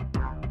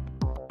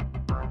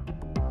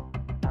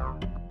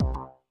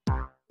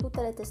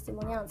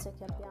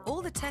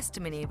 All the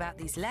testimony about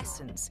these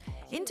lessons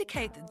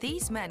indicate that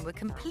these men were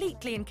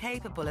completely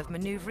incapable of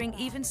maneuvering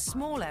even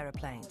small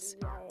aeroplanes.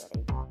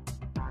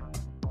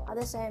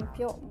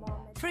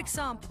 For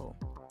example,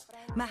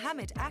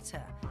 Mohammed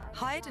Atta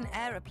hired an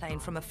aeroplane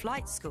from a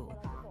flight school,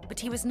 but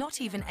he was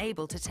not even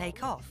able to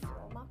take off.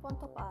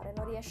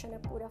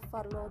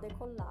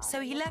 So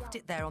he left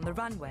it there on the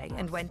runway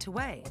and went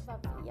away.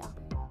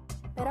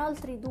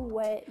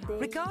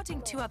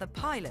 Regarding 2 other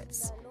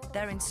pilots,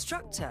 their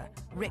instructor,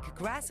 Rick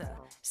Grazer,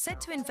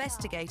 said to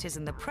investigators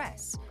and the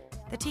press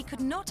that he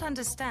could not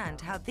understand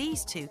how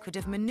these 2 could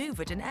have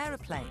maneuvered an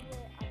aeroplane.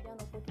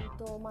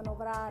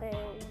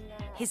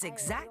 His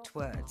exact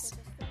words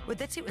were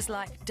that it was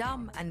like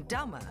Dumb and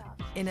Dumber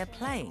in a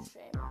plane.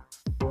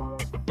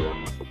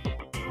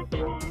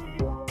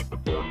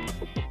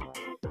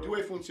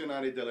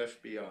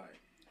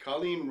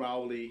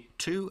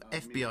 Two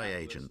FBI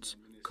agents,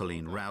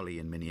 Colleen Rowley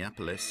in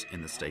Minneapolis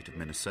in the state of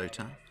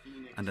Minnesota,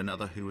 and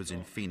another who was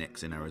in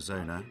Phoenix in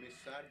Arizona,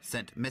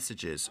 sent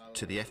messages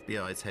to the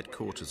FBI's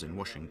headquarters in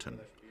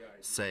Washington,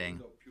 saying,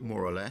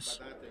 more or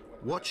less,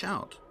 watch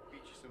out,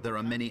 there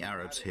are many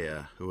Arabs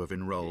here who have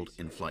enrolled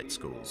in flight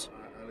schools.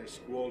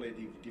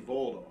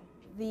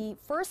 The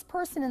first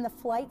person in the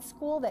flight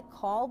school that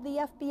called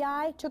the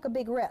FBI took a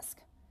big risk,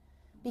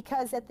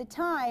 because at the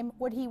time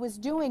what he was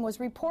doing was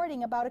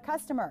reporting about a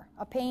customer,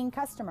 a paying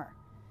customer.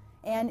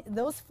 And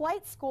those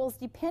flight schools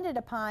depended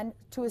upon,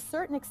 to a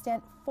certain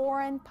extent,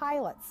 foreign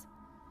pilots.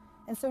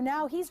 And so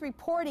now he's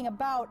reporting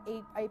about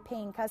a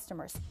paying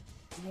customer.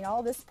 You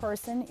know, this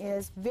person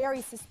is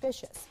very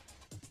suspicious.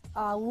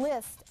 A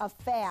list of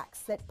facts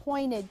that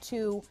pointed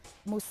to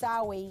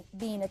Moussaoui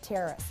being a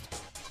terrorist.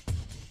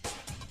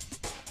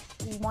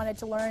 He wanted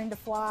to learn to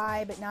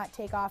fly but not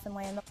take off and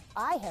land.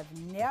 I have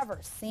never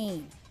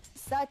seen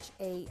such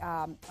a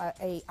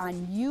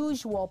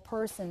unusual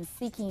person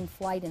seeking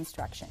flight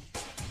instruction.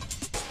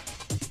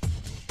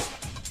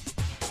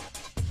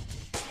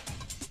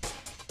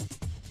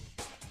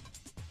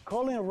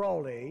 Colin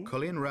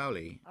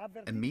Rowley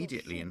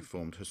immediately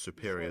informed her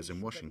superiors in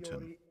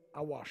Washington,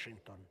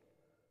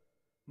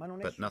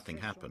 but nothing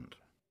happened.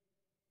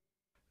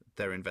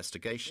 Their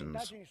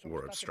investigations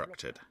were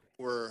obstructed.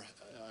 Were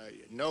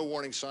no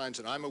warning signs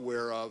that I'm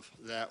aware of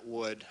that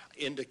would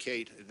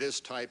indicate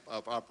this type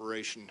of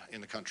operation in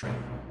the country.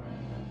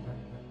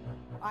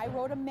 I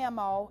wrote a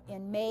memo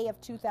in May of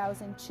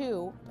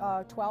 2002,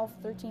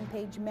 12,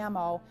 13-page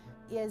memo,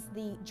 is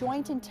the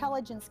Joint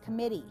Intelligence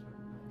Committee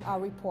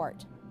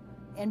report.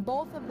 And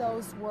both of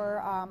those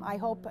were, I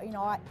hope,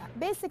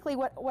 basically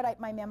what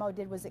my memo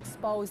did was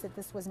expose that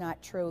this was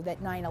not true,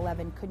 that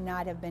 9/11 could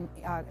not have been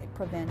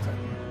prevented.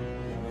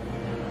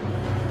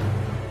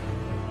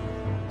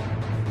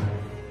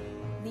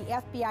 The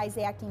FBI's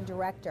acting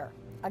director,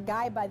 a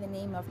guy by the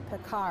name of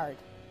Picard,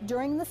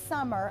 during the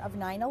summer of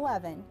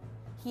 9/11,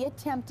 he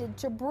attempted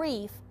to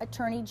brief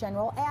Attorney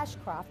General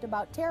Ashcroft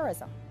about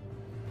terrorism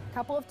a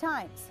couple of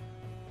times.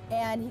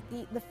 And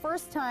the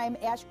first time,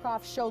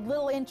 Ashcroft showed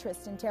little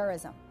interest in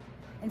terrorism.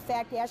 In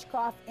fact,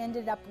 Ashcroft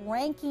ended up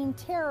ranking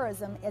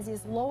terrorism as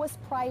his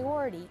lowest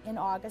priority in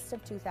August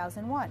of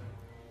 2001.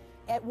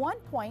 At one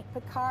point,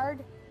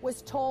 Picard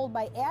was told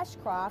by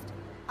Ashcroft,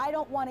 "I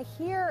don't want to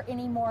hear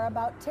any more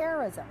about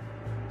terrorism."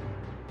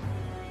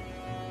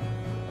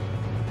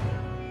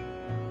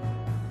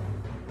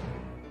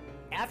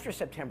 After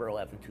September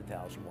 11,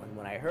 2001,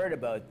 when I heard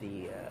about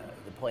the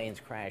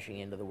planes crashing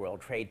into the World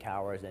Trade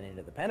Towers and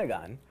into the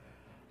Pentagon,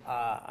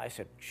 I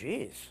said,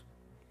 geez,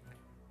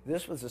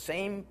 these were the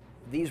same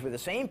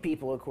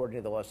people, according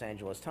to the Los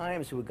Angeles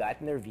Times, who had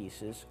gotten their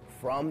visas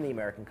from the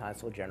American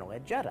Consulate General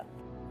at Jeddah.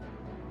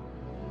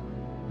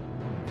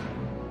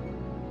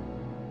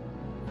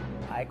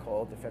 I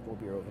called the Federal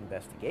Bureau of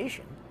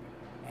Investigation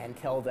and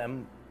tell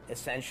them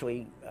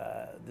essentially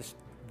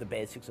the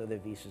basics of the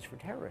Visas for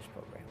Terrorists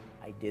program.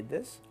 I did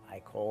this. I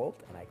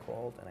called and I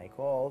called and I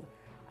called.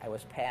 I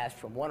was passed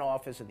from one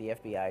office of the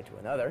FBI to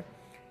another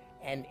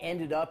and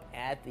ended up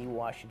at the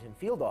Washington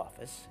field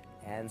office,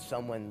 and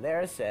someone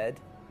there said,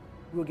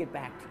 "We'll get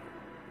back to you."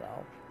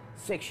 Well,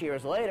 6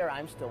 years later,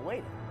 I'm still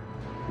waiting.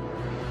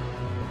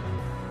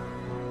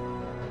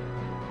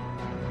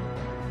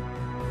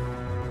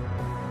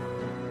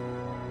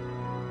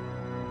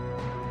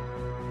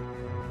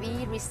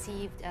 We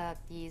received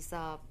these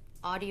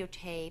audio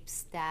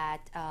tapes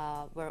that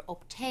were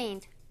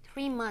obtained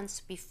 3 months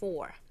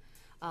before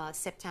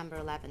September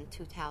 11,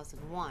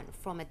 2001,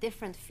 from a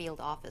different field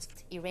office,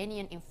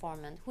 Iranian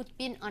informant who'd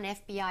been on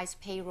FBI's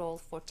payroll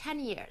for 10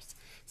 years,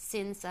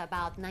 since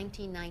about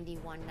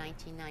 1991,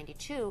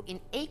 1992, in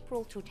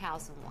April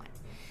 2001.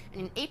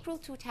 And in April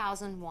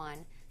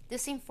 2001,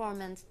 this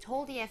informant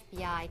told the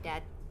FBI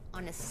that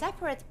on a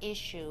separate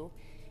issue,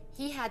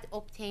 he had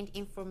obtained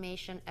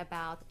information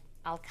about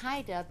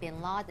Al-Qaeda, bin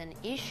Laden,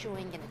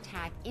 issuing an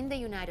attack in the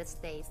United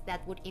States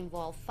that would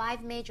involve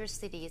 5 major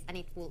cities, and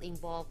it will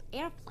involve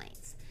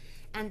airplanes,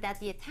 and that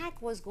the attack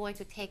was going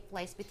to take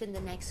place within the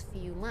next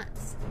few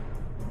months.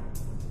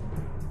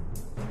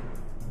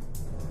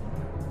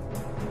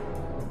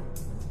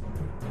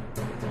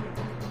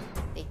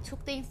 They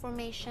took the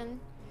information,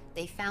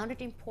 they found it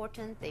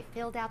important, they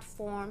filled out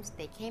forms,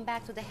 they came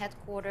back to the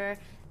headquarters,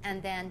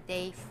 and then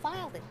they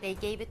filed it. They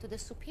gave it to the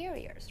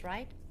superiors,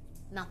 right?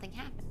 Nothing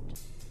happened.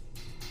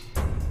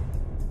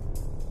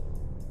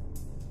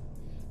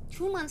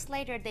 2 months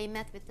later, they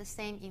met with the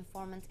same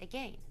informant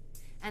again.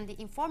 And the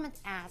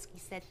informant asked, he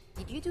said,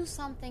 "Did you do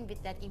something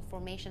with that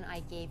information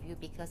I gave you,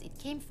 because it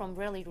came from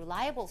really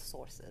reliable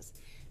sources?"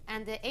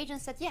 And the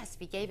agent said, "Yes,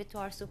 we gave it to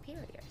our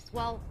superiors."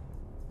 Well,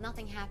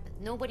 nothing happened.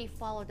 Nobody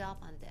followed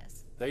up on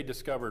this. They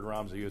discovered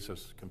Ramzi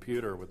Youssef's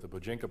computer with the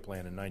Bojinka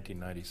plan in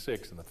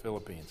 1996 in the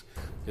Philippines.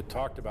 It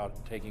talked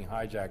about taking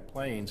hijacked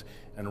planes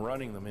and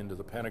running them into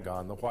the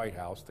Pentagon, the White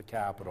House, the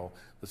Capitol,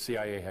 the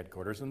CIA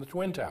headquarters, and the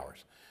Twin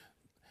Towers.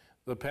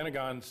 The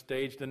Pentagon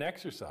staged an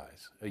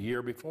exercise a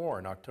year before,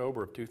 in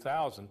October of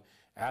 2000,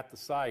 at the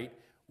site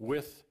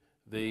with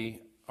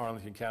the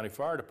Arlington County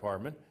Fire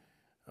Department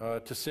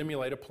to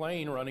simulate a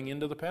plane running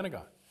into the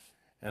Pentagon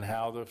and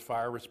how the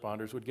fire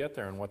responders would get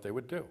there and what they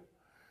would do.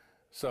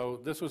 So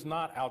this was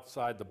not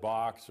outside the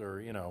box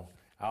or,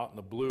 out in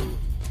the blue.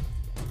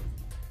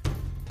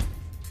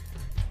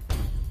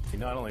 They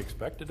not only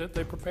expected it,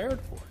 they prepared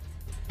for it.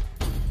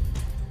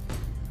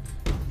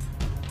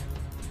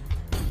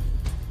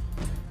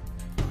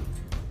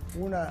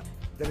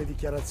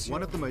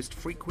 One of the most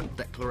frequent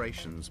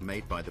declarations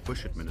made by the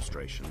Bush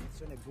administration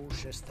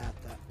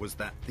was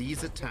that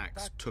these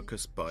attacks took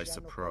us by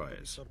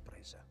surprise.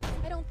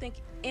 I don't think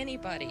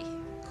anybody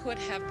could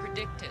have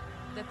predicted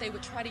that they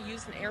would try to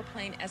use an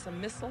airplane as a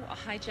missile, a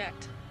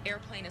hijacked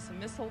airplane as a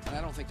missile. And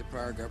I don't think the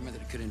prior government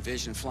that could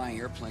envision flying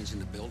airplanes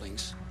into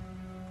buildings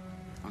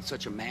on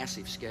such a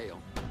massive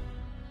scale.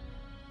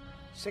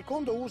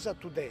 Secondo USA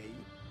Today,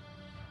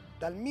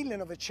 Dal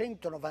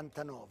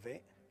 1999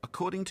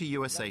 According to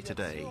USA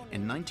Today,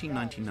 in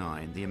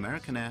 1999, the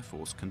American Air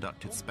Force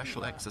conducted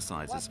special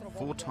exercises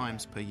 4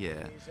 times per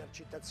year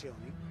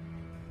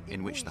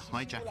in which the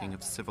hijacking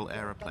of civil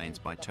aeroplanes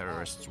by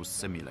terrorists was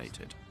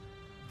simulated.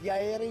 di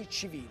aerei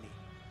civili.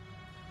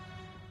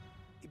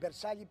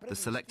 The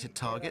selected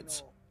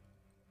targets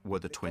were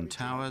the Twin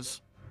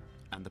Towers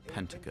and the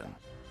Pentagon.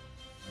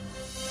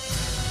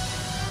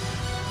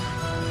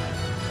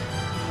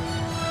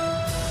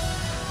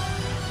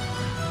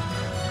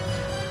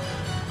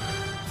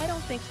 I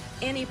don't think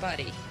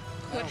anybody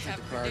I don't think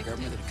the prior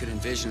government that could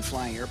envision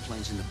flying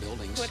airplanes in the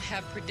buildings. could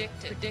have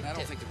predicted. I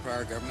don't think the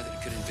prior government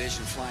that could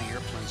envision flying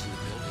airplanes in the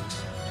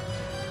buildings.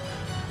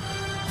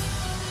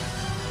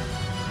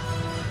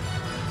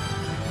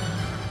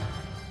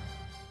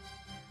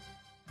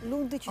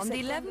 On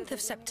the 11th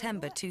of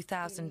September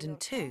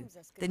 2002,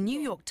 the New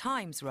York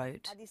Times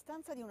wrote,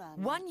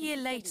 "1 year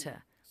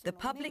later, the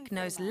public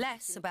knows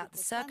less about the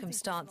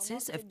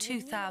circumstances of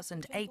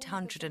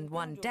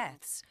 2,801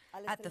 deaths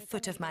at the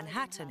foot of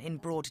Manhattan in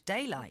broad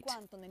daylight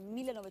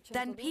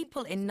than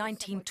people in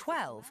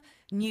 1912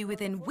 knew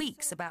within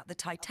weeks about the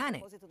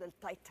Titanic."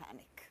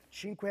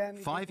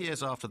 5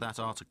 years after that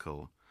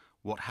article,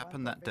 what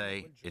happened that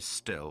day is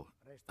still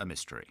a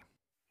mystery.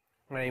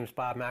 My name is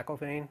Bob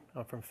McIlvaine.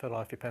 I'm from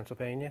Philadelphia,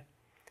 Pennsylvania.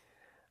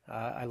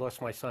 I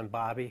lost my son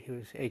Bobby, who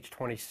was age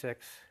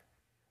 26,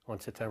 on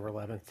September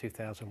 11th,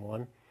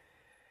 2001.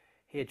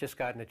 He had just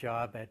gotten a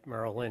job at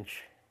Merrill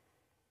Lynch.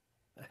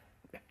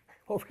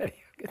 Already,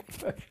 I'm getting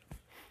emotional.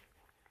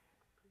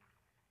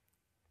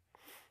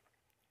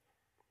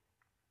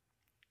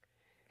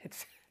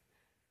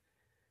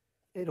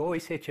 It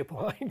always hits you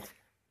blind.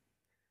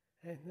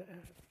 And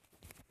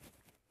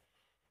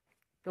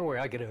don't worry,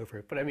 I'll get over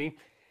it. But I mean,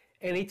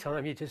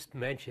 anytime you just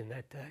mention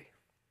that day,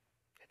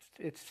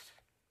 it's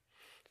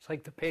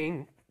like the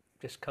pain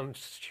just comes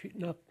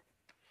shooting up.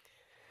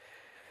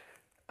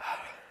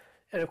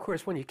 And of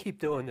course, when you keep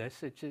doing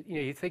this, it's just,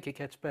 you think it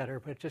gets better,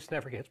 but it just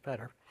never gets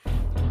better.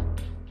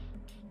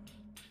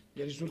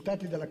 I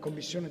risultati della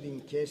commissione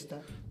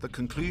d'inchiesta The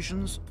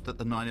conclusions that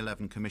the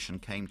 9/11 Commission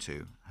came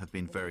to have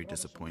been very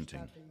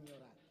disappointing.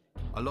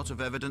 A lot of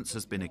evidence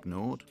has been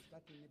ignored.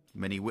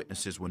 Many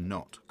witnesses were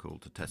not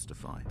called to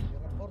testify.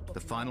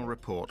 The final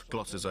report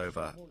glosses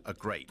over a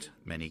great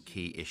many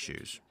key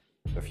issues.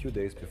 A few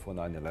days before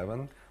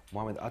 9/11,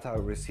 Mohammed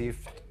Atta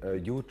received a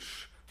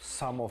huge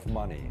sum of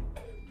money,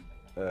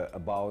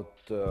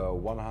 about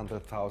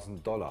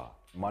 $100,000,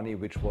 money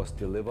which was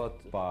delivered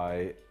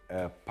by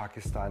a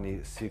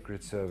Pakistani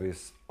Secret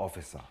Service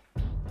officer.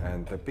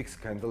 And the big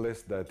scandal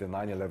is that the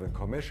 9/11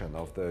 Commission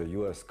of the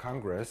US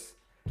Congress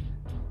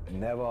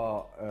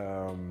never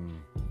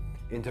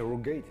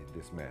interrogated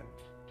this man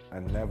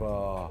and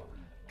never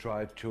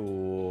tried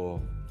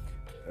to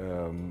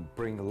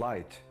bring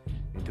light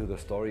into the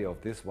story of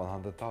this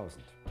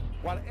 100,000.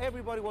 While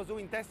everybody was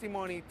doing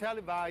testimony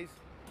televised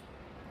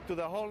to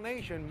the whole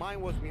nation,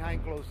 mine was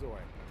behind closed door.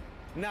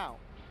 Now,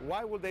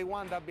 why would they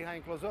want that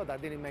behind closed door?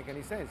 That didn't make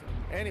any sense.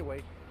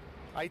 Anyway,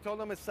 I told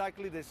them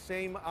exactly the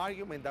same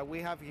argument that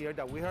we have here,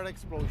 that we heard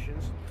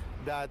explosions,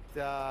 that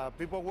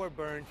people were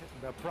burned,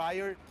 that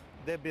prior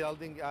the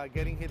building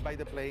getting hit by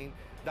the plane,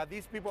 that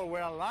these people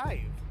were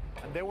alive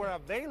and they were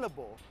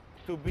available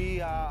to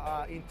be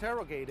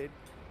interrogated.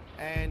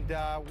 And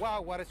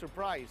wow, what a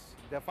surprise.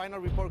 The final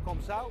report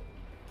comes out.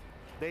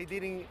 They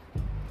didn't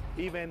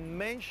even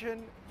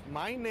mention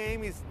my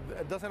name,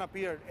 doesn't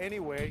appear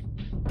anywhere.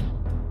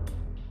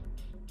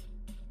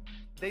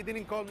 They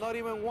didn't call, not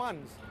even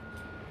once,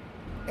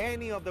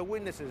 any of the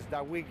witnesses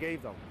that we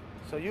gave them.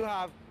 So you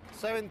have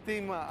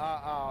 17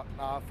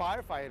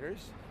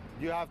 firefighters,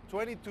 you have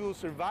 22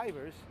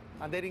 survivors,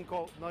 and they didn't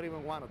call not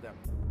even one of them.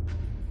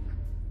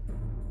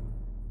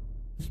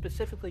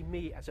 Specifically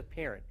me as a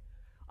parent,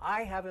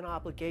 I have an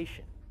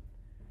obligation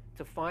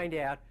to find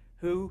out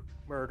who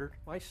murdered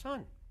my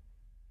son.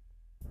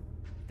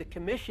 The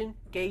commission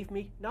gave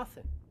me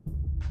nothing.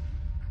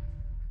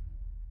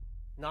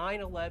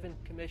 9/11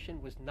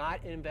 Commission was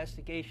not an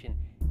investigation.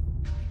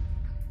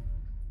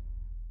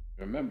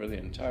 Remember, the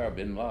entire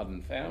bin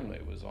Laden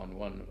family was on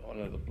one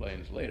of the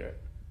planes later.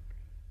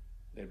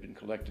 They'd been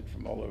collected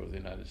from all over the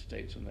United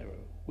States, and they were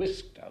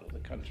whisked out of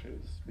the country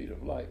with the speed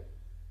of light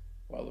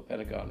while the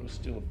Pentagon was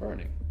still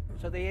burning.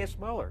 So they asked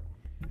Mueller,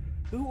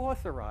 who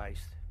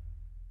authorized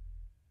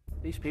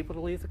these people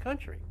to leave the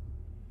country?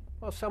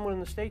 Well, someone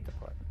in the State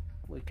Department.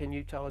 Well, can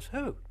you tell us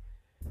who?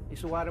 He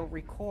said, well, I don't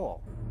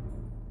recall.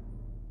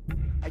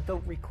 I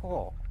don't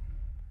recall.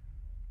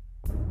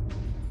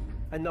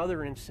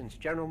 Another instance,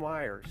 General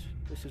Myers.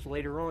 This is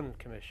later on in the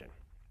commission.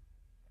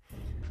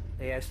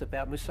 They asked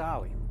about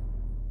Moussaoui.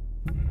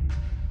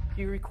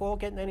 Do you recall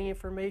getting any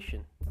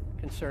information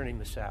concerning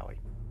Moussaoui?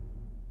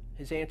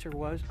 His answer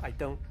was, I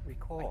don't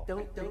recall. I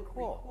don't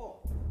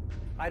recall.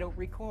 I don't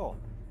recall.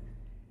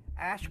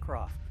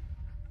 Ashcroft,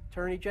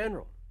 Attorney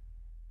General.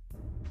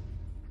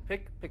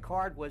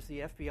 Picard was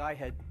the FBI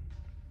head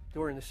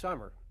during the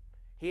summer.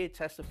 He had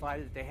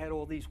testified that they had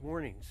all these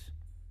warnings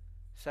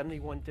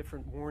 71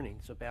 different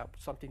warnings about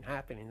something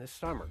happening this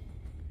summer.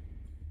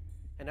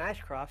 And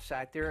Ashcroft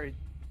sat there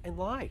and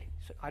lied.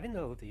 So I didn't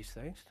know these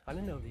things. I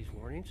didn't know these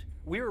warnings.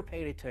 We were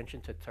paying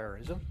attention to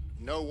terrorism.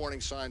 No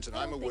warning signs that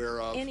I'm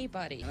aware of.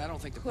 Anybody And I don't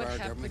think the could prior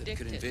have government could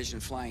predicted. envision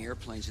flying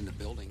airplanes in the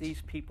buildings.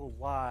 These people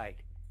lied,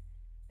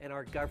 and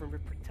our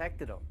government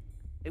protected them.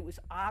 It was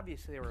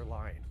obvious they were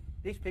lying.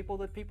 These people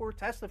that people were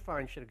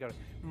testifying should have gone.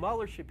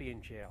 Mueller should be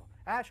in jail.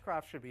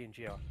 Ashcroft should be in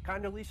jail.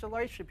 Condoleezza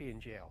Rice should be in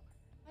jail.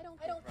 I don't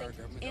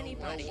think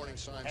anybody warning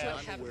signs could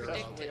I'm have aware of.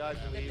 predicted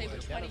that they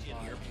would try to use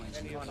airplanes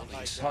in the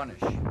buildings. Punish.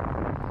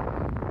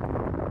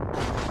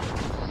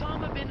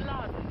 Osama bin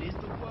Laden is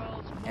the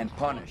world's And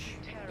punish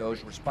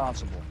those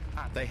responsible.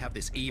 They have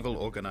this evil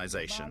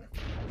organization.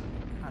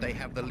 They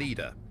have the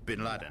leader,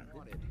 bin Laden.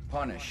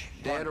 Punish.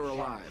 Dead or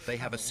alive. They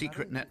have a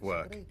secret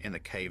network in the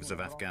caves of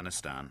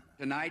Afghanistan.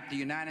 Tonight, the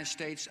United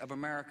States of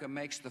America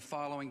makes the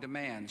following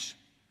demands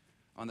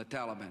on the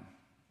Taliban.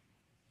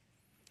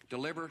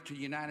 Deliver to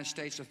United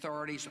States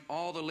authorities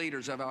all the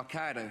leaders of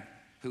Al-Qaeda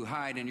who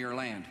hide in your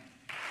land.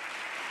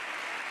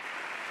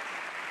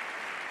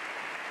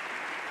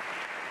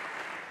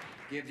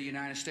 Give the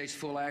United States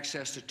full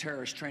access to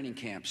terrorist training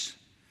camps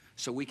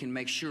so we can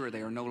make sure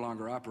they are no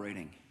longer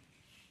operating.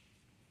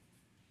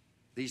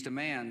 These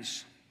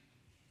demands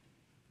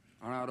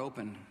are not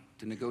open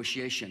to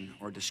negotiation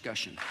or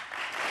discussion.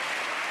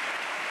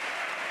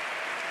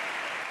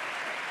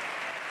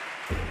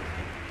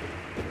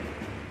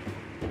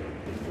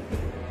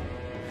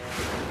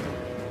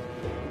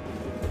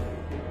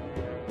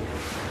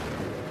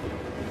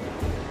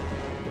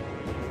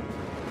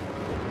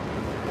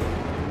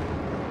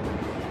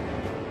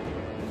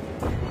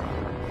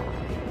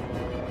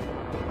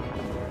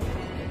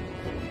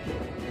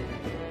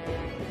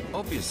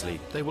 Obviously,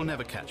 they will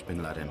never catch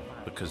bin Laden,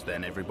 because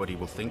then everybody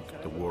will think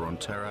the war on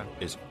terror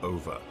is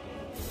over.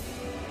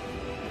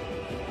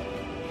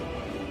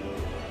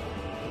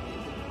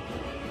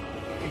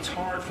 It's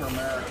hard for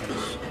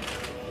Americans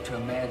to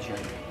imagine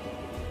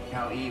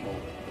how evil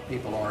the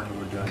people are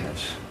who are doing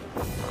this.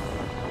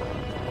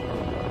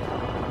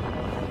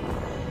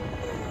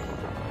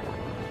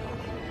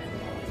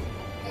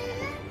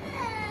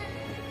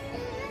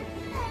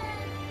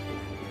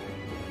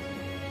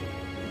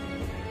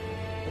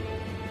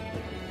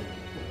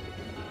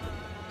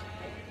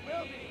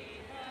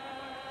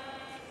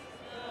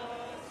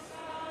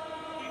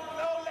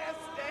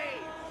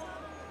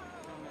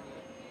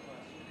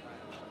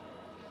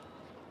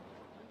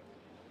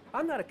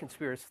 I'm not a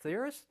conspiracy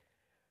theorist.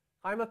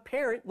 I'm a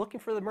parent looking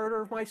for the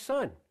murder of my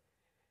son.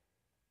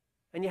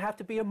 And you have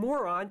to be a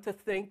moron to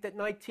think that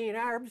 19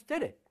 Arabs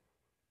did it.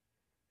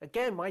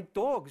 Again, my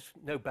dogs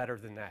know better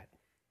than that.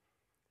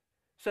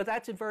 So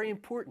that's very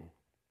important.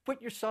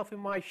 Put yourself in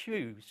my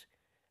shoes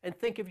and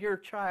think of your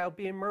child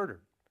being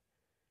murdered.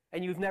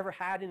 And you've never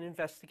had an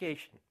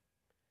investigation.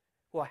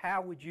 Well,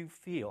 how would you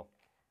feel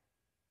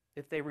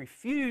if they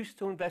refused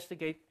to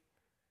investigate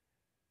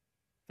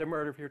the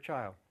murder of your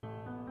child?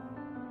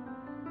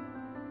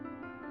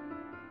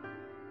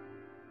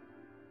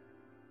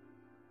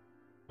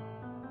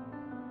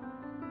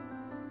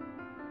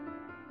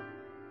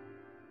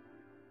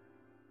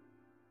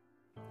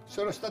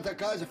 Sono stato a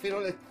casa fino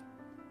alle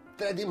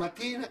 3 di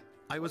mattina.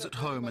 I was at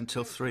home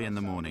until 3 in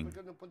the morning.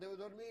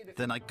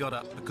 Then I got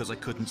up because I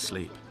couldn't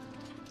sleep.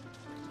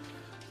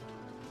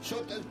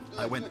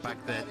 I went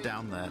back there,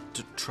 down there,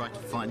 to try to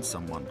find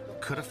someone.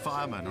 Could a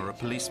fireman or a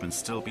policeman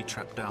still be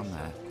trapped down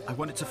there? I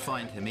wanted to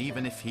find him,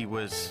 even if he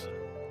was...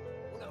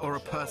 or a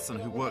person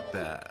who worked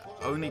there,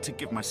 only to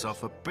give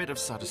myself a bit of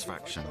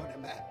satisfaction.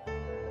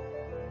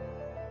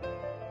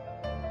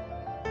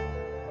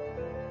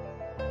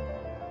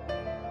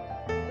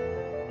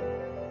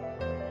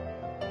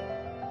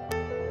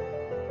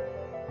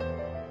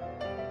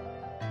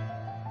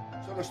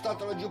 Sono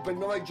stato laggiù per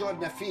 9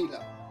 giorni a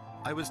fila.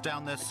 I was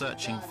down there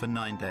searching for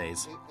 9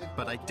 days,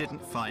 but I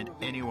didn't find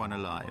anyone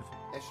alive.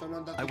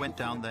 I went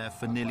down there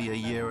for nearly a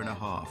year and a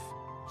half.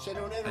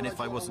 And if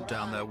I wasn't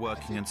down there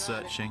working and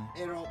searching,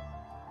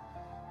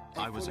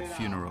 I was at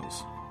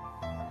funerals.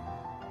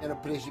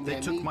 They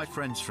took my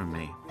friends from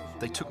me.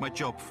 They took my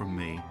job from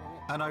me.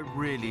 And I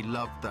really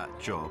loved that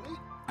job.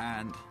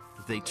 And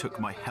they took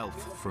my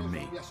health from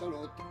me.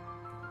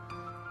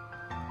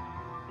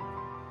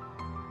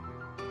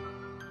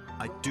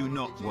 I do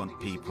not want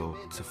people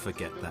to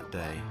forget that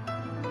day.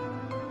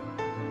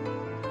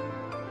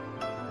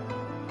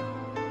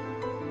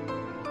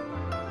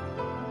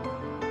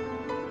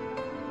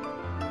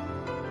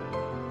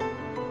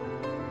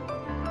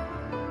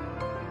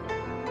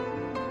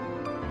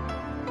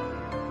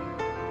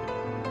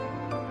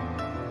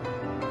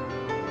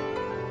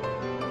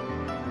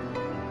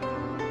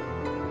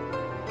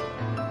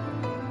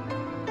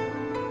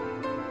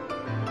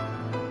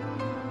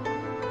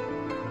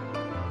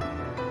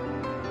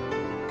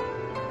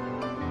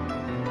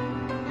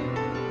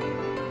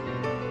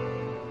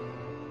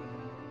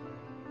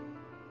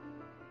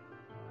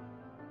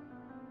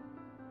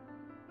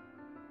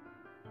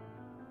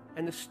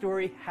 And the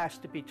story has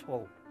to be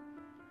told.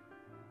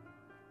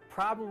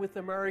 Problem with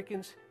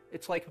Americans,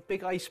 It's like a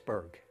big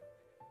iceberg.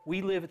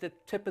 We live at the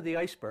tip of the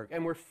iceberg,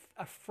 and we're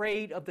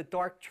afraid of the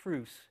dark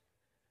truths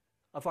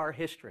of our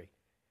history,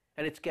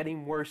 and it's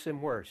getting worse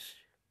and worse.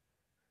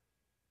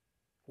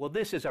 Well,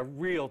 this is a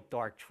real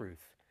dark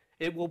truth.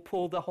 It will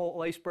pull the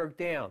whole iceberg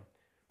down,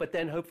 but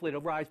then hopefully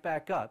it'll rise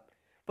back up.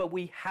 But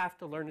we have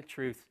to learn the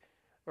truth,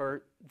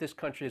 or this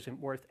country isn't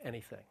worth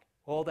anything.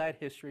 All that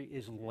history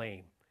is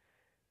lame,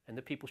 and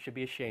the people should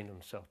be ashamed of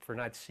themselves for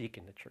not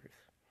seeking the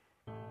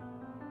truth.